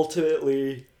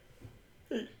ultimately,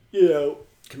 you know,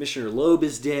 Commissioner Loeb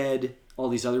is dead. All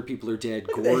these other people are dead.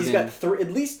 Gordon. He's got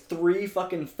at least 3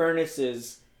 fucking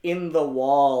furnaces in the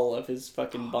wall of his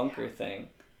fucking bunker thing.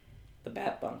 The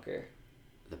Bat Bunker.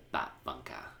 The Bat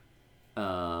Bunker.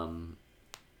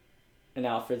 And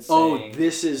Alfred's saying... "Oh,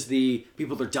 this is the...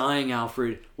 People are dying,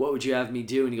 Alfred. What would you have me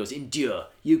do?" And he goes, "Endure.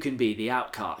 You can be the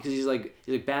outcast." Because he's like,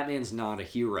 Batman's not a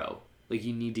hero. Like,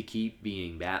 you need to keep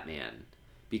being Batman.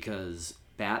 Because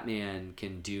Batman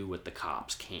can do what the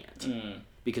cops can't.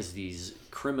 Because these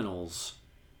criminals,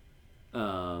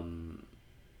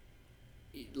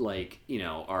 like, you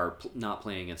know, are not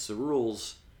playing against the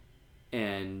rules.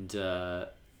 And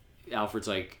Alfred's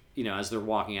like, you know, as they're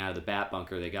walking out of the Bat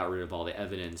Bunker, they got rid of all the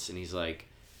evidence, and he's like,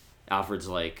 Alfred's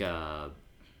like, you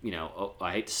know, "Oh,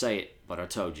 I hate to say it, but I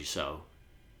told you so."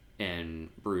 And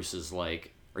Bruce is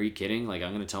like, "Are you kidding? Like,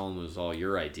 I'm gonna tell him it was all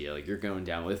your idea. Like, you're going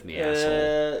down with me,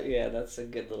 asshole." Yeah, that's a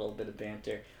good little bit of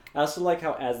banter. I also like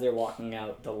how as they're walking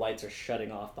out, the lights are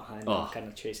shutting off behind them, kind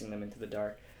of chasing them into the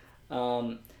dark.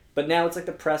 But now it's like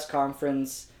the press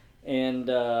conference, and...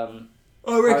 oh,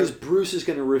 right, because Bruce is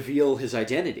going to reveal his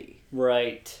identity.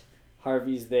 Right.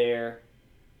 Harvey's there,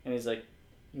 and he's like,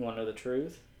 "You want to know the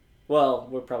truth?" Well,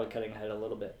 we're probably cutting ahead a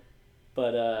little bit.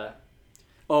 But,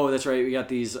 Oh, that's right. We got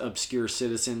these obscure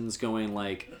citizens going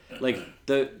like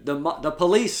the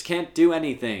police can't do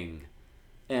anything.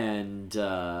 And,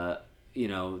 you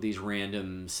know, these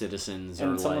random citizens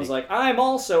and are someone's like, "I'm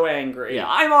also angry." "Yeah,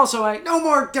 I'm also angry. No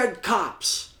more dead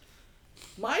cops.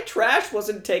 My trash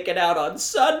wasn't taken out on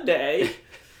Sunday."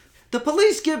 The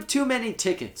police give too many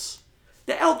tickets.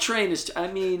 The L train is... I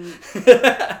mean...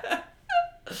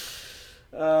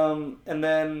 And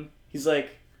then he's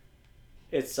like,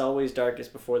 "It's always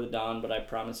darkest before the dawn, but I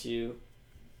promise you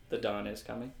the dawn is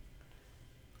coming."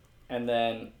 And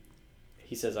then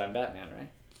he says, "I'm Batman,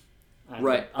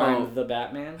 right?" I'm the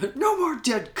Batman. "No more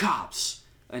dead cops."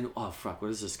 And, oh, fuck, what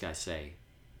does this guy say?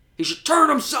 "He should turn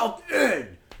himself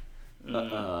in."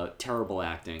 Terrible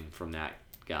acting from that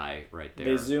guy right there.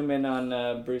 They zoom in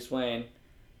on Bruce Wayne,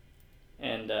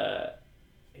 and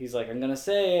he's like, "I'm gonna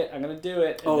say it, I'm gonna do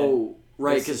it." And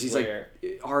right, because he's like,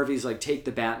 Harvey's like, "Take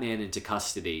the Batman into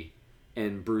custody,"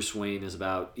 and Bruce Wayne is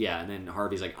about, and then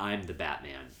Harvey's like, "I'm the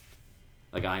Batman,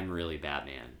 like, I'm really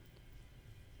Batman."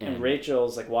 And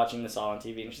Rachel's like watching this all on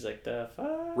TV, and she's like, "The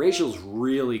fuck?" Rachel's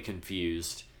really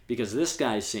confused because this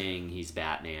guy's saying he's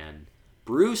Batman.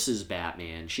 Bruce is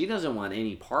Batman. She doesn't want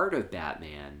any part of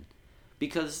Batman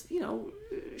because, you know,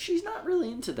 she's not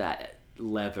really into that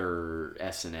leather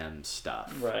S&M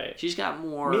stuff. Right. She's got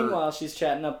more... Meanwhile, she's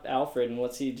chatting up Alfred, and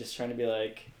what's he just trying to be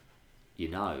like? "You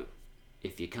know,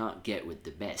 if you can't get with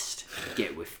the best,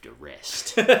 get with the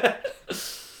rest."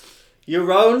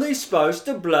 "You're only supposed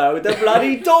to blow the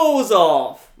bloody doors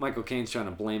off." Michael Caine's trying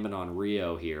to blame it on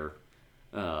Rio here.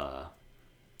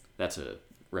 That's a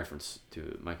reference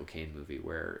to a Michael Caine movie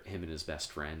where him and his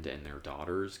best friend and their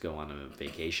daughters go on a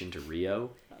vacation to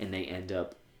Rio, and they end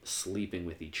up sleeping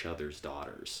with each other's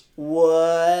daughters.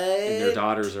 What? And their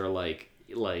daughters are like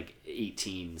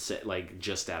 18, like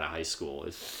just out of high school.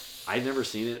 I've never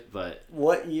seen it, but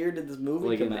What year did this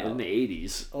movie come out? In the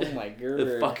 80s. Oh my god.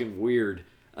 It's fucking weird.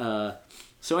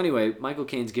 So anyway, Michael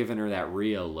Caine's giving her that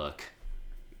Rio look.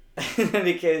 In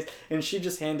any case, and she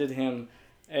just handed him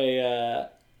a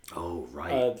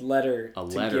letter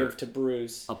to give to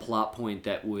Bruce. A plot point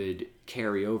that would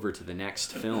carry over to the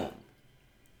next film.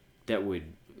 That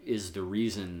is the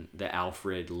reason that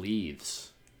Alfred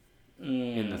leaves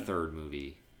in the third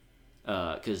movie.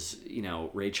 Because,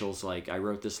 Rachel's like, I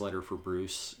wrote this letter for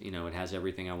Bruce. It has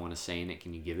everything I want to say in it.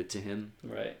 Can you give it to him?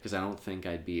 Right. Because I don't think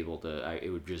I'd be able to... it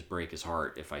would just break his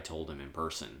heart if I told him in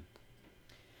person.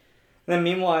 And then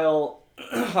meanwhile,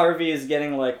 Harvey is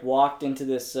getting, walked into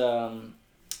this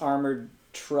armored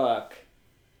truck.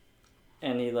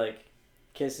 And he,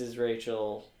 kisses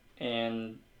Rachel.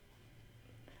 And...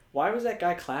 why was that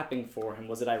guy clapping for him?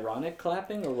 Was it ironic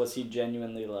clapping? Or was he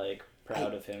genuinely,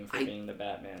 proud of him for being the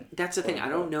Batman? That's the thing. I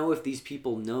don't know if these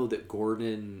people know that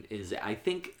Gordon is... I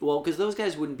think... well, because those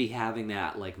guys wouldn't be having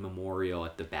that, memorial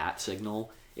at the Bat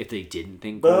Signal if they didn't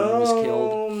think Gordon was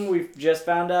killed. We've just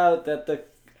found out that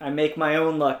I make my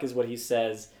own luck is what he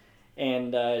says.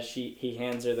 And he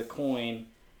hands her the coin.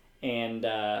 And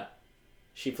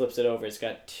she flips it over. It's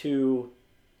got 2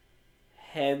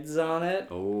 heads on it.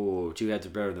 Oh, 2 heads are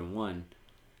better than 1.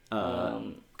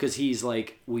 Because he's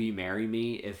like, will you marry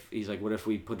me? If he's like, what if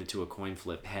we put it to a coin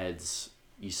flip? Heads,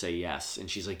 you say yes. And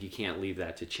she's like, you can't leave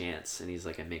that to chance. And he's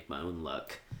like, I make my own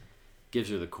luck. Gives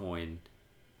her the coin.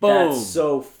 Boom! That's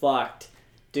so fucked.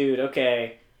 Dude,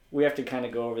 okay. We have to kind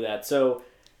of go over that. So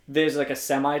there's a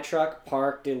semi-truck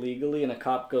parked illegally and a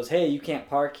cop goes, hey, you can't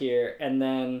park here. And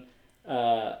then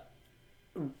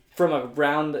from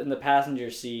around in the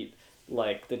passenger seat,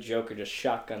 the Joker just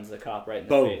shotguns the cop right in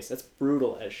the face. That's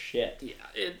brutal as shit.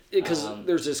 Yeah, because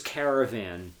there's this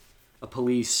caravan, a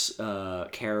police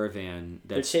caravan.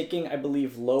 They're taking, I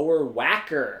believe, Lower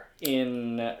Wacker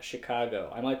in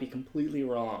Chicago. I might be completely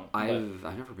wrong. I've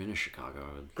never been to Chicago.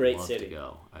 I would great love city. to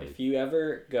go. If you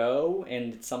ever go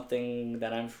and it's something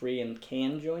that I'm free and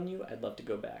can join you, I'd love to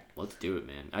go back. Let's do it,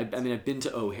 man. I mean, I've been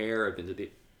to O'Hare. I've been to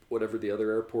whatever the other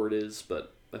airport is,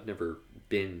 but I've never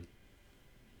been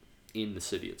in the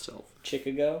city itself.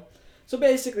 Chicago. So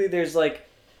basically there's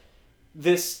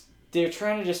this, they're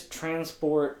trying to just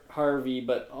transport Harvey,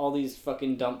 but all these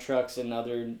fucking dump trucks and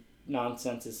other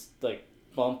nonsense is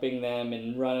bumping them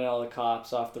and running all the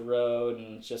cops off the road,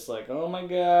 and it's just oh my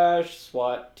gosh,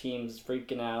 SWAT team's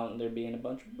freaking out and they're being a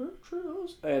bunch of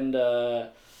bitches. And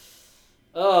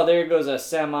there goes a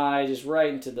semi just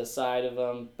right into the side of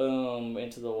them, boom,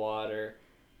 into the water.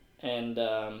 And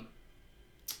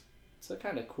it's a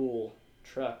kind of cool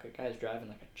truck. A guy's driving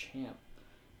like a champ.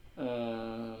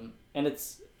 And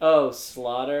it's... oh,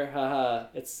 slaughter. Haha.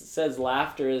 It says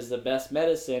laughter is the best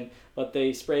medicine, but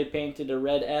they spray painted a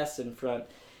red S in front.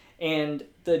 And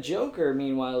the Joker,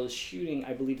 meanwhile, is shooting,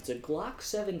 I believe it's a Glock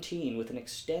 17 with an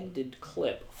extended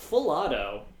clip. Full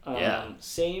auto.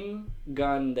 Same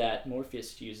gun that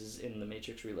Morpheus uses in The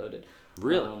Matrix Reloaded.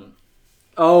 Really?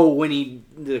 When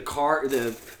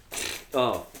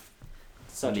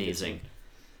such amazing.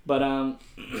 But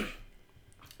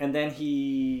and then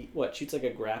he shoots a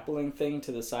grappling thing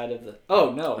to the side of the...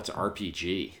 oh no, it's an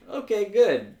RPG. Okay,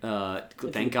 good.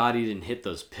 Thank God he didn't hit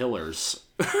those pillars.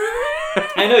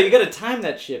 I know, you gotta time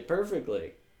that shit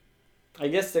perfectly. I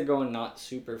guess they're going not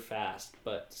super fast,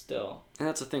 but still. And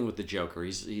that's the thing with the Joker.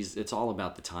 He's it's all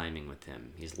about the timing with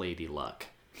him. He's Lady Luck.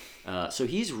 So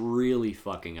he's really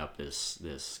fucking up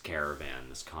this caravan,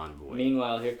 this convoy.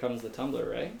 Meanwhile, here comes the Tumbler,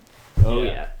 right? Oh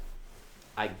yeah.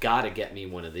 I gotta get me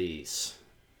one of these.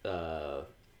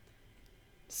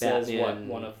 Says Batman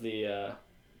one of the...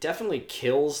 definitely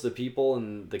kills the people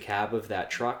in the cab of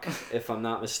that truck, if I'm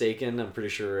not mistaken. I'm pretty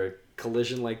sure a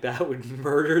collision like that would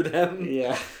murder them.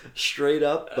 Yeah. Straight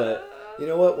up. But you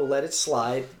know what? We'll let it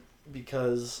slide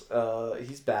because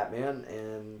he's Batman,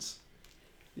 and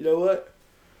you know what?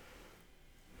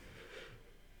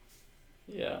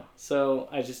 Yeah. So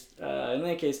I just... in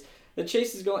that case, the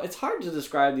chase is going... it's hard to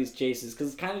describe these chases because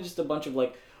it's kind of just a bunch of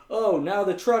oh, now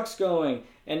the truck's going,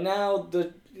 and now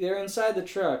they're inside the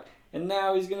truck, and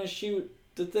now he's gonna shoot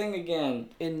the thing again.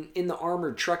 In the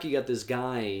armored truck, you got this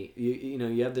guy.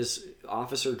 You have this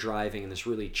officer driving, and this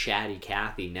really chatty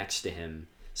Kathy next to him,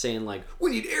 saying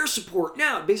we need air support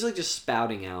now. Basically, just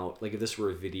spouting out if this were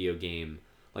a video game,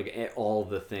 Like all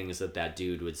the things that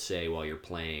dude would say while you're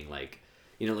playing, like,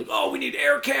 you know, like, oh, we need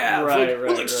air cabs. We're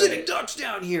like sitting ducks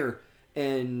down here.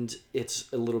 And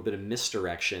it's a little bit of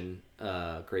misdirection.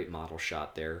 Great model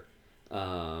shot there.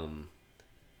 So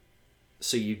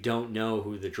you don't know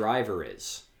who the driver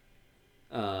is.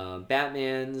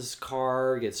 Batman's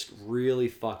car gets really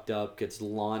fucked up, gets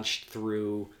launched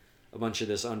through a bunch of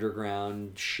this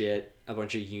underground shit. A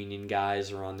bunch of union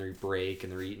guys are on their break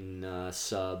and they're eating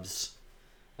subs,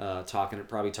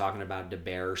 probably talking about the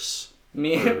Bears.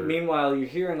 Meanwhile, you're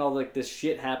hearing all like this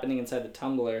shit happening inside the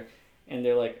Tumbler, and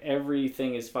they're like,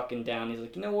 everything is fucking down. He's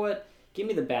like, you know what? Give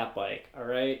me the Bat Bike, all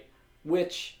right?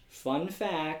 Which, fun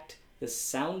fact, the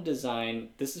sound design,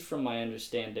 this is from my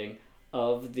understanding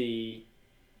of the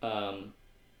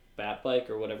Bat Bike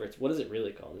or whatever. What is it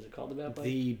really called? Is it called the Bat Bike?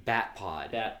 The Bat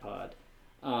Pod. Bat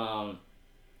Pod.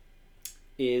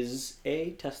 Is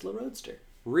a Tesla Roadster.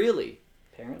 Really?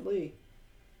 Apparently.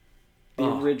 The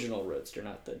original Roadster,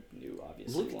 not the new,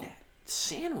 obviously. Look at that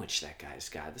sandwich that guy's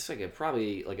got. This is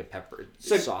probably like a pepper,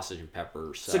 sausage and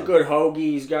pepper. It's a good hoagie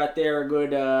he's got there. A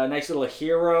good, nice little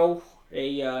hero.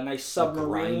 A nice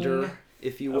submarine. A grinder,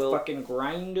 if you will. A fucking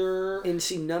grinder. And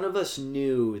see, none of us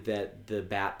knew that the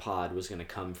Bat Pod was going to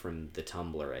come from the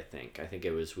Tumbler, I think. I think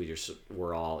it was, we just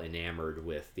were all enamored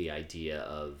with the idea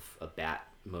of a Bat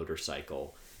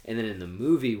motorcycle. And then in the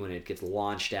movie, when it gets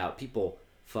launched out, people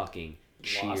fucking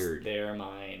cheered. Lost their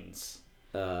minds.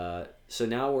 So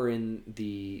now we're in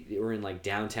like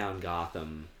downtown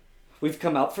Gotham. We've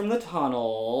come out from the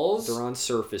tunnels. They're on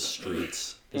surface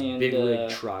streets. This big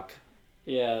rig truck.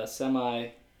 Yeah, semi.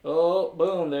 Oh,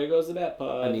 boom! There goes the Bat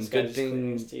Pod. I mean, good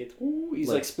thing. Ooh, he's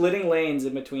like splitting lanes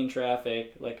in between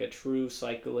traffic, like a true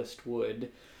cyclist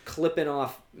would. Clipping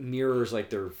off mirrors like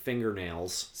they're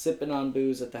fingernails. Sipping on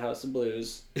booze at the House of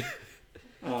Blues.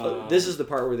 This is the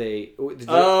part where they...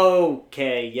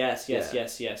 Okay, yes.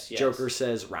 Joker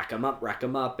says, rack 'em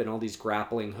up, and all these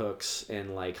grappling hooks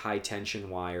and like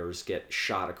high-tension wires get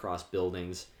shot across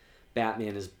buildings.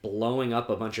 Batman is blowing up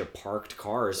a bunch of parked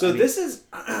cars. So this is...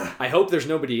 I hope there's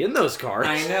nobody in those cars.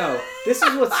 I know. This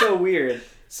is what's so weird.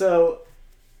 So...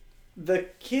 The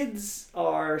kids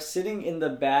are sitting in the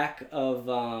back of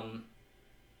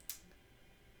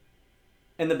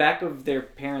their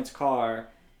parents' car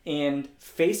and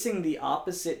facing the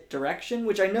opposite direction,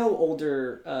 which I know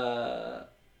older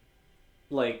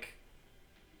like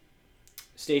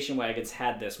station wagons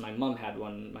had this. My mom had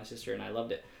one, my sister and I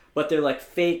loved it. But they're like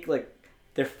fake, like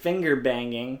they're finger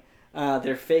banging,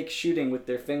 they're fake shooting with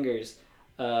their fingers,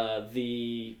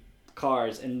 the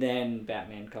cars, and then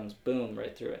Batman comes boom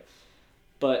right through it.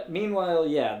 But meanwhile,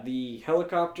 yeah, the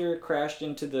helicopter crashed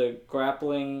into the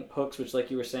grappling hooks, which, like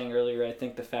you were saying earlier, I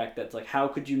think the fact that, like, how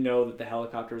could you know that the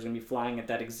helicopter was going to be flying at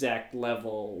that exact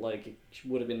level? Like, it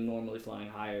would have been normally flying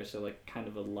higher, so, like, kind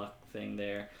of a luck thing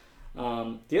there.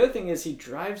 The other thing is he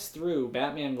drives through,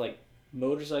 Batman, like,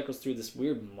 motorcycles through this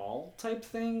weird mall type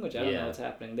thing, which I don't know what's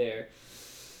happening there.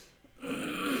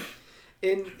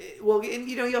 And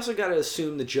you know, you also got to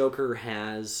assume the Joker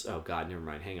has... Oh, God, never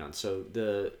mind. Hang on. So,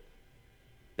 the...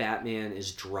 Batman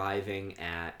is driving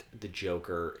at the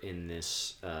Joker in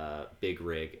this big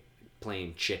rig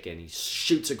playing chicken. He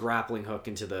shoots a grappling hook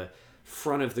into the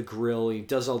front of the grill. He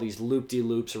does all these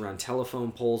loop-de-loops around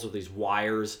telephone poles with these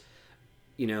wires,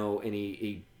 you know, and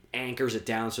he anchors it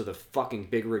down so the fucking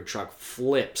big rig truck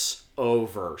flips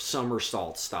over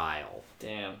somersault style.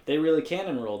 Damn. They really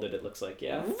cannon rolled it looks like,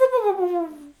 yeah?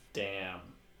 Damn.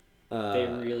 They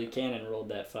really cannon rolled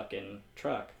that fucking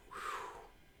truck.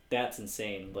 That's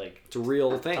insane. Like, it's a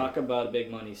real thing. Talk about a big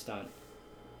money stunt.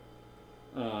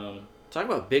 Talk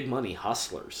about big money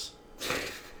hustlers.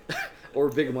 Or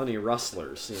big money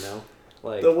rustlers, you know?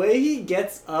 Like, the way he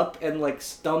gets up and, like,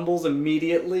 stumbles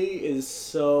immediately is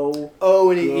so...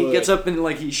 Oh, and he gets up and,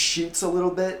 like, he shoots a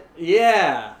little bit?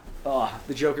 Yeah. Oh,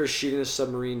 the Joker's shooting a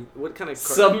submarine. What kind of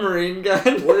car? Submarine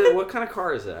gun? What kind of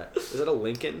car is that? Is that a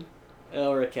Lincoln?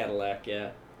 Or a Cadillac,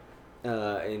 yeah.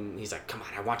 And he's like, come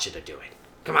on, I want you to do it.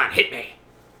 Come on, hit me!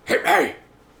 Hit me!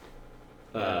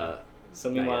 So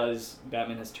meanwhile,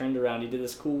 Batman has turned around. He did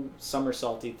this cool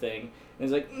somersaulty thing. And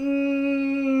he's like,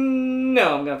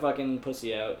 no, I'm going to fucking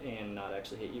pussy out and not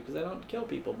actually hit you because I don't kill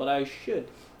people, but I should.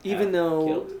 Even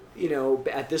though, you know,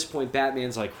 at this point,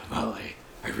 Batman's like, well,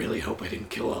 I really hope I didn't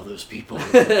kill all those people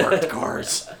in the parked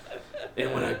cars.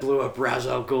 And when I blew up Ra's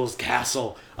al Ghul's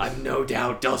castle, I've no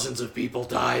doubt dozens of people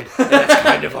died. And that's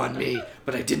kind of on me.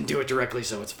 But I didn't do it directly,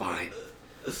 so it's fine.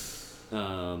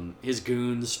 His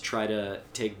goons try to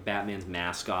take Batman's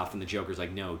mask off, and the Joker's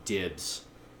like, no, dibs.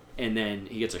 And then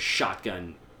he gets a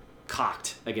shotgun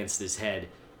cocked against his head,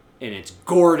 and it's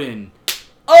Gordon.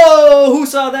 Oh, who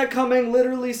saw that coming?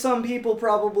 Literally some people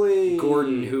probably.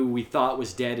 Gordon, who we thought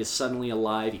was dead, is suddenly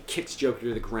alive. He kicks Joker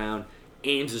to the ground,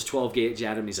 aims his 12 gauge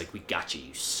at him. He's like, "We got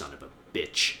you son of a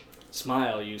bitch."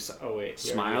 Smile, oh wait.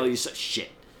 Smile, you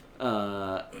shit.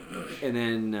 And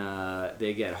then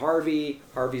they get Harvey.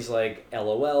 Harvey's like,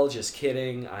 "LOL, just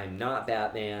kidding. I'm not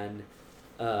Batman.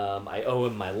 I owe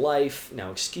him my life.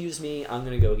 Now, excuse me, I'm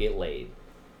gonna go get laid."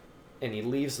 And he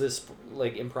leaves this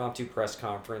like impromptu press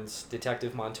conference.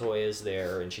 Detective Montoya is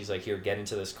there, and she's like, "Here, get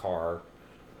into this car."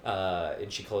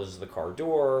 And she closes the car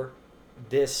door.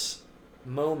 This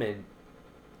moment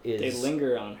is... They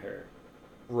linger on her.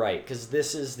 Right, because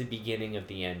this is the beginning of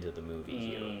the end of the movie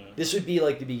here. This would be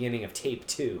like the beginning of tape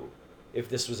 2 if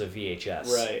this was a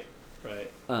VHS.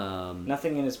 Right.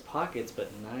 Nothing in his pockets but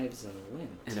knives and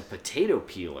lint. And a potato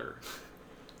peeler.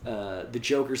 The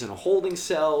Joker's in a holding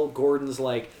cell. Gordon's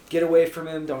like, "Get away from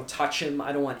him, don't touch him.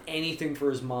 I don't want anything for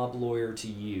his mob lawyer to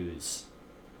use."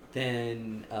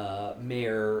 Then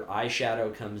Mayor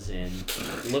Eyeshadow comes in,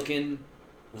 looking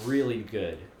really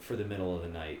good for the middle of the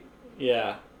night.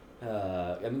 Yeah.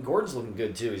 I mean, Gordon's looking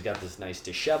good too. He's got this nice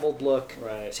disheveled look.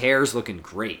 Right. His hair's looking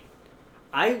great.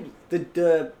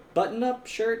 The button-up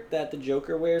shirt that the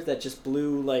Joker wears, that just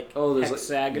blue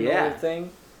hexagonal thing.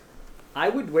 I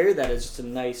would wear that as just a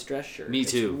nice dress shirt. Me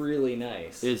too. It's really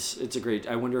nice. It's a great.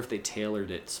 I wonder if they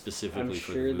tailored it specifically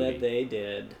for the movie. I'm sure that they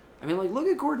did. I mean, like, look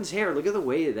at Gordon's hair. Look at the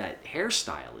way that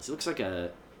hairstyle is. It looks like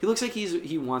he looks like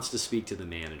he wants to speak to the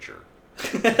manager.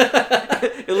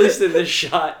 At least in this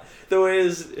shot, the way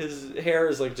his hair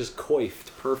is like just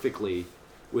coiffed perfectly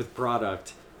with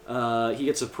product. He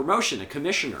gets a promotion, a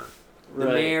commissioner. The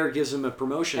mayor gives him a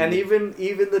promotion, and even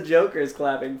the Joker is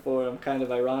clapping for him, kind of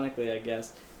ironically, I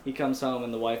guess. He comes home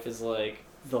and the wife is like,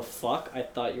 "The fuck? I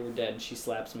thought you were dead." And she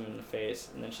slaps him in the face,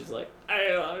 and then she's like,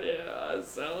 "I love you. I'm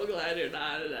so glad you're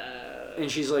not dead."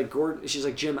 And she's like,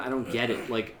 "Jim, I don't get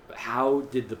it. Like, how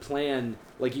did the plan?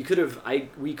 Like, we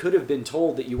could have been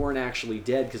told that you weren't actually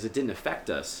dead because it didn't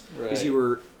affect us because you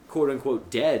were quote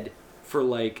unquote dead for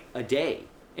like a day."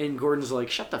 And Gordon's like,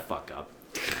 "Shut the fuck up."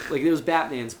 Like, it was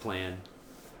Batman's plan.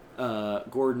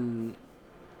 Gordon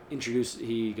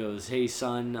he goes, "Hey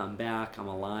son, I'm back, I'm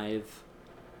alive."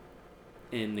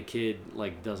 And the kid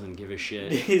like doesn't give a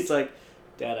shit. He's like,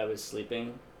 "Dad, I was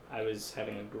sleeping. I was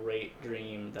having a great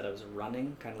dream that I was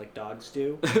running, kind of like dogs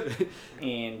do,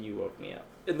 and you woke me up."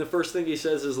 And the first thing he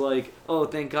says is like, "Oh,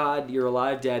 thank God you're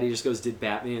alive, Dad." He just goes, "Did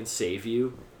Batman save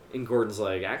you?" And Gordon's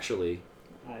like, "Actually,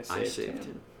 I saved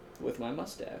him with my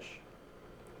mustache."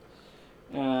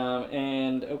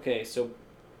 And okay, so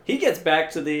he gets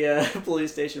back to the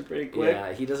police station pretty quick.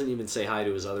 Yeah, he doesn't even say hi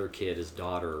to his other kid, his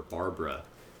daughter, Barbara,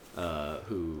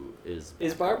 who is...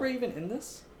 Is Barbara even in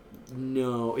this?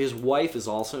 No, his wife is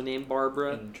also named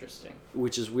Barbara. Interesting.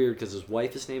 Which is weird because his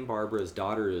wife is named Barbara, his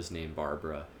daughter is named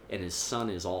Barbara, and his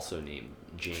son is also named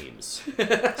James.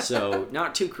 So,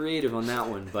 not too creative on that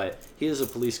one, but he is a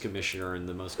police commissioner in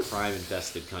the most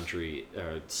crime-infested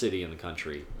city in the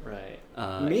country. Right.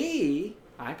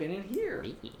 I've been in here.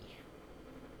 Me.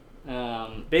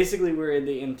 Basically, we're in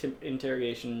the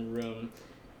interrogation room,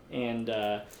 and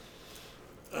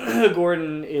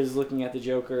Gordon is looking at the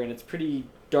Joker, and it's pretty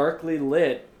darkly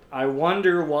lit. I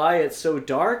wonder why it's so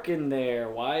dark in there.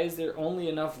 Why is there only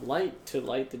enough light to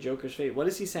light the Joker's face? What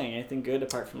is he saying? Anything good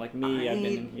apart from like, "Me, I've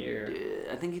been in here"?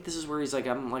 I think this is where he's like,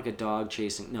 "I'm like a dog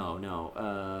chasing."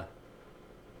 No.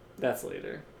 That's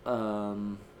later. I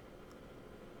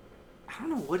don't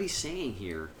know what he's saying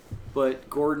here, but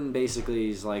Gordon basically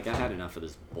is like, "I've had enough of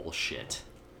this bullshit."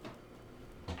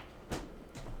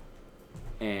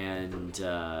 And do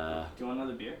you want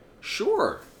another beer?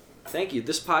 Sure. Thank you.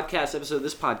 This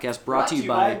podcast brought to you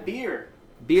by beer.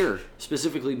 Beer,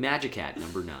 specifically Magic Hat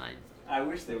number 9. I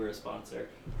wish they were a sponsor.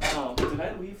 Did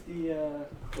I leave the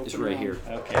It's right here.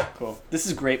 Okay, cool. This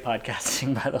is great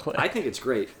podcasting, by the way. I think it's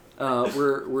great.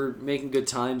 We're making good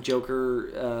time.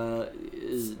 Joker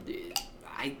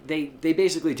they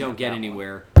basically don't get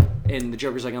anywhere, and the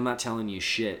Joker's like, "I'm not telling you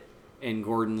shit," and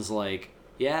Gordon's like,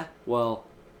 "Yeah, well,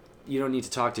 you don't need to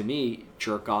talk to me,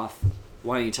 jerk off.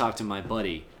 Why don't you talk to my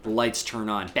buddy?" The lights turn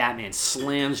on. Batman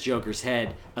slams Joker's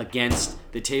head against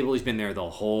the table. He's been there the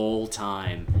whole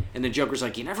time. And the Joker's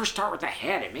like, "You never start with the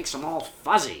head. It makes them all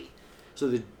fuzzy." So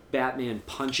the Batman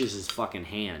punches his fucking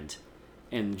hand.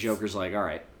 And the Joker's like, "All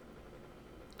right."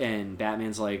 And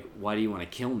Batman's like, "Why do you want to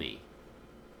kill me?"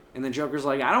 And the Joker's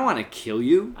like, "I don't want to kill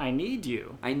you. I need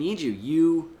you. I need you.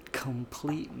 You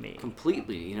complete me.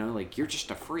 Completely. Like, you're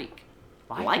just a freak.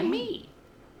 Like me."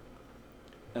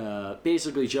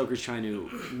 Basically, Joker's trying to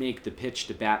make the pitch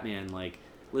to Batman, like,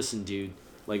 "Listen, dude,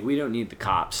 like, we don't need the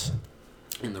cops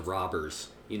and the robbers.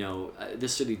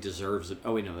 this city deserves it.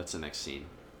 Oh wait, no, that's the next scene.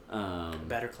 A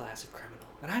better class of criminal,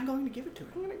 and I'm going to give it to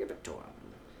him. I'm gonna give it to him.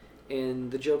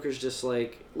 And the Joker's just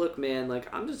like, look, man,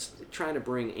 like, I'm just trying to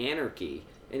bring anarchy.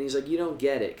 And he's like, you don't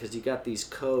get it, because you got these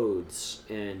codes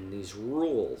and these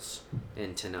rules.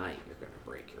 And tonight, you're going to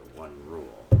break your one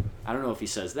rule. I don't know if he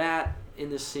says that in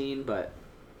this scene, but...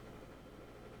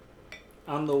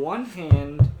 On the one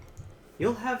hand,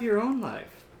 you'll have your own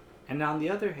life. And on the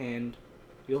other hand,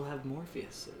 you'll have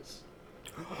Morpheus's.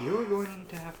 You're going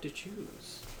to have to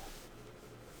choose.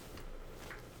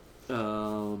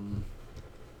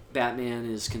 Batman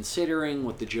is considering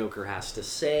what the Joker has to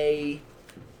say,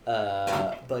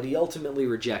 but he ultimately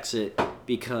rejects it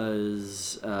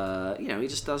because he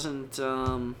just doesn't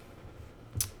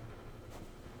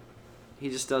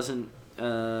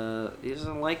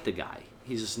like the guy.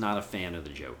 He's just not a fan of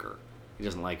the Joker. He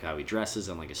doesn't like how he dresses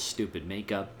and like his stupid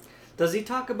makeup. Does he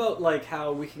talk about like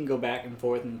how we can go back and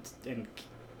forth and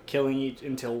killing each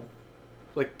until,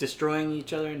 like, destroying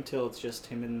each other until it's just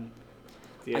him and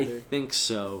the other? I think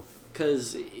so,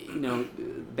 because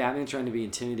Batman's trying to be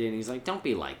intimidating. He's like, "Don't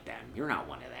be like them. You're not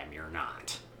one of them. You're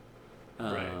not."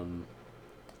 Right.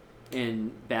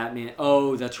 And Batman.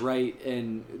 Oh, that's right.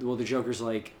 And the Joker's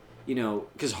like,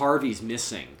 because Harvey's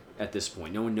missing at this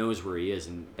point. No one knows where he is,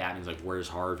 and Batman's like, "Where's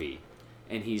Harvey?"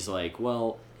 And he's like,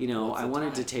 "Well, I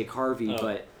wanted to take Harvey,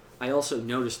 but I also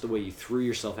noticed the way you threw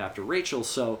yourself after Rachel,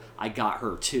 so I got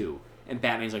her too." And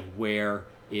Batman's like, "Where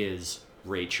is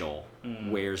Rachel?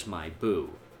 Where's my boo?"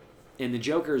 And the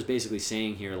Joker is basically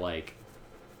saying here,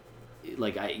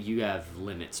 you have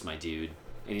limits, my dude.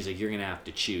 And he's like, you're gonna have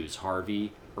to choose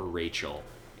Harvey or Rachel.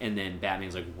 And then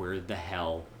Batman's like, where the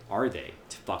hell are they?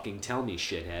 Fucking tell me,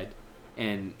 shithead.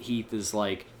 And Heath is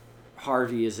like,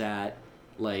 Harvey is at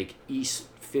East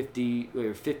 50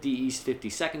 East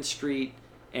 52nd Street,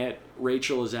 and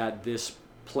Rachel is at this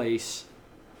place.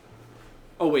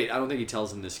 Oh wait, I don't think he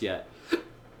tells him this yet,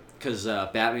 because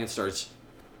Batman starts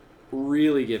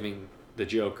really giving the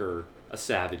Joker a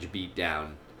savage beat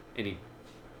down, and he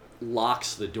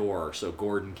locks the door so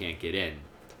Gordon can't get in, and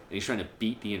he's trying to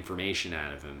beat the information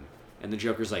out of him, and the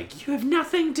Joker's like, you have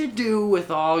nothing to do with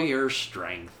all your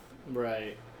strength.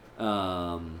 Right.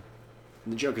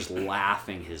 The Joker's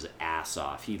laughing his ass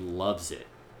off. He loves it.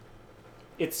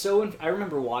 It's so... I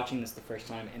remember watching this the first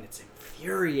time, and it's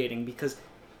infuriating because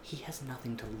he has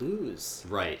nothing to lose.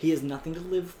 Right. He has nothing to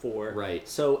live for. Right.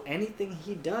 So anything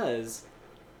he does,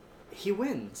 he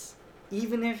wins.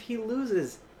 Even if he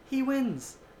loses, he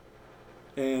wins.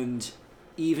 And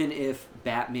even if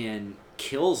Batman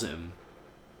kills him,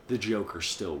 the Joker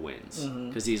still wins.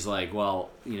 Because he's like, well,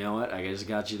 you know what? I just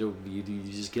got you to... You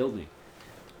just killed me.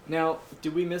 Now,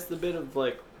 did we miss the bit of,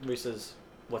 where he says,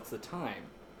 what's the time?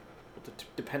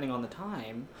 Depending on the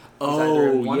time, he's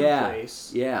either in one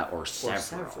place or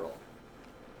several.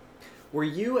 Were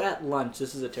you at lunch?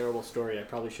 This is a terrible story. I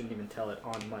probably shouldn't even tell it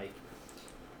on mic.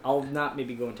 I'll not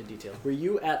maybe go into details. Were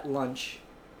you at lunch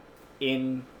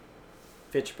in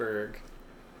Fitchburg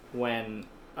when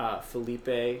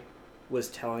Felipe was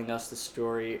telling us the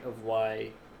story of why...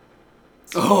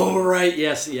 Oh, right.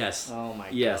 Yes. Oh,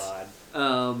 my God.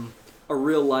 A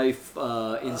real life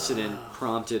incident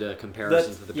prompted a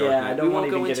comparison to the Dark Knight. I don't want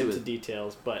to even get into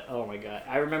details, but oh my God.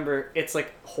 I remember it's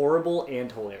horrible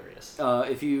and hilarious.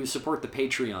 If you support the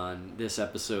Patreon, this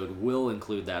episode will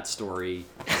include that story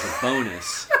as a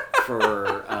bonus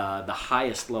for the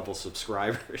highest level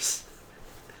subscribers.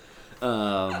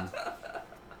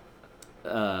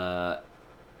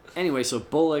 Anyway, so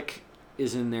Bullock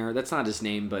is in there. That's not his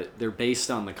name, but they're based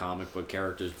on the comic book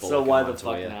characters. Bullock so why the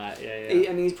fuck not? Yeah.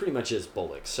 I mean, he's pretty much is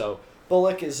Bullock. So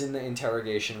Bullock is in the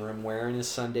interrogation room wearing his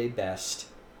Sunday best.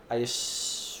 I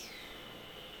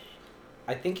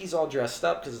think he's all dressed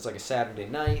up because it's like a Saturday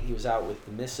night. He was out with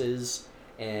the missus,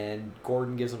 and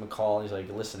Gordon gives him a call. And he's like,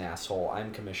 listen, asshole,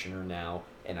 I'm commissioner now,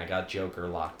 and I got Joker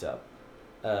locked up.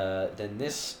 Then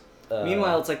this...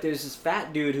 Meanwhile, it's there's this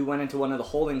fat dude who went into one of the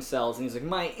holding cells, and he's like,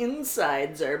 my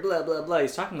insides are blah, blah, blah.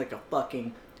 He's talking like a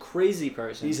fucking crazy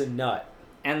person. He's a nut.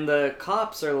 And the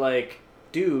cops are like,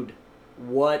 dude,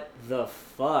 what the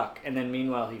fuck? And then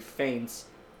meanwhile, he faints,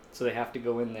 so they have to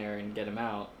go in there and get him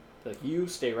out. They're like, you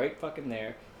stay right fucking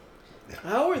there.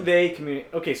 How are they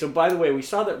communicating? Okay, so by the way, we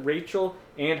saw that Rachel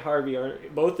and Harvey are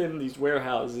both in these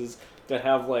warehouses that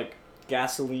have,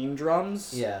 gasoline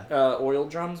drums. Yeah. Oil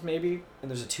drums, maybe.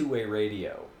 And there's a two-way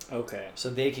radio. Okay. So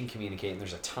they can communicate, and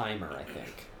there's a timer, I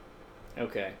think.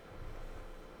 Okay.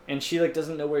 And she,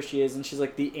 doesn't know where she is, and she's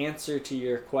like, the answer to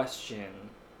your question,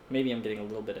 maybe I'm getting a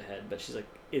little bit ahead, but she's like,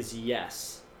 is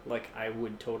yes. I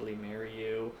would totally marry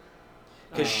you.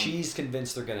 Because she's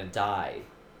convinced they're going to die.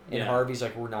 And Yeah. Harvey's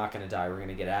like, we're not going to die. We're going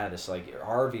to get out of this. Like,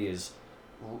 Harvey is,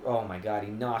 oh my God, he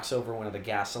knocks over one of the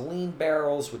gasoline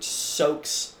barrels, which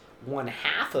soaks one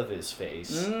half of his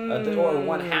face, or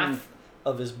one half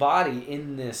of his body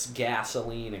in this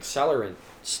gasoline accelerant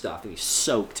stuff. And he's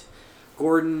soaked.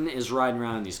 Gordon is riding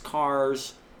around in these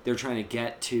cars. They're trying to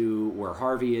get to where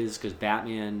Harvey is because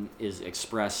Batman is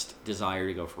expressed desire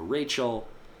to go for Rachel.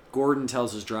 Gordon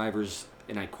tells his drivers,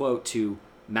 and I quote, to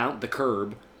mount the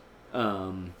curb.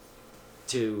 They're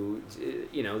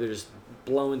just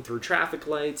blowing through traffic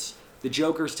lights. The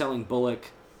Joker's telling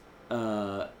Bullock,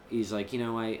 he's like,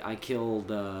 I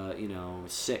killed,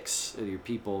 6 of your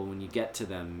people. When you get to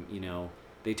them,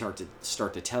 they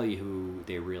start to tell you who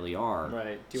they really are.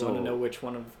 Right. Do you want to know which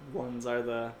ones are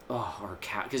the... or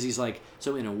cat? Because he's like,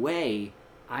 so in a way...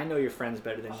 I know your friends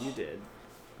better than you did.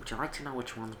 Would you like to know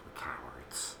which ones were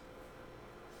cowards?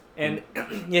 And,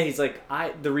 yeah, he's like,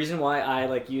 the reason why I,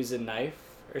 like, use a knife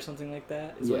or something like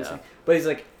that is what he's saying. But he's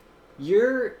like,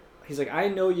 I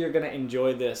know you're going to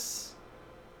enjoy this.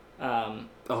 I'm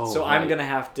going to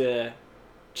have to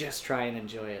just try and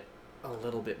enjoy it a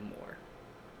little bit more.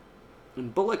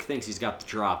 And Bullock thinks he's got the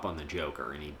drop on the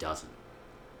Joker, and he doesn't.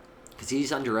 Because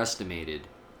he's underestimated.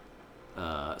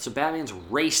 So Batman's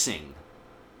racing.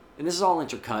 And this is all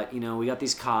intercut. We got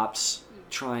these cops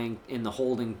trying in the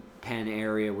holding pen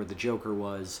area where the Joker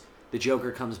was. The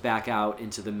Joker comes back out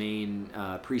into the main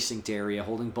precinct area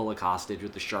holding Bullock hostage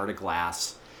with a shard of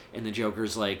glass. And the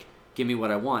Joker's like, give me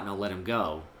what I want and I'll let him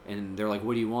go. And they're like,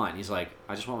 what do you want? And he's like,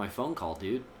 I just want my phone call,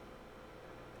 dude.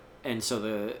 And so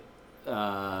the...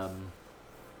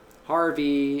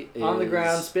 Harvey is... on the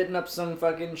ground, spitting up some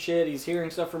fucking shit. He's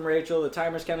hearing stuff from Rachel. The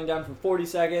timer's counting down from 40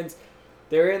 seconds.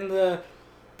 They're in the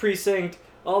precinct.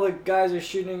 All the guys are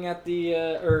shooting at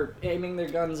or aiming their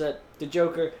guns at the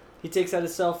Joker. He takes out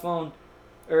his cell phone.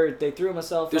 Or they threw him a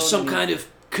cell phone. There's some kind of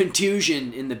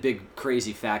contusion in the big,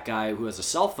 crazy fat guy who has a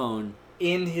cell phone.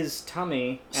 In his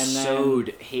tummy. And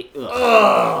Sewed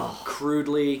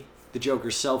crudely. The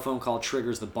Joker's cell phone call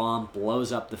triggers the bomb,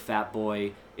 blows up the fat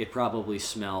boy. It probably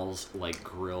smells like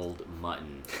grilled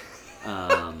mutton.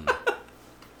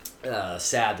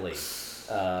 Sadly.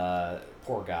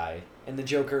 Poor guy. And the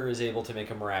Joker is able to make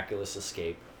a miraculous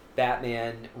escape.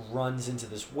 Batman runs into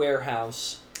this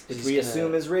warehouse. Which we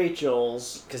assume is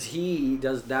Rachel's. Because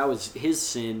that was his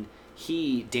sin.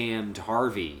 He damned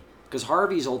Harvey. Because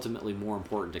Harvey's ultimately more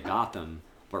important to Gotham,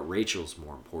 but Rachel's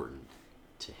more important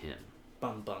to him.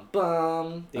 Bum, bum,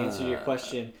 bum. The answer to your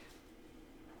question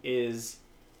is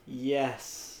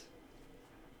yes.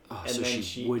 Oh, and so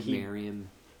she would marry him.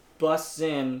 Busts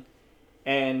in,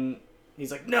 and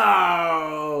he's like,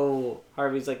 no!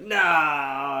 Harvey's like,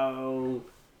 no!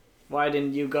 Why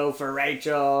didn't you go for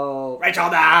Rachel? Rachel,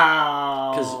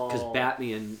 no! Because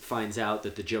Batman finds out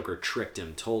that the Joker tricked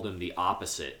him, told him the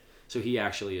opposite. So he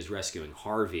actually is rescuing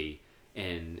Harvey,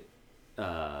 and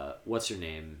what's her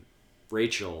name?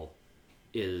 Rachel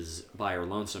is by her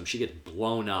lonesome. She gets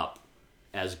blown up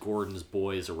as Gordon's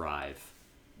boys arrive.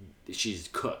 She's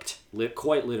cooked.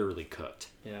 Quite literally cooked.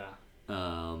 Yeah.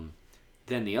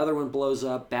 Then the other one blows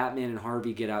up. Batman and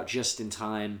Harvey get out just in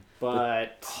time.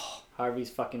 But Harvey's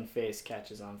fucking face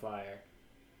catches on fire.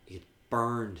 He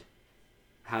burned.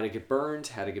 How to get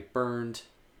burned.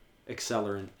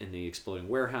 Accelerant in the exploding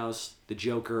warehouse. The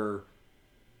Joker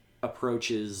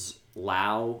approaches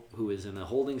Lau, who is in a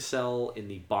holding cell in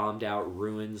the bombed out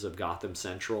ruins of Gotham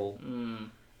Central.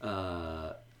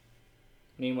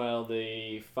 Meanwhile,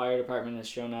 the fire department has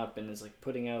shown up and is like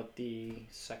putting out the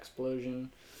sexplosion.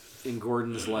 And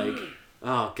Gordon's like,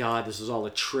 oh god, this was all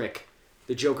a trick.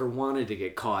 The Joker wanted to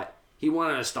get caught. He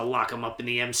wanted us to lock him up in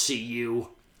the MCU.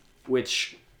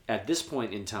 Which, at this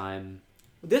point in time...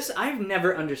 I've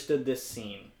never understood this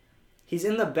scene. He's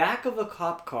in the back of a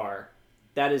cop car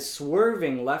that is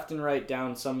swerving left and right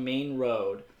down some main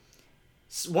road.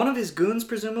 One of his goons,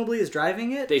 presumably, is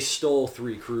driving it? They stole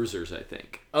 3 cruisers, I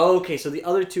think. Okay, so the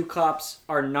other 2 cops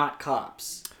are not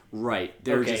cops. Right.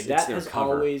 That has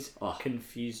always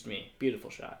confused me.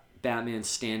 Beautiful shot. Batman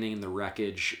standing in the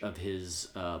wreckage of his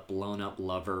blown-up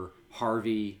lover.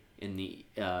 Harvey in the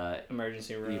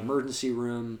emergency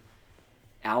room.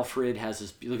 Alfred has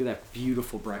his... Look at that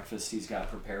beautiful breakfast he's got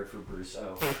prepared for Bruce.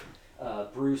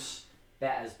 Bruce...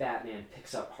 as Batman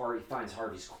picks up Harvey, finds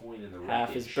Harvey's coin in the wreckage.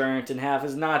 Half is burnt and half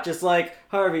is not, just like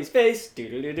Harvey's face.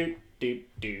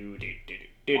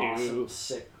 Awesome,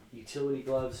 sick utility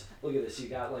gloves. Look at this. You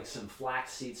got like some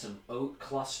flaxseed, some oat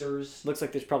clusters. Looks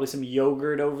like there's probably some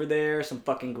yogurt over there, some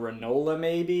fucking granola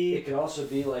maybe. It could also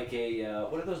be like a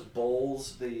what are those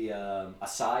bowls? The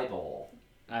acai bowl.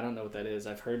 I don't know what that is.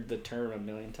 I've heard the term a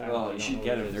million times. Oh, you should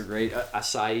get them. They're great.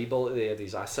 Acai bowl. They have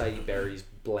these acai berries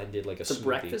blended like a It's a smoothie.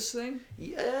 breakfast thing?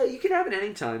 Yeah, you can have it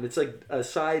anytime. It's like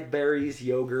acai berries,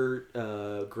 yogurt,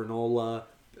 granola,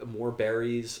 more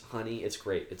berries, honey. It's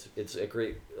great. It's a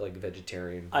great like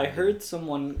vegetarian. I heard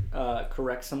someone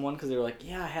correct someone because they were like,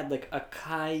 yeah, I had like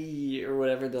acai or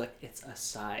whatever. They're like, it's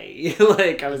acai.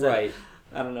 Like I was right.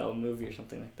 at, I don't know, a movie or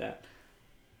something like that.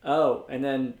 Oh, and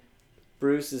then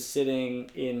Bruce is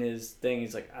sitting in his thing.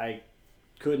 He's like, I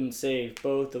couldn't save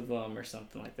both of them or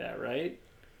something like that, right?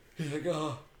 He's like,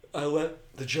 oh, I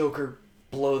let the Joker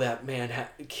blow that man,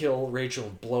 kill Rachel,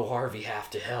 and blow Harvey half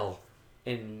to hell.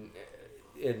 And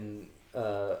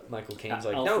Michael Caine's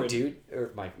like, no, Alfred. dude.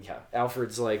 Or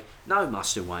Alfred's like, no,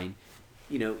 Master Wayne.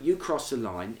 You know, you crossed the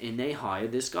line and they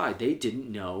hired this guy. They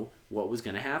didn't know what was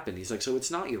going to happen. He's like, so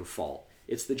it's not your fault.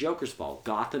 It's the Joker's fault.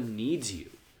 Gotham needs you.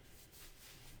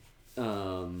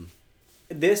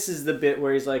 This is the bit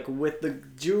where he's like, with the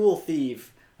jewel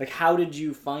thief, like, how did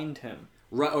you find him?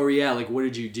 Right, or yeah, like what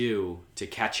did you do to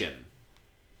catch him?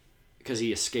 Because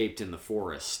he escaped in the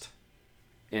forest,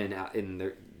 and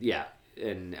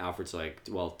and Alfred's like,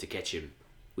 well, to catch him,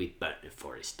 we burnt the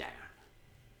forest down.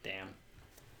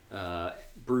 Damn.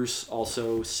 Bruce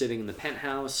also sitting in the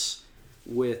penthouse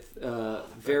with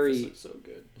very So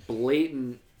good.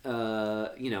 blatant,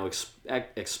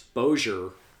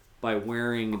 exposure by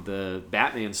wearing the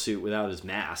Batman suit without his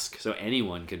mask, so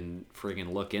anyone can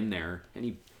friggin' look in there.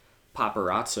 Any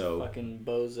paparazzo. Fucking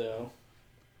bozo.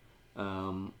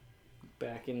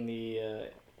 Back in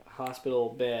the hospital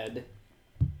bed,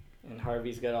 and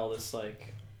Harvey's got all this,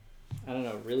 like, I don't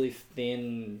know, really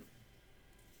thin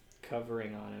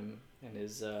covering on him, and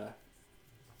his,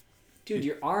 dude,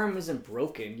 your arm isn't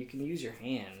broken, you can use your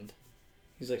hand.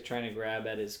 He's, like, trying to grab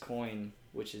at his coin,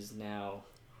 which is now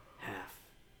half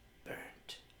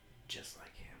burnt, just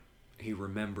like him. He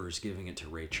remembers giving it to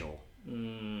Rachel.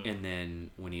 Mm. And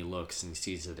then when he looks and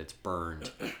sees that it's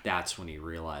burned, that's when he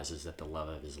realizes that the love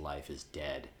of his life is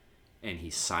dead. And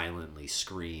he silently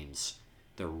screams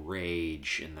the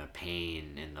rage and the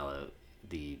pain and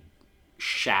the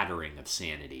shattering of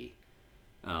sanity.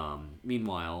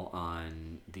 Meanwhile,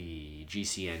 on the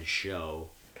GCN show,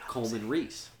 Coleman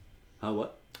Reese.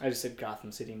 What? I just said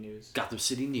Gotham City News. Gotham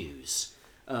City News.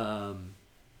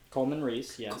 Coleman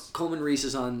Reese, yes. Coleman Reese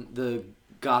is on the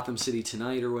Gotham City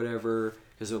Tonight or whatever,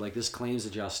 because they're like, this claims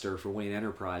adjuster for Wayne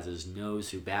Enterprises knows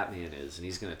who Batman is, and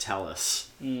he's going to tell us.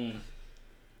 Mm.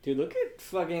 Dude, look at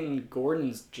fucking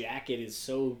Gordon's jacket is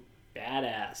so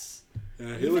badass.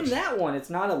 Even that one, it's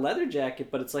not a leather jacket,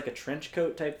 but it's like a trench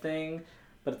coat type thing,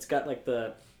 but it's got like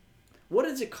the... What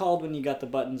is it called when you got the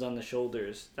buttons on the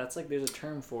shoulders? That's like, there's a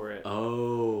term for it.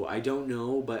 Oh, I don't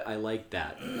know, but I like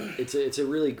that. It's a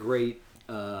really great,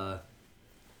 it's a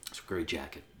great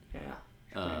jacket.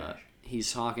 Yeah.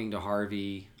 He's talking to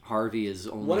Harvey. Harvey is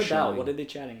only What about? showing... What are they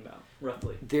chatting about,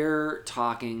 roughly? They're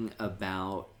talking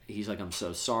about... He's like, I'm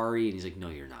so sorry. And he's like, no,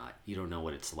 you're not. You don't know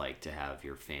what it's like to have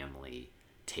your family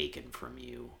taken from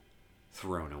you,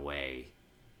 thrown away.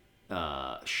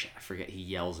 I forget. He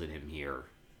yells at him here.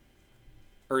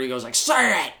 Or he goes like,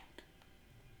 say it!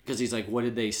 Because he's like, what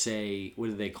did they say? What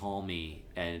did they call me?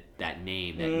 And that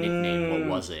name, that nickname, what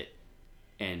was it?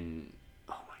 And,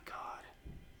 oh my God.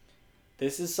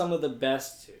 This is some of the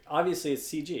best... Obviously, it's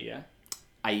CG, yeah?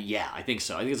 I think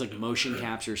so. I think it's like motion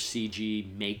capture,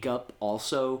 CG, makeup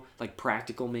also. Like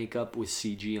practical makeup with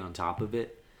CG on top of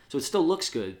it. So it still looks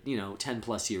good, 10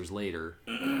 plus years later.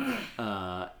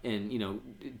 And,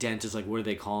 Dent is like, what do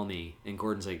they call me? And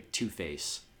Gordon's like,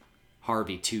 Two-Face.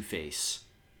 Harvey Two-Face.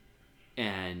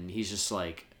 And he's just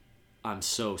like, I'm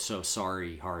so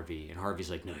sorry, Harvey. And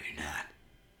Harvey's like, no, you're not.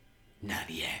 Not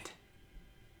yet.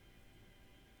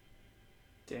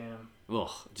 Damn.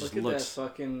 Ugh, it just Look at looks... that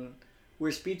fucking...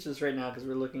 We're speechless right now because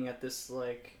we're looking at this,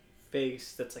 like,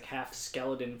 face that's, like, half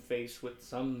skeleton face with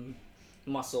some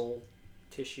muscle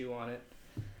tissue on it.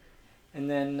 And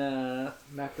then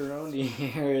Macaroni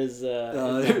here is...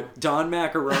 Don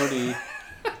Macaroni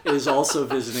is also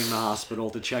visiting the hospital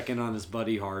to check in on his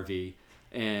buddy Harvey.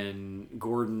 And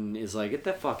Gordon is like, get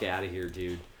the fuck out of here,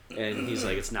 dude. And he's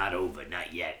like, it's not over,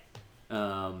 not yet.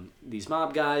 These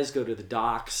mob guys go to the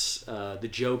docks. The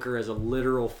Joker has a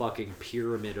literal fucking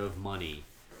pyramid of money.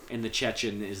 And the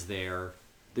Chechen is there.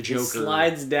 The Joker... He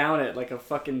slides down it like a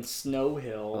fucking snow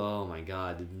hill. Oh my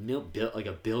God. Like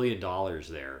 $1 billion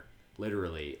there.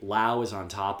 Literally. Lau is on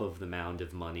top of the mound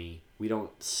of money. We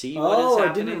don't see what is happening.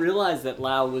 I didn't realize that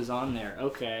Lau was on there.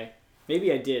 Okay.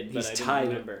 Maybe I did, but I didn't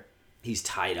remember. He's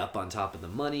tied up on top of the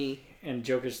money. And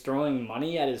Joker's throwing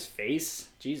money at his face?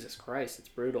 Jesus Christ, it's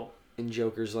brutal. And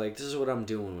Joker's like, this is what I'm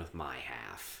doing with my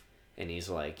half. And he's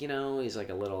like, he's like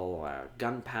a little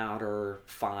gunpowder,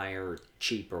 fire,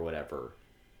 cheap or whatever.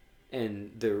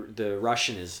 And the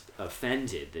Russian is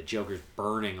offended that Joker's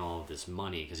burning all of this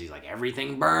money because he's like,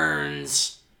 everything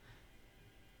burns.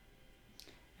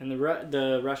 And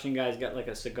the Russian guy's got like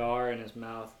a cigar in his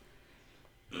mouth,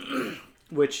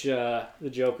 which the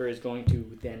Joker is going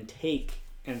to then take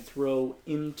and throw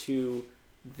into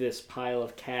this pile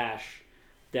of cash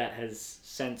that has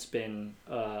since been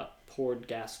poured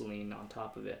gasoline on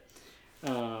top of it.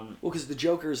 Well, because the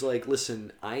Joker's like,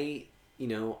 listen, I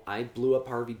blew up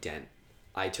Harvey Dent.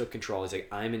 I took control. He's like,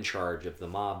 I'm in charge of the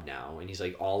mob now. And he's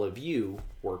like, all of you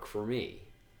work for me.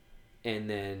 And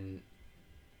then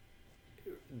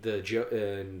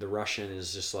the Russian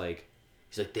is just like,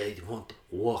 he's like, they won't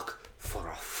work for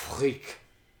a freak.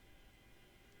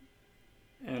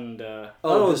 And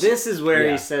this is where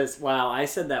yeah. he says, wow, I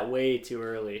said that way too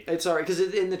early. It's alright, because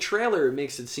in the trailer it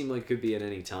makes it seem like it could be at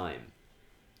any time.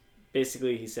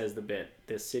 Basically, he says the bit,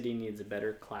 this city needs a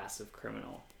better class of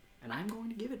criminal, and I'm going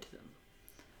to give it to them.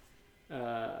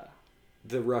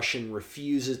 The Russian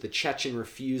refuses, the Chechen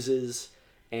refuses,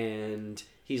 and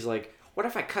he's like, what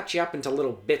if I cut you up into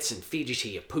little bits and feed you to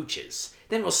your pooches?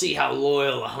 Then we'll see how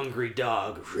loyal a hungry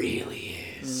dog really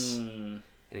is. And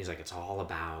he's like, it's all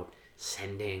about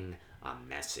sending a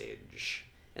message.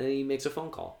 And then he makes a phone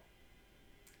call.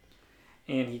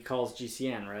 And he calls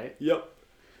GCN, right? Yep.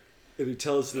 And he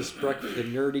tells the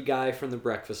nerdy guy from the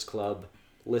Breakfast Club,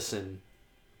 listen,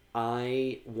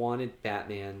 I wanted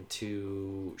Batman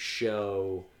to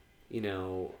show,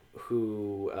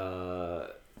 who,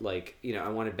 I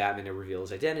wanted Batman to reveal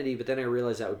his identity, but then I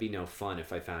realized that would be no fun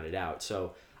if I found it out.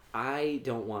 So I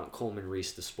don't want Coleman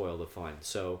Reese to spoil the fun.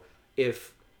 So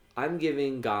if I'm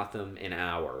giving Gotham an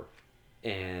hour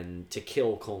and to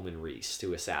kill Coleman Reese,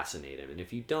 to assassinate him, and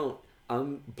if you don't,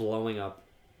 I'm blowing up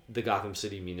the Gotham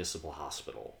City Municipal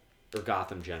Hospital or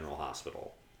Gotham General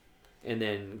Hospital. And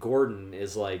then Gordon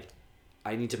is like,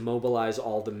 I need to mobilize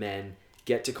all the men,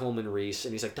 get to Coleman Reese,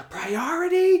 and he's like, the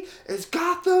priority is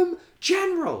Gotham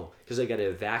General, because they got to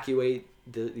evacuate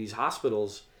these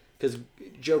hospitals, because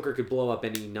Joker could blow up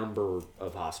any number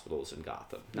of hospitals in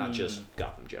Gotham, not just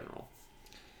Gotham General.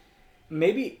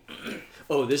 Maybe.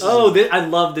 I I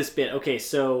love this bit. Okay,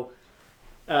 so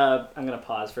I'm gonna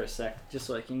pause for a sec just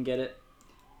so I can get it.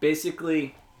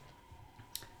 Basically,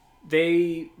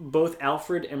 both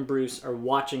Alfred and Bruce are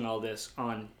watching all this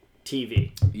on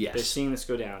TV. Yes. They're seeing this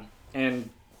go down. And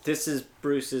this is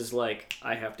Bruce's like,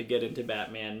 I have to get into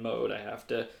Batman mode. I have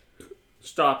to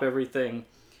stop everything.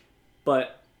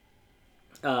 But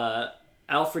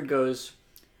Alfred goes,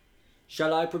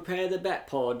 shall I prepare the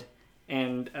Batpod?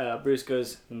 And Bruce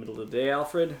goes, in the middle of the day,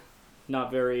 Alfred?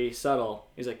 Not very subtle.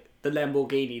 He's like, the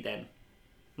Lamborghini then.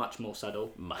 Much more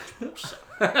subtle. Much more so.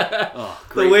 Oh,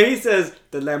 the way he says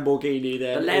the Lamborghini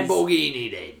then. The Lamborghini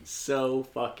then. So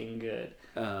fucking good.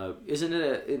 Isn't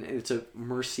it it's a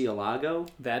Murcielago?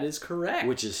 That is correct.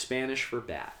 Which is Spanish for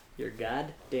bat. You're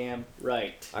goddamn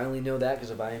right. I only know that because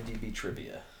of IMDb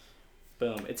trivia.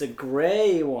 Boom. It's a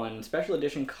gray one, special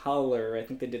edition color. I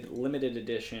think they did limited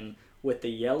edition with the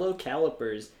yellow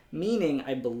calipers, meaning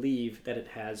I believe that it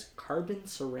has carbon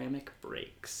ceramic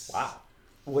brakes. Wow.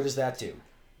 What does that do?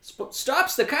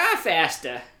 Stops the car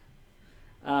faster.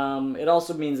 It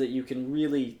also means that you can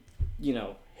really,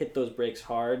 hit those brakes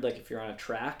hard, like if you're on a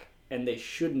track, and they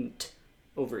shouldn't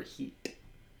overheat.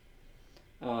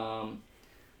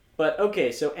 But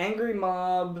okay, so angry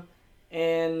mob,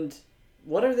 and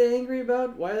what are they angry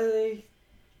about? Why are they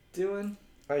doing?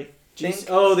 I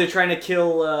they're trying to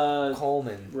kill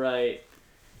Coleman. Right.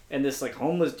 And this like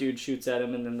homeless dude shoots at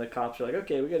him, and then the cops are like,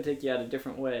 okay, we gotta take you out a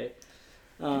different way.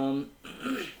 And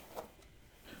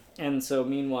so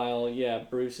meanwhile,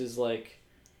 Bruce is like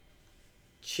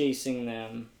chasing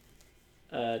them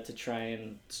to try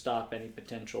and stop any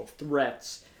potential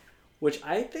threats, which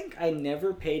I think I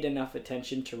never paid enough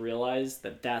attention to realize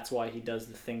that that's why he does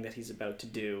the thing that he's about to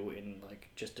do in like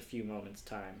just a few moments'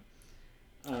 time.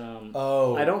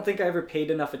 I don't think I ever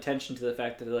paid enough attention to the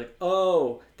fact that they're like,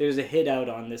 oh, there's a hit out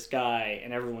on this guy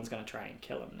and everyone's gonna try and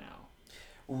kill him now.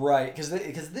 Right, because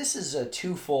this is a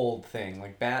twofold thing.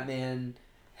 Like, Batman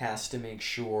has to make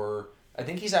sure... I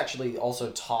think he's actually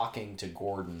also talking to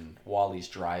Gordon while he's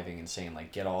driving and saying,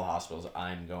 like, get all hospitals,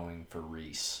 I'm going for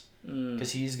Reese.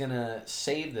 Because he's going to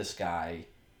save this guy.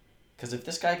 Because if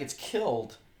this guy gets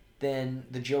killed, then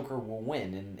the Joker will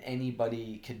win. And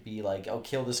anybody could be like, oh,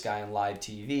 kill this guy on live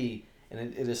TV.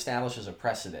 And it establishes a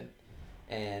precedent.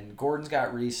 And Gordon's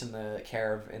got Reese in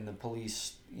the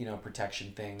police,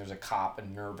 protection thing. There's a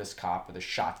nervous cop with a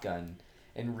shotgun.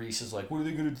 And Reese is like, what are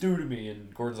they going to do to me?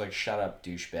 And Gordon's like, shut up,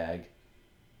 douchebag.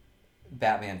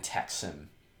 Batman texts him.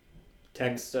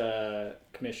 Text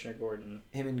Commissioner Gordon.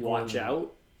 Him and Watch Gordon,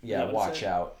 out. Yeah, watch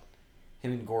out.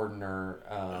 Him and Gordon are,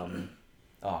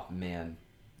 oh man.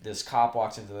 This cop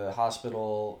walks into the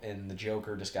hospital and the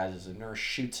Joker, disguised as a nurse,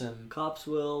 shoots him. Cops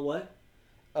will what?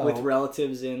 Oh, With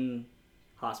relatives in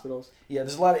hospitals? yeah,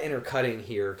 there's a lot of intercutting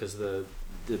here because The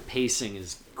pacing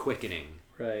is quickening.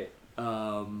 Right.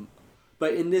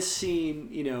 But in this scene,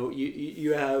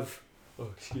 you have... Oh,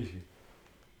 excuse me.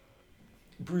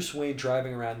 Bruce Wayne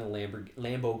driving around in a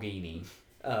Lamborghini.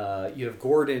 You have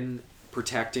Gordon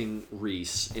protecting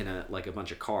Reese in a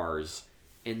bunch of cars,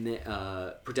 and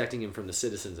protecting him from the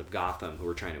citizens of Gotham who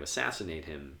are trying to assassinate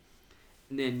him.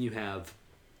 And then you have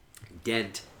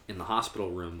Dent in the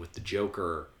hospital room with the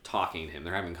Joker talking to him.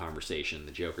 They're having a conversation.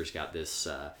 The Joker's got this.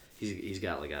 He's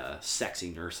got like a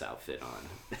sexy nurse outfit on.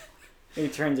 And he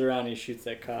turns around and he shoots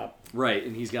that cop. Right,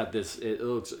 and he's got this. It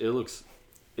looks.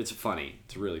 It's funny.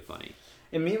 It's really funny.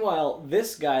 And meanwhile,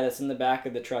 this guy that's in the back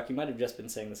of the truck, he might have just been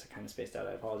saying this, I kind of spaced out,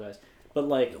 I apologize. But,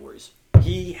 like, No worries.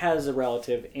 he has a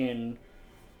relative in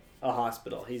a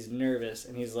hospital. He's nervous,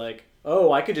 and he's like,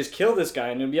 oh, I could just kill this guy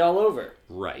and it'll be all over.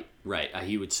 Right.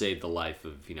 He would save the life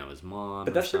of, his mom.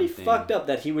 But that's pretty something. fucked up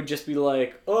that he would just be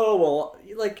like, oh, well,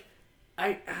 like,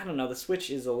 I don't know, the switch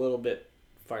is a little bit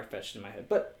far-fetched in my head.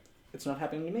 But it's not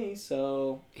happening to me,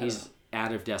 so... He's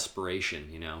out of desperation,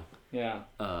 Yeah.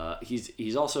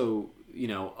 He's also...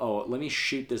 let me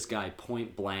shoot this guy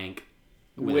point blank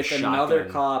with another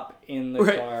cop in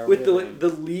the car. With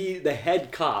the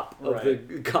head cop of the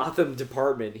Gotham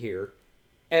department here.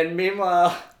 And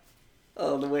meanwhile,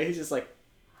 the way he's just like,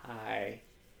 hi.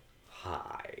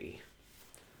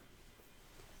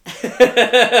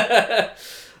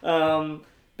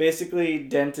 Basically,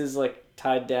 Dent is like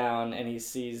tied down, and he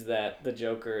sees that the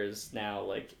Joker is now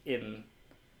like in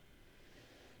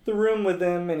the room with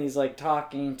him, and he's like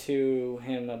talking to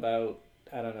him about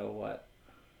I don't know what.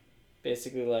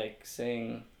 Basically, like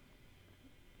saying,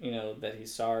 that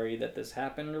he's sorry that this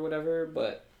happened or whatever,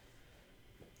 but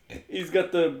he's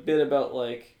got the bit about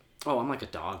like, oh, I'm like a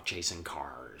dog chasing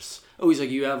cars. Oh, he's like,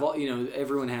 you have all,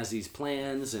 everyone has these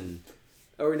plans and,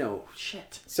 or no,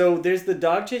 shit. So there's the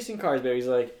dog chasing cars bit. He's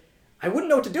like, I wouldn't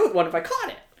know what to do with one if I caught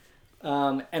it.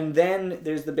 And then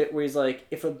there's the bit where he's like,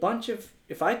 if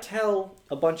I tell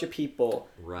a bunch of people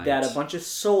that a bunch of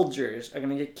soldiers are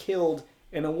going to get killed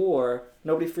in a war,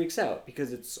 nobody freaks out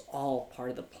because it's all part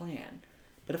of the plan.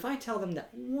 But if I tell them that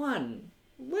one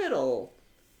little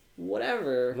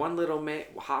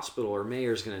hospital or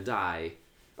mayor's going to die,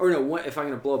 or no, if I'm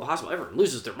going to blow up a hospital, everyone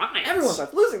loses their minds. Everyone's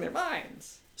like losing their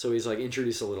minds. So he's like,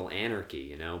 introduce a little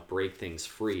anarchy, break things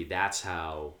free. That's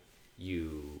how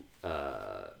you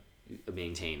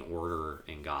maintain order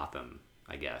in Gotham,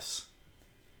 I guess.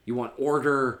 You want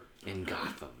order in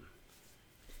Gotham.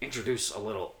 Introduce a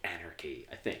little anarchy,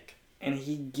 I think. And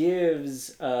he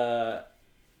gives Harvey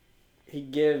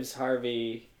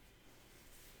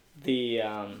the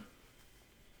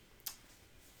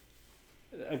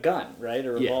a gun, right?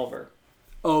 A revolver. Yeah.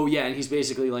 Oh yeah, and he's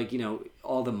basically like,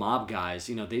 all the mob guys,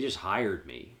 they just hired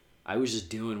me. I was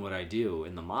just doing what I do,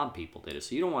 and the mob people did it.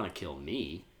 So you don't want to kill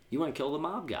me. You want to kill the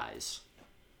mob guys.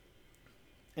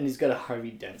 And he's got a Harvey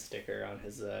Dent sticker on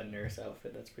his nurse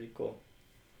outfit. That's pretty cool.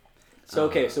 So,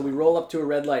 okay, so we roll up to a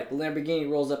red light. The Lamborghini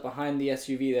rolls up behind the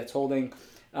SUV that's holding,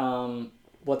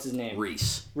 what's his name?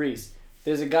 Reese.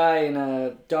 There's a guy in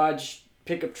a Dodge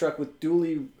pickup truck with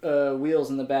dually wheels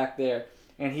in the back there.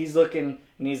 And he's looking,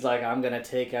 and he's like, I'm going to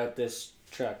take out this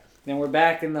truck. Then we're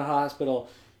back in the hospital,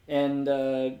 and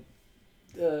the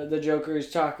Joker is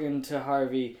talking to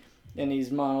Harvey, and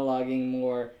he's monologuing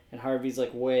more. And Harvey's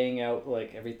like weighing out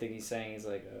like everything he's saying. He's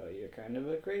like, oh, you're kind of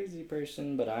a crazy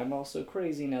person, but I'm also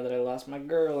crazy now that I lost my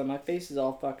girl and my face is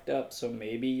all fucked up. So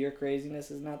maybe your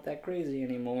craziness is not that crazy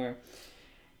anymore.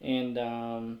 And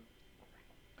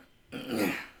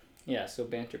yeah, so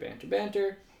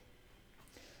banter.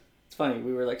 It's funny,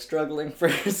 we were like struggling for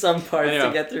some parts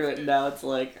to get through it, and now it's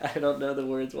like I don't know the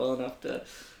words well enough to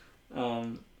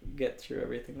get through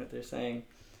everything that they're saying.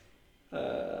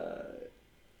 But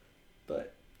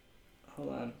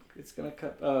hold on, it's gonna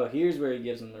cut. Oh, here's where he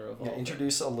gives him the revolver. Yeah,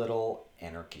 introduce a little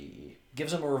anarchy.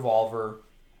 Gives him a revolver.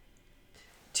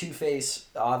 Two-Face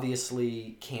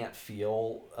obviously can't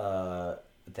feel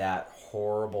that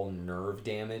horrible nerve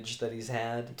damage that he's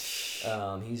had.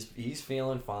 He's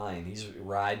feeling fine. He's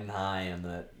riding high on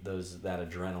that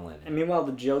adrenaline. And meanwhile,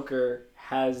 the Joker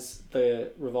has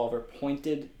the revolver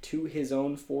pointed to his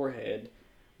own forehead,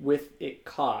 with it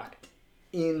cocked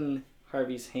in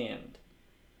Harvey's hand.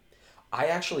 I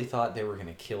actually thought they were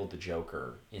gonna kill the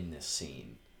Joker in this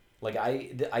scene. Like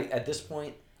I at this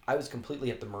point, I was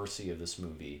completely at the mercy of this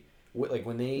movie. Like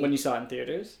when you saw it in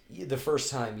theaters, the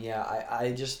first time, yeah,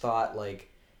 I just thought like.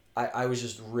 I was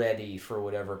just ready for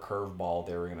whatever curveball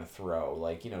they were gonna throw,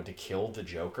 like, you know, to kill the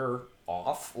Joker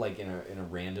off, like in a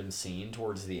random scene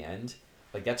towards the end,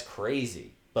 like that's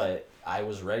crazy. But I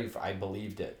was ready I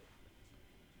believed it.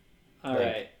 All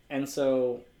right, and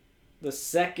so the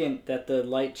second that the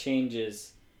light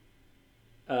changes,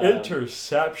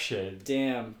 interception.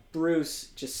 Damn, Bruce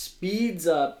just speeds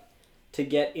up to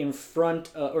get in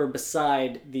front or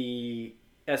beside the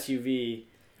SUV.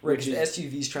 Right, because the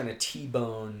SUV's trying to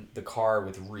T-bone the car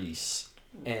with Reese,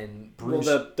 and Bruce...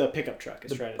 Well, the pickup truck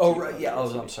is trying to T-bone right, yeah,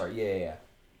 I'm sorry, yeah.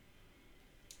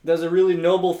 That's a really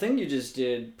noble thing you just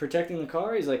did, protecting the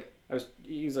car. He's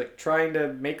like trying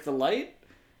to make the light?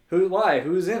 Why?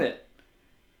 Who's in it?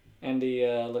 And he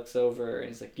looks over, and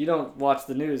he's like, you don't watch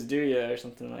the news, do you? Or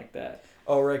something like that.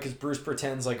 Oh, right, because Bruce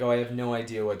pretends like, I have no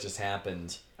idea what just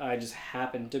happened. I just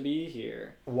happened to be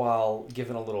here. While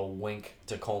giving a little wink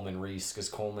to Coleman Reese, because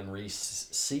Coleman Reese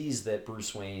sees that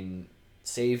Bruce Wayne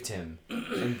saved him,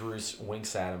 and Bruce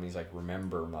winks at him. He's like,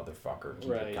 remember, motherfucker, keep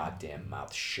your goddamn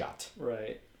mouth shut.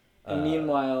 Right. And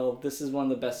meanwhile, this is one of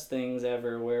the best things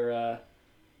ever, where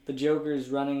the Joker's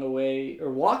running away,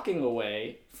 or walking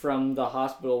away from the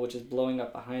hospital, which is blowing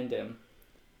up behind him.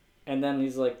 And then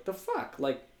he's like, the fuck?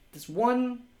 Like, this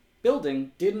one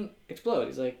building didn't explode.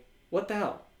 He's like, what the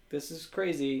hell? This is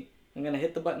crazy. I'm going to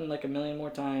hit the button like 1,000,000 more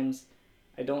times.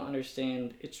 I don't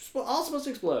understand. It's all supposed to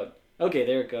explode. Okay,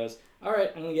 there it goes. All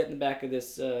right, I'm going to get in the back of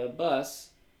this bus.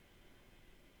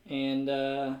 And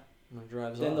then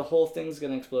the whole thing's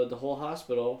going to explode, the whole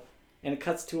hospital. And it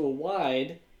cuts to a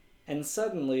wide. And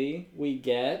suddenly we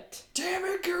get... Damn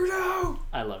it, Gudo!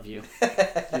 I love you.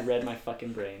 You read my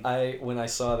fucking brain. When I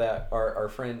saw that, our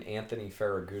friend Anthony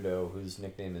Ferragudo, whose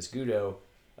nickname is Gudo...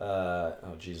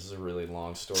 oh, jeez, this is a really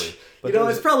long story. But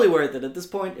it's probably worth it. At this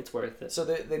point, it's worth it. So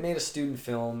they made a student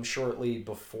film shortly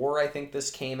before I think this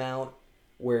came out,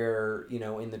 where, you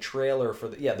know, in the trailer for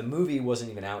the movie wasn't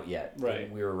even out yet. Right.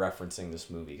 We were referencing this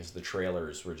movie because the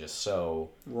trailers were just so...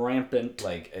 rampant.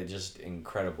 Like, just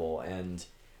incredible. And...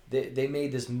 They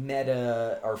made this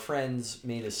meta... Our friends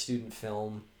made a student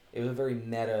film. It was a very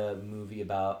meta movie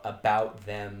about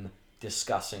them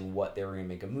discussing what they were going to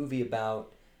make a movie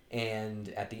about. And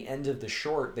at the end of the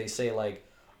short, they say, like,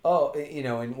 oh, you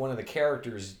know, and one of the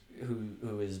characters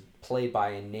who is played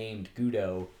by and named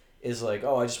Gudo is like,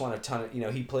 oh, I just want a ton of... You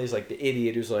know, he plays, like, the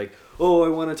idiot who's like, oh, I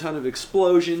want a ton of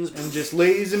explosions. And just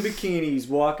ladies in bikinis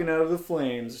walking out of the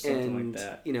flames or something like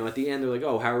that. You know, at the end, they're like,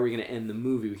 oh, how are we going to end the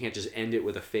movie? We can't just end it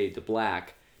with a fade to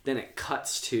black. Then it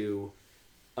cuts to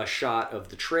a shot of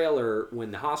the trailer when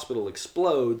the hospital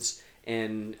explodes,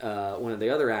 and one of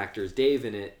the other actors, Dave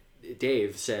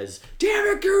says, damn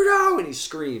it, Gudo! And he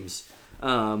screams.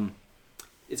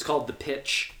 It's called The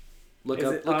Pitch. Look it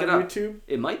up. YouTube?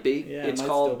 It might be. Yeah, it's it might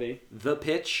called still be. The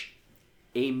Pitch,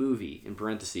 a movie, in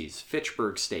parentheses,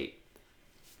 Fitchburg State.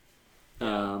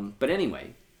 But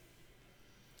anyway.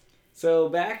 So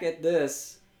back at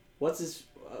this,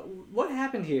 what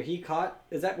happened here? He caught...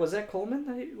 Was that Coleman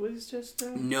that was just...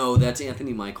 No, that's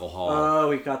Anthony Michael Hall. Oh,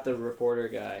 we caught the reporter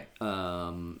guy.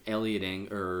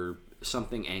 Elliot or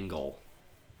something Engel.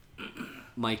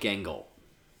 Mike Engel.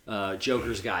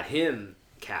 Joker's got him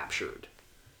captured.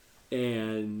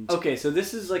 And... Okay, so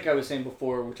this is, like I was saying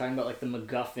before, we're talking about, like, the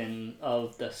MacGuffin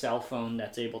of the cell phone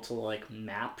that's able to, like,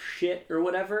 map shit or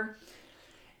whatever.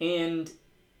 And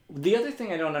the other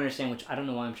thing I don't understand, which I don't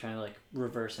know why I'm trying to, like,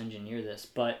 reverse engineer this,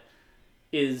 but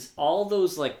is all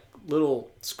those, like,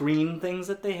 little screen things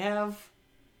that they have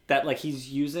that, like, he's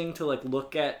using to, like,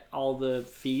 look at all the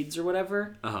feeds or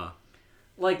whatever. Uh-huh.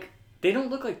 Like, they don't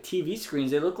look like TV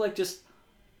screens. They look like just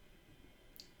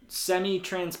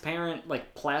semi-transparent,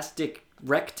 like, plastic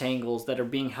rectangles that are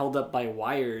being held up by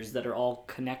wires that are all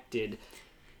connected.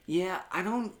 Yeah, I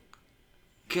don't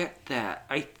get that.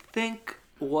 I think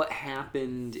what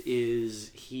happened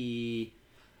is he...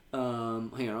 hang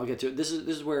on, I'll get to it. This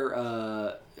is where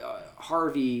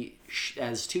Harvey,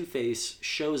 as Two-Face,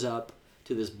 shows up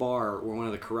to this bar where one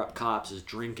of the corrupt cops is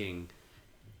drinking,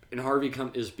 and Harvey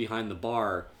is behind the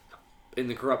bar, and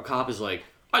the corrupt cop is like,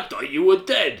 I thought you were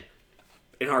dead!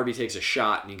 And Harvey takes a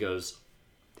shot, and he goes,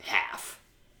 half.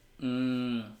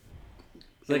 It's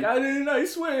like, I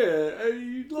swear, I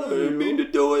didn't mean to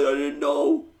do it, I didn't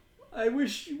know. I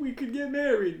wish we could get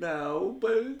married now,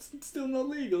 but it's still not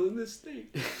legal in this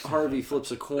state. Harvey flips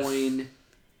a coin,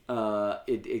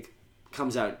 it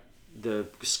comes out the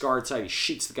scarred side, he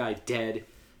shoots the guy dead,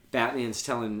 Batman's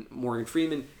telling Morgan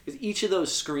Freeman, because each of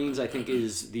those screens I think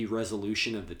is the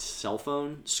resolution of the cell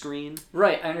phone screen.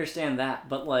 Right, I understand that,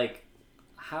 but like,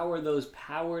 how are those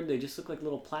powered? They just look like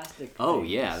little plastic Oh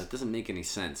things. yeah, that doesn't make any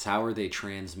sense. How are they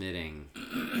transmitting?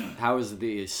 How is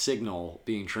the signal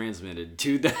being transmitted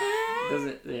to the?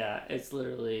 Yeah, it's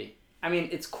literally. I mean,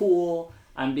 it's cool.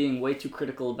 I'm being way too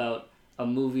critical about a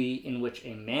movie in which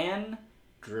a man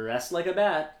dressed like a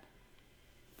bat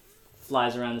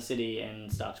flies around the city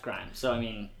and stops crime. So I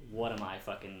mean, what am I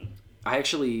fucking? I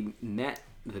actually met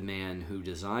the man who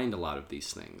designed a lot of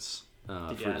these things.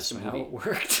 Did For you this ask him movie. how it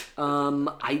worked?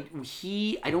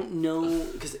 I don't know,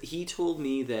 because he told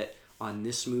me that on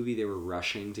this movie they were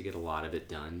rushing to get a lot of it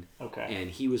done. Okay. And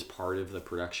he was part of the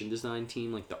production design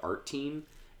team, like the art team.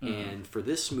 Mm-hmm. And for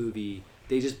this movie,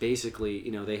 they just basically,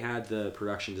 they had the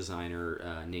production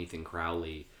designer Nathan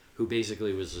Crowley, who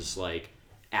basically was just like,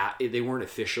 they weren't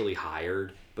officially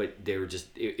hired, but they were just,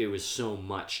 it was so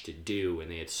much to do,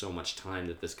 and they had so much time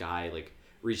that this guy like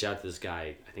reached out to this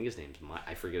guy. I think his name's Mike.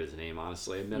 I forget his name,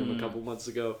 honestly. I met him a couple months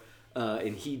ago.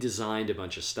 And he designed a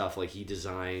bunch of stuff. Like, he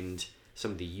designed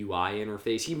some of the UI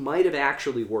interface. He might have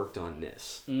actually worked on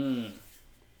this.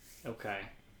 Okay.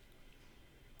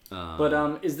 But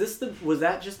was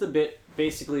that just the bit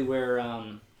basically where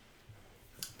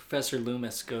Professor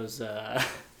Loomis goes,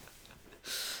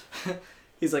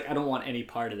 he's like, I don't want any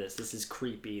part of this. This is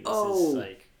creepy. This is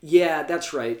like... Yeah,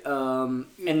 that's right. And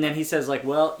then he says, like,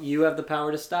 well, you have the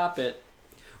power to stop it.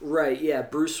 Right, yeah.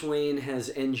 Bruce Wayne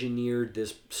has engineered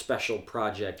this special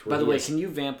project. By the way, can you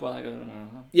vamp while I go?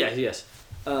 Yes.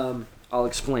 I'll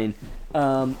explain.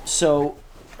 So,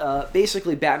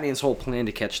 basically, Batman's whole plan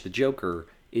to catch the Joker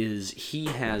is he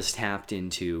has tapped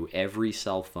into every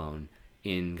cell phone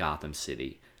in Gotham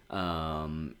City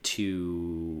to,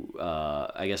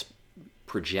 I guess,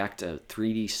 project a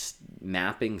 3D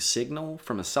mapping signal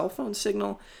from a cell phone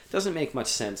signal. Doesn't make much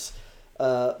sense.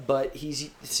 But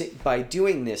by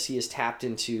doing this, he has tapped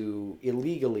into,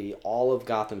 illegally, all of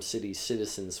Gotham City's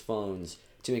citizens' phones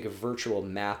to make a virtual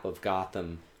map of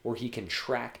Gotham where he can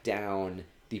track down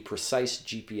the precise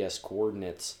GPS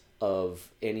coordinates of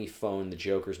any phone the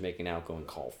Joker's making an outgoing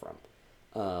call from.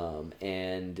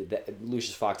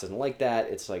 Lucius Fox doesn't like that.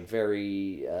 It's like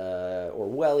very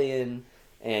Orwellian,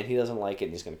 and he doesn't like it,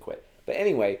 and he's going to quit. But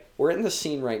anyway, we're in the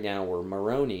scene right now where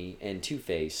Maroni and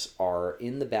Two-Face are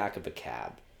in the back of a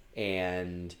cab,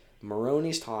 and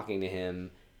Maroni's talking to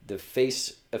him. The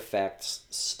face effects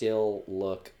still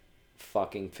look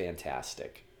fucking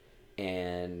fantastic.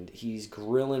 And he's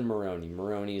grilling Maroni.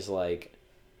 Maroni's like,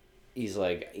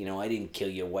 I didn't kill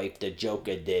your wife, the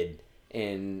Joker did.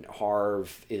 And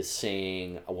Harv is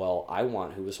saying, well, I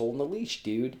want who was holding the leash,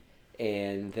 dude.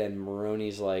 And then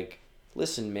Maroni's like,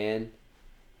 listen, man,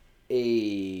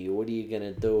 hey, what are you going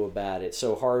to do about it?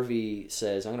 So Harvey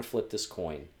says, I'm going to flip this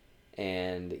coin.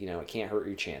 And, it can't hurt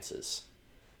your chances.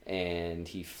 And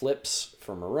he flips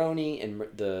for Maroni, and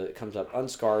it comes up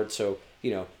unscarred. So,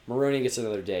 Maroni gets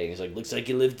another day. And he's like, looks like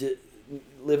you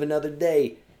live another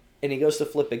day. And he goes to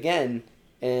flip again.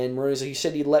 And Maroni's like, you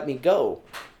said you'd let me go.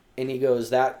 And he goes,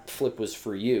 that flip was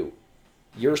for you.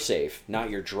 You're safe, not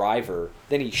your driver.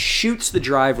 Then he shoots the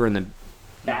driver in the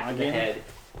back of the head.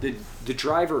 The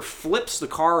driver flips the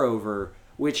car over,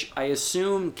 which I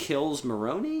assume kills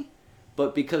Maroni,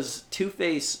 but because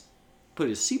Two-Face put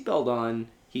his seatbelt on,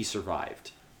 he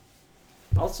survived.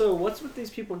 Also, what's with these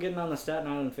people getting on the Staten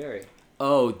Island ferry?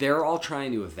 Oh, they're all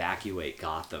trying to evacuate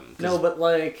Gotham. No, but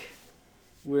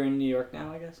we're in New York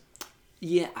now, I guess?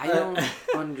 Yeah, I don't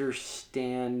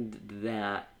understand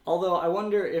that. Although, I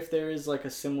wonder if there is a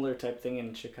similar type thing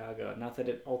in Chicago. Not that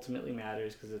it ultimately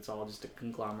matters, because it's all just a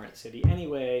conglomerate city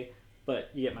anyway, but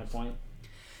you get my point.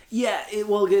 Yeah,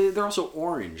 they're also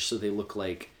orange, so they look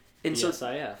like... And so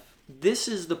SIF. This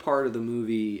is the part of the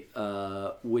movie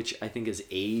which I think has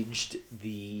aged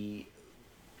the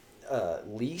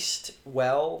least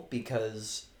well,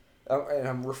 because... and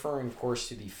I'm referring, of course,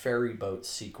 to the ferry boat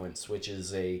sequence, which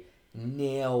is a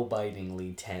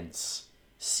nail-bitingly tense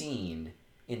scene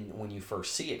when you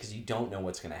first see it, because you don't know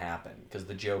what's going to happen, because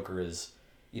the Joker is,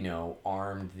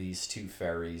 armed these two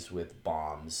ferries with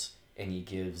bombs, and he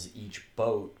gives each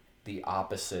boat the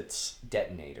opposite's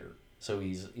detonator. So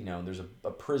he's, there's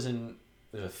a prison,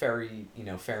 there's a ferry,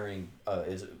 ferrying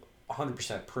is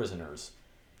 100% prisoners,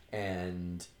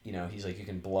 and, he's like, you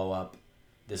can blow up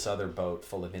this other boat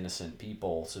full of innocent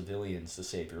people, civilians, to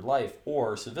save your life,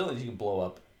 or civilians, you can blow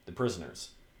up the prisoners.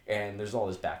 And there's all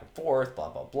this back and forth, blah,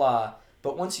 blah, blah.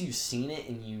 But once you've seen it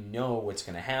and you know what's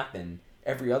going to happen,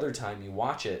 every other time you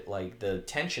watch it, the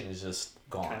tension is just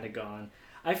gone. Kind of gone.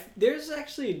 There's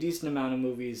actually a decent amount of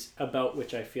movies about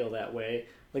which I feel that way,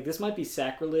 like this might be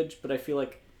sacrilege, but I feel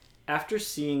like after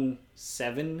seeing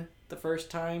Seven the first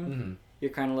time,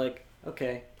 you're kind of like,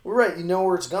 okay, Well, right, you know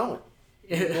where it's going.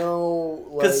 You know,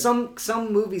 like... Because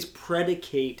some movies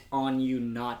predicate on you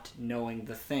not knowing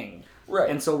the thing. Right.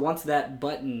 And so once that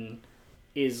button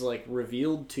is, like,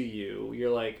 revealed to you,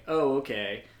 you're like, oh,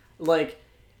 okay. Like,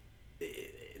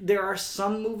 there are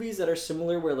some movies that are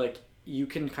similar where, like, you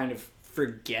can kind of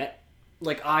forget.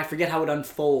 Like, I forget how it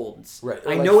unfolds. Right.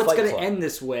 I like know it's Fight going to Club. end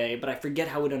this way, but I forget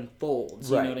how it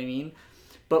unfolds. You Right. know what I mean?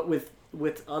 But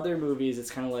with other movies,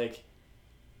 it's kind of like,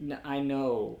 I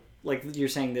know... Like, you're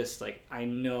saying this, like, I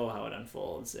know how it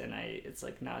unfolds, and it's,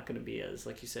 like, not going to be as,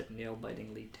 like you said,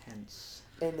 nail-bitingly tense.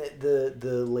 And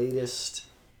the latest,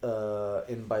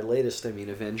 and by latest I mean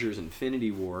Avengers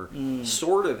Infinity War,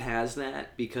 sort of has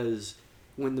that, because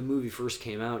when the movie first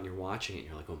came out and you're watching it,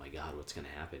 you're like, oh my god, what's going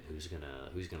to happen? Who's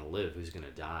gonna live? Who's going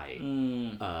to die?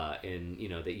 And, you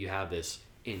know, that you have this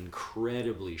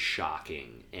incredibly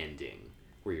shocking ending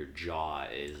where your jaw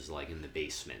is, like, in the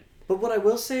basement. But what I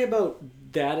will say about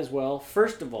that as well,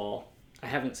 first of all, I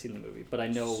haven't seen the movie, but I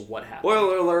know what happened.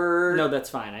 Spoiler alert! No, that's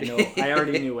fine. I know. I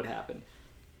already knew what happened.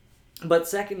 But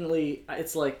secondly,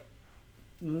 it's like,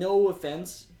 no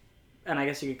offense, and I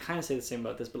guess you could kind of say the same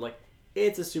about this, but like,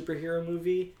 it's a superhero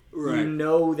movie. Right. You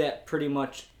know that pretty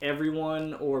much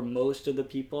everyone or most of the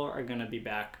people are going to be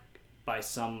back by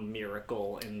some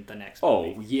miracle in the next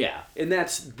movie. Oh, yeah. And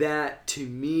that, to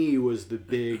me, was the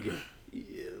big...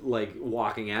 like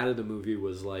walking out of the movie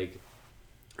was like,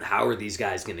 how are these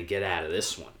guys going to get out of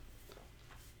this one?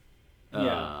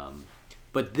 Yeah.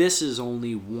 But this is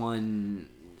only one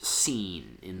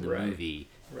scene in the Right. movie,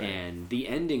 Right. and the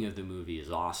ending of the movie is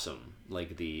awesome,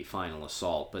 like the final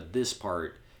assault. But this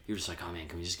part, you're just like, oh man,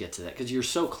 can we just get to that? Because you're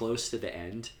so close to the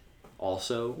end.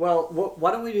 Also, Well,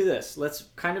 why don't we do this? Let's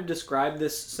kind of describe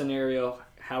this scenario,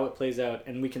 how it plays out,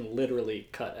 and we can literally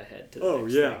cut ahead to the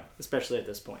next thing, especially at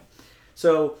this point.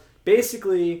 So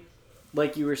basically,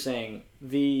 like you were saying,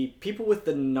 the people with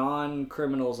the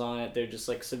non-criminals on it, they're just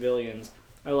like civilians,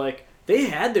 are like, they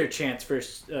had their chance for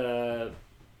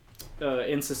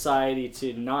in society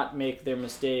to not make their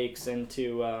mistakes and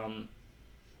to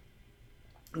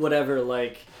whatever,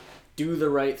 like, do the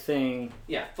right thing.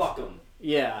 yeah, fuck them.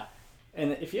 Yeah.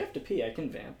 And if you have to pee, I can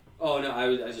vamp. Oh no,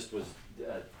 I just was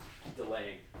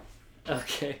delaying.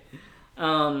 Okay.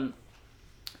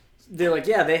 They're like,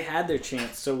 yeah, they had their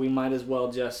chance, so we might as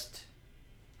well just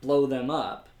blow them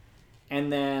up.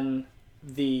 And then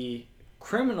the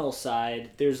criminal side,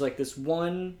 there's like this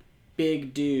one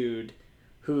big dude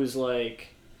who's like,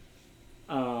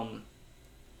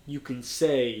 you can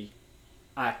say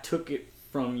I took it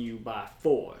from you by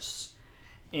force.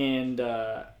 And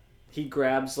he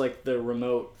grabs like the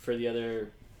remote for the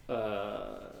other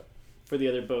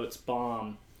boat's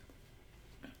bomb,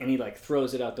 and he like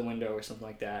throws it out the window or something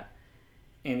like that.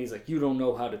 And he's like, you don't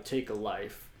know how to take a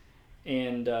life.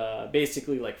 And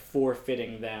basically like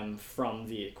forfeiting them from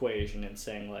the equation and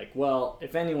saying like, well,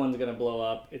 if anyone's going to blow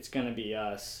up, it's going to be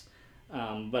us.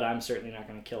 But I'm certainly not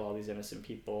going to kill all these innocent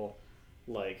people.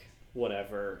 Like,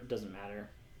 whatever, it doesn't matter.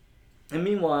 And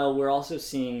meanwhile, we're also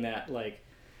seeing that like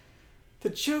the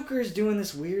Joker's doing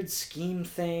this weird scheme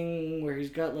thing where he's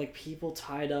got like people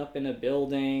tied up in a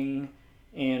building.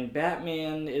 And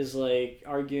Batman is, like,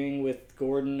 arguing with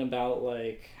Gordon about,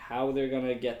 like, how they're going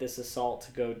to get this assault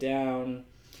to go down.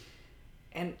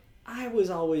 And I was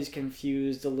always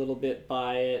confused a little bit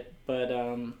by it. But,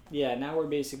 yeah, now we're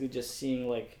basically just seeing,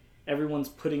 like, everyone's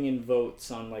putting in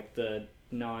votes on, like, the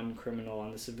non-criminal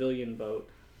on the civilian boat.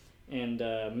 And,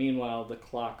 meanwhile, the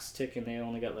clock's ticking. They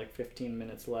only got, like, 15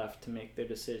 minutes left to make their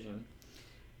decision.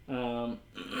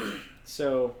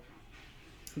 So...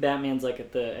 Batman's like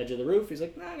at the edge of the roof. He's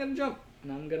like, nah, I'm gonna jump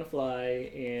and I'm gonna fly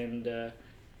and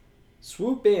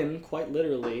swoop in, quite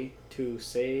literally, to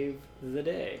save the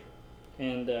day.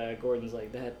 And Gordon's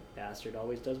like, that bastard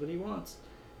always does what he wants.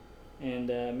 And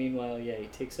meanwhile, yeah, he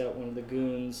takes out one of the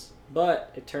goons.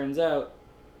 But it turns out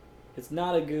it's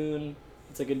not a goon.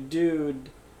 It's like a dude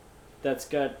that's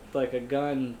got like a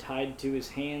gun tied to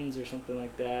his hands or something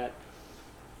like that.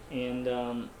 And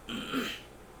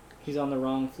he's on the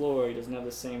wrong floor. He doesn't have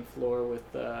the same floor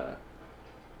with that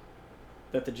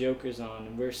the Joker's on.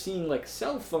 And we're seeing like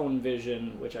cell phone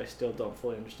vision, which I still don't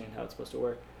fully understand how it's supposed to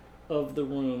work, of the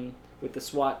room with the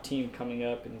SWAT team coming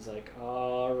up. And he's like,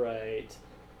 all right,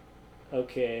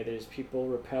 okay, there's people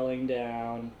rappelling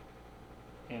down,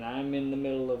 and I'm in the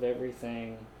middle of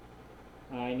everything.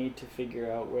 I need to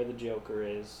figure out where the Joker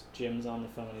is. Jim's on the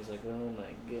phone. He's like, oh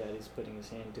my god, he's putting his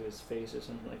hand to his face or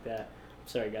something like that.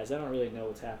 Sorry guys, I don't really know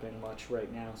what's happening much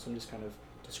right now, so I'm just kind of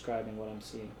describing what I'm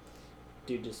seeing.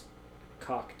 Dude just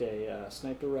cocked a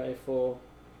sniper rifle.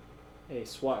 A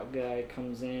SWAT guy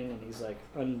comes in and he's like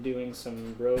undoing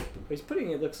some rope. He's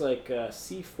putting, it looks like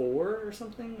C4 or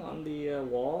something on the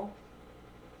wall.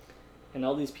 And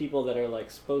all these people that are like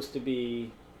supposed to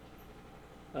be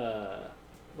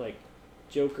like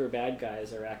Joker bad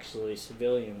guys are actually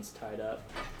civilians tied up.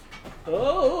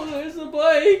 Oh, there's the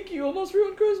bike! You almost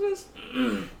ruined Christmas!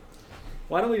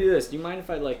 Why don't we do this? Do you mind if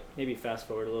I like maybe fast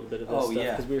forward a little bit of this stuff?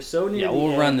 Yeah. Because we're so near the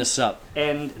we'll end. run this up.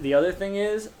 And the other thing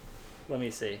is, let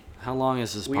me see. How long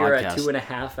is this We podcast? are at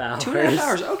 2.5 hours. 2.5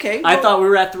 hours. Okay. I thought we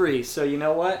were at 3, so you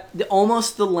know what?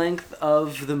 Almost the length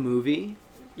of the movie.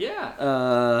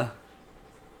 Yeah.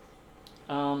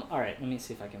 All right, let me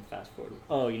see if I can fast forward.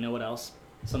 Oh, you know what else?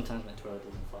 Sometimes my toilet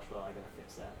doesn't flush well. I gotta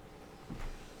fix that.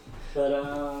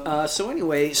 But So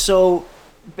anyway, so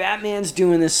Batman's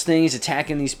doing this thing. He's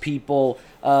attacking these people.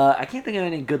 I can't think of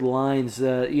any good lines.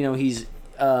 He's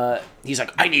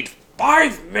like, I need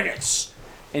 5 minutes,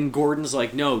 and Gordon's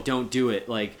like, no, don't do it.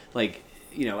 Like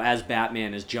as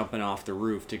Batman is jumping off the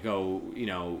roof to go,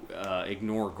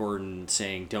 ignore Gordon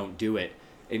saying don't do it,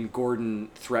 and Gordon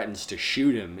threatens to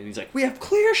shoot him, and he's like, we have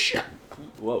clear shot.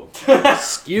 Whoa,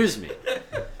 excuse me.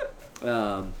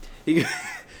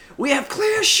 We have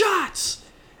clear shots,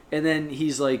 and then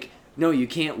he's like, no, you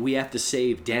can't. We have to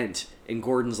save Dent. And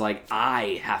Gordon's like,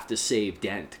 I have to save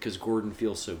Dent, because Gordon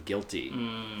feels so guilty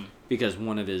because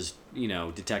one of his,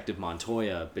 Detective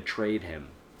Montoya betrayed him.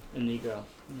 Inigo.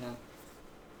 Yeah.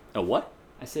 A what?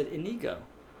 I said Inigo.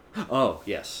 Oh,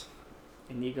 yes.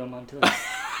 Inigo Montoya.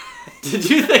 Did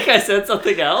you think I said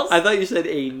something else? I thought you said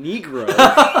a Negro.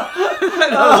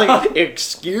 And I was like,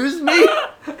 excuse me?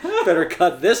 Better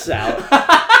cut this out.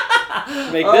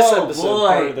 Make this episode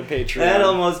part of the Patreon. That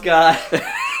almost got...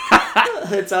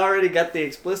 It's already got the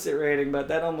explicit rating, but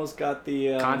that almost got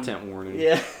the... content warning.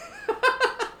 Yeah.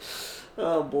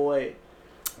 Oh, boy.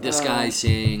 This guy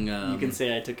saying... you can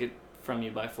say I took it from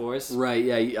you by force. Right,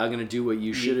 yeah, I'm going to do what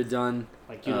you should have done.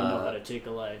 Like you don't know how to take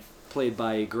a life. Played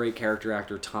by great character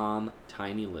actor Tom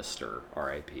Tiny Lister,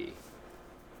 R.I.P.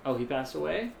 Oh, he passed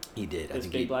away? He did. This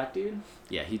big black dude?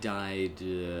 Yeah, he died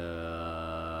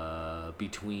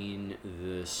between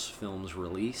this film's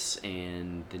release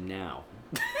and now.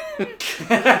 Good.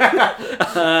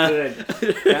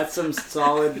 That's some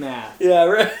solid math. Yeah,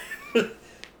 right.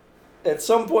 At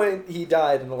some point, he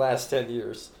died in the last 10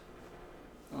 years.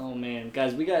 Oh, man.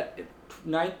 Guys, we got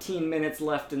 19 minutes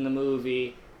left in the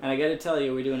movie, and I gotta tell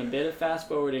you, we're doing a bit of fast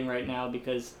forwarding right now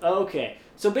because... Okay,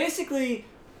 so basically,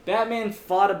 Batman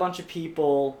fought a bunch of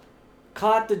people,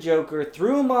 caught the Joker,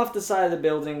 threw him off the side of the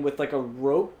building with, like, a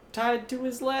rope tied to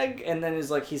his leg, and then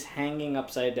is like, he's hanging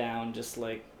upside down, just,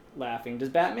 like, laughing. Does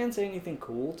Batman say anything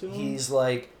cool to him? He's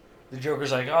like, the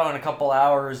Joker's like, oh, in a couple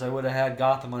hours I would have had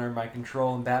Gotham under my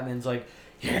control, and Batman's like,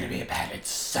 you're gonna be a Batman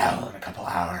cell in a couple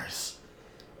hours.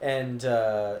 And,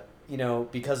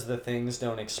 because the things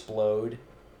don't explode,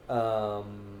 the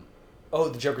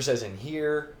Joker says, and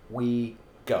here we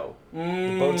go.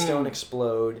 The boats don't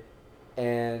explode,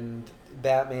 and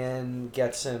Batman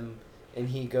gets him, and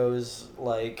he goes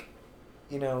like,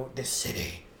 this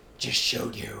city just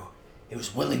showed you it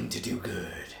was willing to do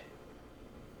good.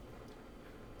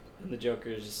 And the Joker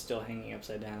is just still hanging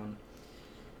upside down.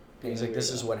 And he's like,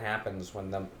 this is what happens when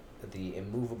the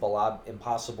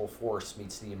impossible force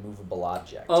meets the immovable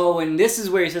object. Oh, and this is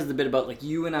where he says the bit about, like,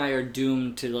 you and I are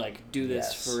doomed to, like, do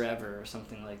this Yes. forever or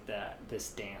something like that. This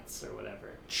dance or whatever.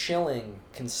 Chilling,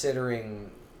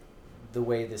 considering the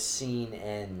way the scene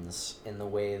ends and the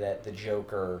way that the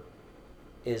Joker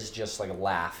is just, like,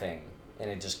 laughing, and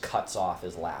it just cuts off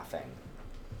his laughing.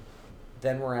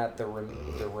 Then we're at the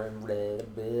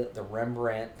Rembrandt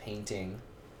painting,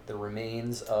 the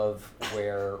remains of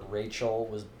where Rachel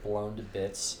was blown to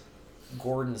bits.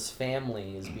 Gordon's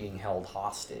family is being held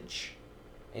hostage,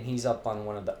 and he's up on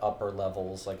one of the upper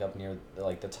levels, like up near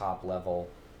the top level.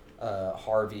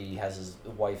 Harvey has his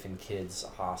wife and kids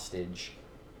hostage,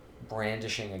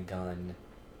 brandishing a gun.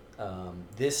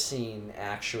 This scene,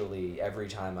 actually, every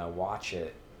time I watch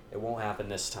it, it won't happen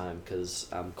this time because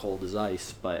I'm cold as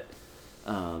ice, but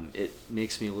it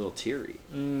makes me a little teary.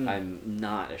 I'm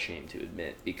not ashamed to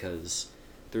admit, because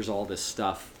there's all this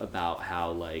stuff about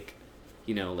how, like,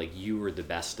 you were the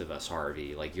best of us,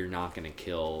 Harvey. Like, you're not going to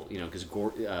kill, because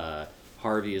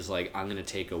Harvey is like, I'm going to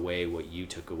take away what you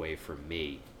took away from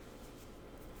me.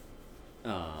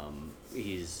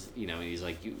 He's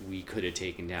like, we could have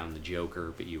taken down the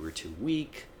Joker, but you were too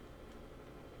weak.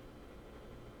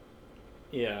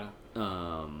 Yeah.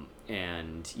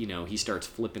 And, he starts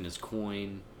flipping his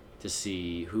coin to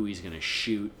see who he's going to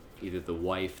shoot, either the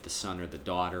wife, the son, or the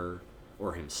daughter,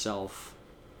 or himself.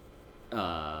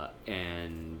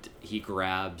 and he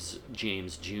grabs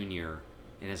James Jr.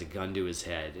 and has a gun to his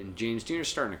head, and James Jr. is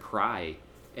starting to cry,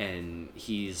 and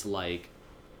he's like,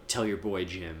 "Tell your boy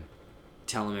Jim,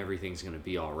 tell him everything's gonna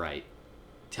be all right.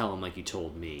 Tell him like you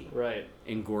told me." Right.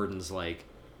 And Gordon's like,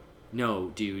 "No,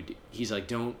 dude." He's like,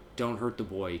 "Don't hurt the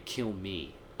boy. Kill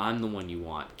me. I'm the one you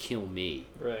want. Kill me."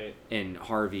 Right. And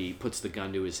Harvey puts the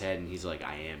gun to his head, and he's like,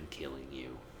 "I am killing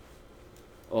you."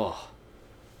 Oh,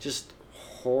 just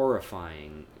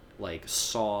horrifying, like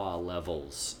Saw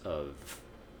levels of,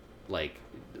 like,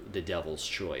 the devil's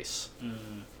choice.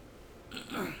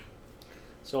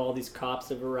 So all these cops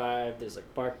have arrived. There's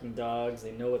like barking dogs.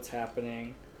 They know what's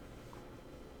happening.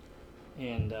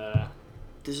 And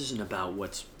This isn't about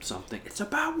what's something. It's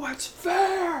about what's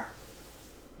fair.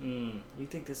 you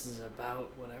think this is about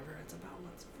whatever? It's about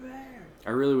what's fair.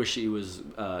 I really wish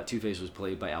Two-Face was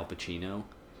played by Al Pacino.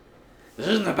 This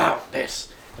isn't about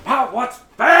this. It's about what's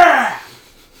fair.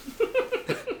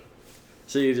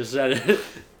 So you just said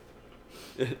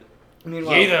it.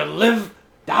 Meanwhile, You either live,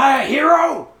 die a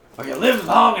hero, or you live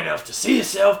long enough to see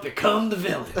yourself become the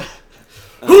villain.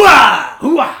 Hooah!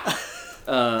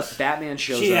 Hooah! Batman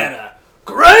shows she up. had a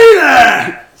great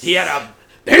ass. He had a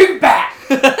big back.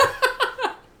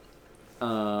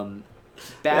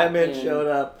 Batman showed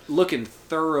up. looking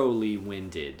thoroughly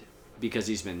winded because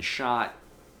he's been shot,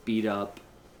 beat up.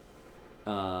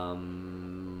 I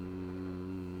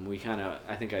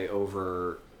think I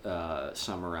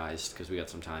summarized because we got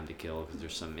some time to kill because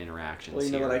there's some interactions. Well,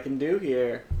 you know here. what I can do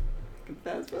here? I can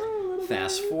fast forward a little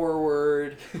Fast bit.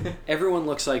 forward. Everyone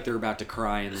looks like they're about to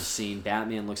cry in this scene.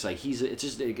 Batman looks like it's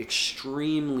just an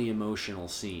extremely emotional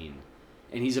scene.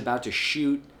 And he's about to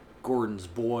shoot Gordon's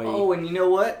boy. Oh, and you know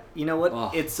what?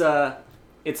 Oh. It's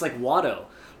like Watto.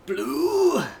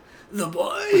 Blue, the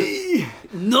boy.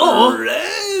 No!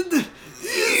 Red,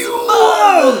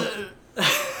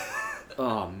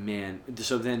 Oh, man.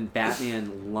 So then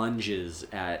Batman lunges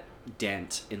at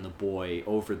Dent in the boy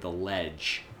over the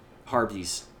ledge.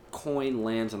 Harvey's coin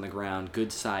lands on the ground,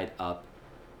 good side up.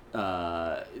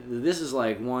 This is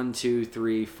like 1, 2,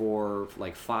 3, 4,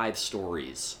 like 5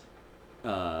 stories.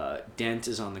 Dent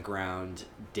is on the ground,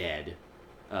 dead.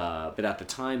 But at the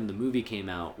time the movie came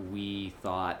out, we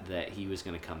thought that he was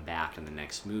going to come back in the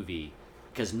next movie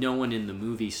because no one in the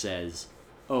movie says,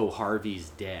 "Oh, Harvey's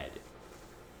dead."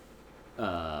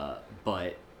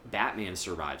 But Batman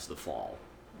survives the fall.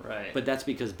 Right. But that's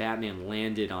because Batman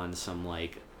landed on some,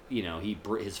 like,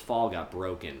 his fall got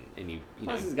broken, and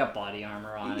Plus he's got body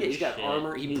armor on. Yeah, and he's got shit.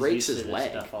 armor. He He's breaks used his to this leg.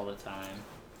 stuff all the time.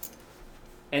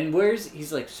 And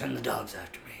he's like, send the dogs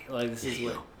after me. Like, this is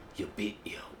what. you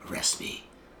arrest me,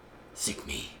 sick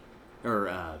me,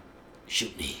 or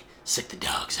shoot me, sick the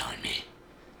dogs on me.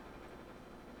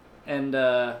 And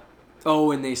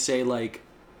Oh, and they say, like,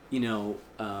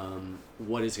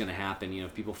 what is going to happen,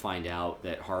 if people find out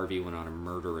that Harvey went on a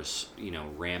murderous,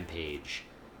 rampage,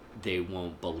 they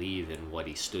won't believe in what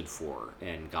he stood for,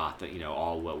 and Gotham,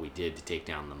 all what we did to take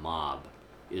down the mob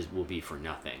will be for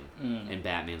nothing. And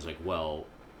Batman's like, well,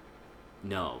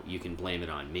 no, you can blame it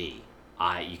on me.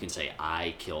 You can say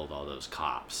I killed all those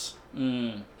cops.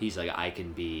 He's like, I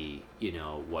can be,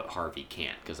 what Harvey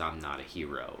can't, because I'm not a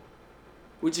hero.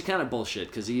 Which is kind of bullshit,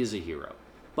 because he is a hero.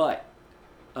 But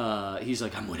he's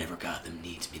like, I'm whatever Gotham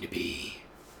needs me to be.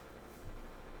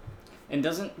 And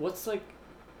what's like,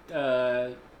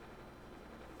 Gordon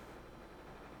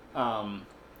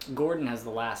has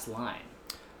the last line.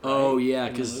 Oh, right, yeah,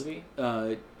 in the because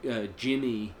movie?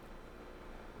 Jimmy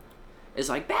is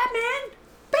like, Batman!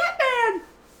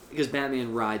 Because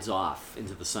Batman rides off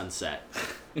into the sunset.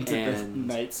 Into the and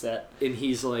night set. And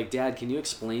he's like, Dad, can you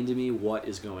explain to me what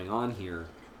is going on here?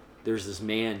 There's this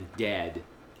man dead.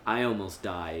 I almost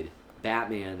died.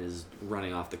 Batman is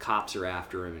running off. The cops are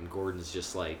after him. And Gordon's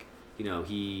just like,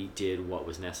 he did what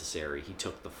was necessary. He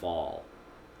took the fall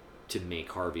to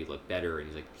make Harvey look better. And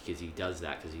he's like, because he does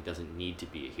that because he doesn't need to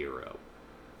be a hero.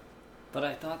 But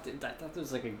I thought there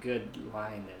was like a good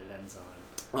line that it ends on.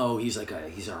 Oh, he's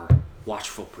our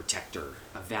watchful protector,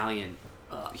 a valiant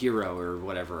hero or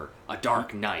whatever, a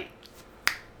dark knight.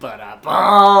 Boom!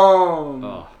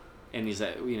 Oh, and he's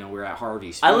at, we're at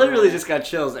Harvey's I funeral. literally just got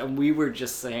chills, and we were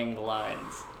just saying the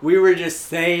lines. We were just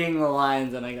saying the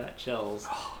lines, and I got chills.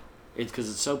 It's because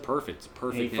it's so perfect. It's a And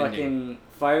perfect he ending. fucking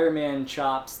fireman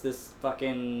chops this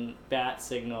fucking bat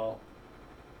signal.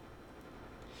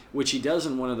 Which he does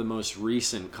in one of the most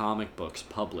recent comic books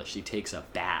published. He takes a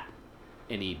bat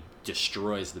and he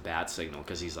destroys the bat signal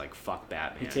because he's like, fuck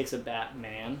Batman. He takes a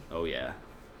Batman. Oh, yeah.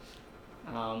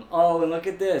 And look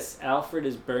at this. Alfred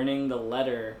is burning the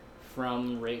letter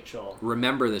from Rachel.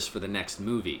 Remember this for the next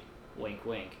movie. Wink,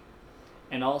 wink.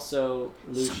 And also,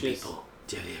 Lucius... Some people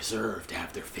deserve to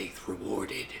have their faith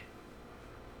rewarded.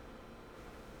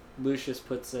 Lucius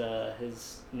puts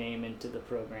his name into the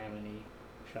program and he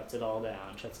shuts it all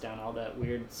down. Shuts down all that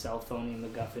weird cell phony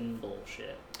MacGuffin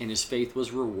bullshit. And his faith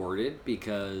was rewarded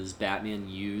because Batman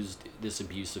used this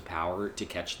abuse of power to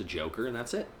catch the Joker, and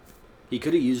that's it. He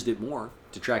could have used it more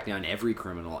to track down every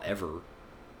criminal ever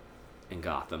in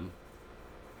Gotham.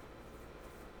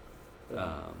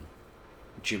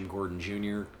 Jim Gordon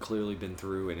Jr. clearly been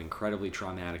through an incredibly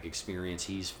traumatic experience.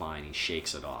 He's fine. He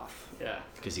shakes it off. Yeah.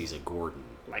 Because he's a Gordon.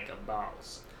 Like a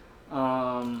boss.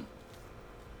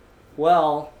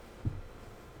 Well,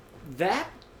 that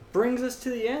brings us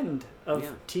to the end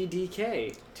of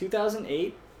TDK.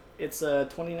 2008. It's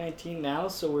 2019 now,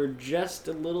 so we're just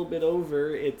a little bit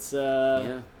over its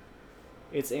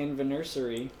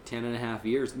anniversary. 10.5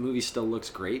 years. The movie still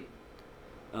looks great.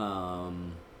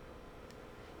 You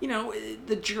know,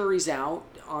 the jury's out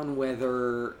on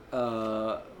whether,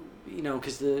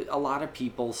 because a lot of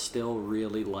people still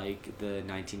really like the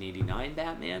 1989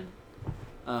 Batman.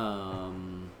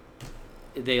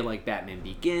 They like Batman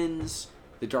Begins.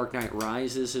 The Dark Knight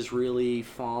Rises has really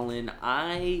fallen.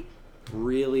 I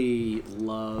really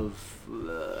love,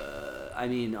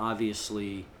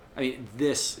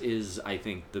 this is, I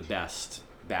think, the best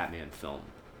Batman film.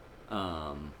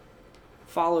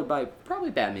 Followed by probably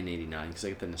Batman 89, because I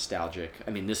get the nostalgic.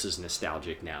 I mean, this is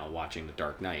nostalgic now, watching The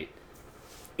Dark Knight.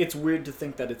 It's weird to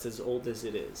think that it's as old as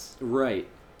it is. Right.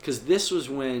 Because this was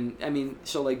when,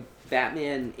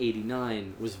 Batman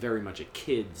 89 was very much a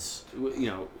kid's,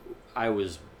 I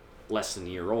was less than a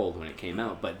year old when it came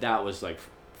out, but that was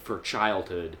for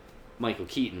childhood, Michael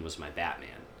Keaton was my Batman.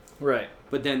 Right.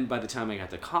 But then by the time I got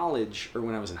to college, or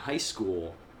when I was in high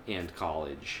school and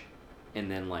college,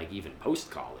 and then even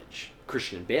post-college,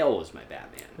 Christian Bale was my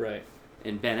Batman. Right.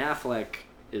 And Ben Affleck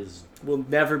will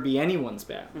never be anyone's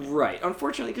Batman. Right.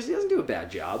 Unfortunately, because he doesn't do a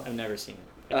bad job. I've never seen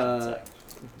it.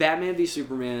 Batman v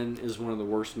Superman is one of the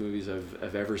worst movies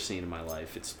I've ever seen in my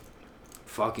life. It's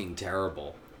fucking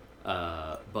terrible.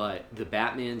 But the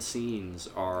Batman scenes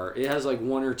it has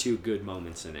one or two good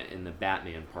moments in it, and the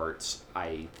Batman parts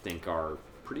I think are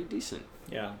pretty decent.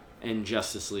 Yeah. And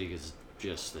Justice League is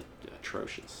just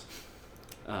atrocious.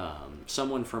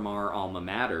 Someone from our alma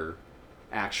mater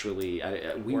actually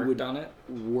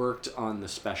worked on the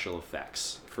special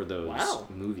effects for those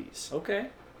movies. Okay.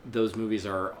 Those movies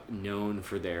are known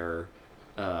for their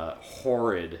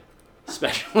horrid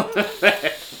special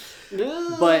effects.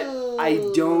 But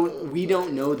we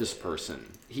don't know this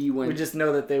person. We just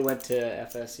know that they went to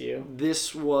FSU.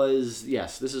 This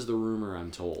is the rumor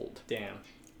I'm told. Damn.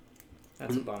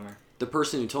 That's a bummer. The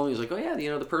person who told me was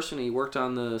the person who worked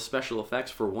on the special effects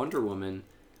for Wonder Woman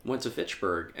went to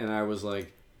Fitchburg. And I was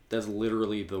like, that's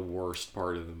literally the worst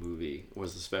part of the movie,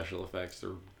 was the special effects.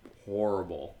 They're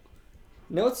horrible.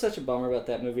 You know what's such a bummer about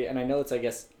that movie? And I know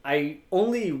I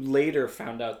only later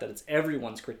found out that it's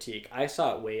everyone's critique. I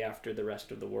saw it way after the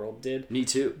rest of the world did. Me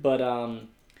too. But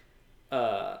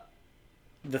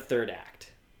the third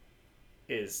act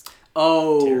is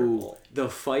terrible. The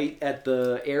fight at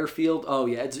the airfield. Oh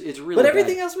yeah, it's really. But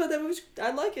everything else about that movie,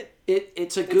 I like it.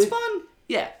 It's fun.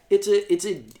 Yeah, it's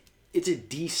a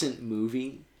decent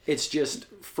movie. It's just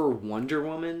for Wonder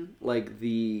Woman, one of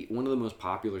the most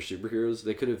popular superheroes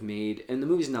they could have made, and the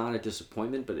movie's not a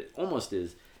disappointment, but it almost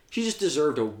is. She just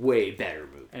deserved a way better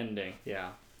movie. Ending, yeah.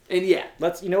 And yeah.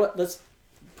 Let's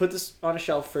put this on a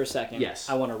shelf for a second. Yes.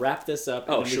 I want to wrap this up,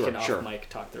 and then we can off mic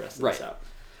talk the rest of this out.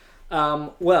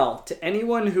 Well, to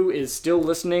anyone who is still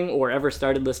listening or ever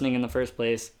started listening in the first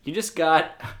place, you just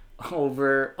got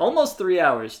over almost 3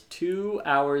 hours, 2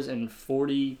 hours and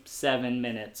 47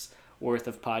 minutes worth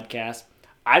of podcast.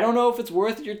 I don't know if it's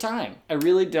worth your time. I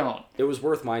really don't. It was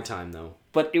worth my time, though.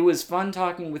 But it was fun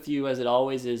talking with you, as it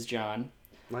always is, John.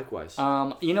 Likewise.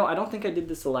 I don't think I did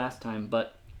this the last time,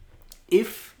 but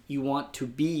if you want to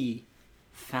be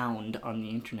found on the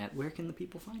internet, where can the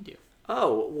people find you?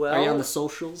 Oh, well... Are you on the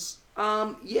socials?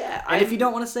 Yeah. And if you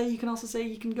don't want to say, you can also say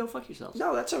you can go fuck yourselves.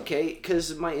 No, that's okay,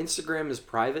 because my Instagram is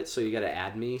private, so you got to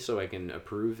add me so I can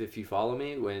approve if you follow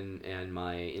me. And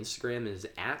my Instagram is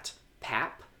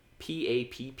 @Papp,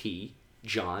 P-A-P-P,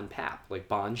 John Papp, like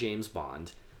Bond James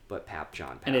Bond, but Papp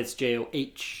John Papp. And it's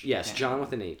J-O-H. Yes, John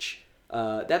with an H.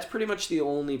 That's pretty much the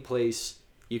only place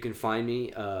you can find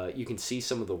me. You can see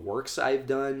some of the works I've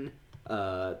done.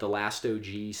 The Last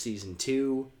OG Season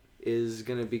 2 is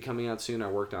going to be coming out soon.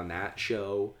 I worked on that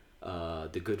show.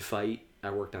 The Good Fight, I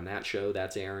worked on that show.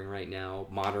 That's airing right now.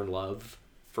 Modern Love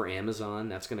for Amazon,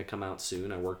 that's going to come out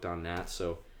soon. I worked on that,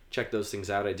 so check those things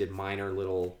out. I did minor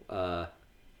little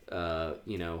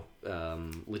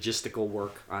logistical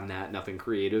work on that. Nothing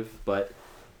creative, but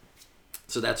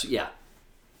so that's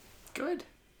Good.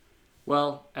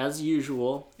 Well, as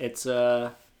usual, it's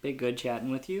been good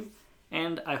chatting with you,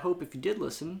 and I hope if you did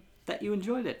listen that you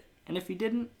enjoyed it, and if you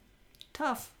didn't,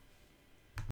 tough.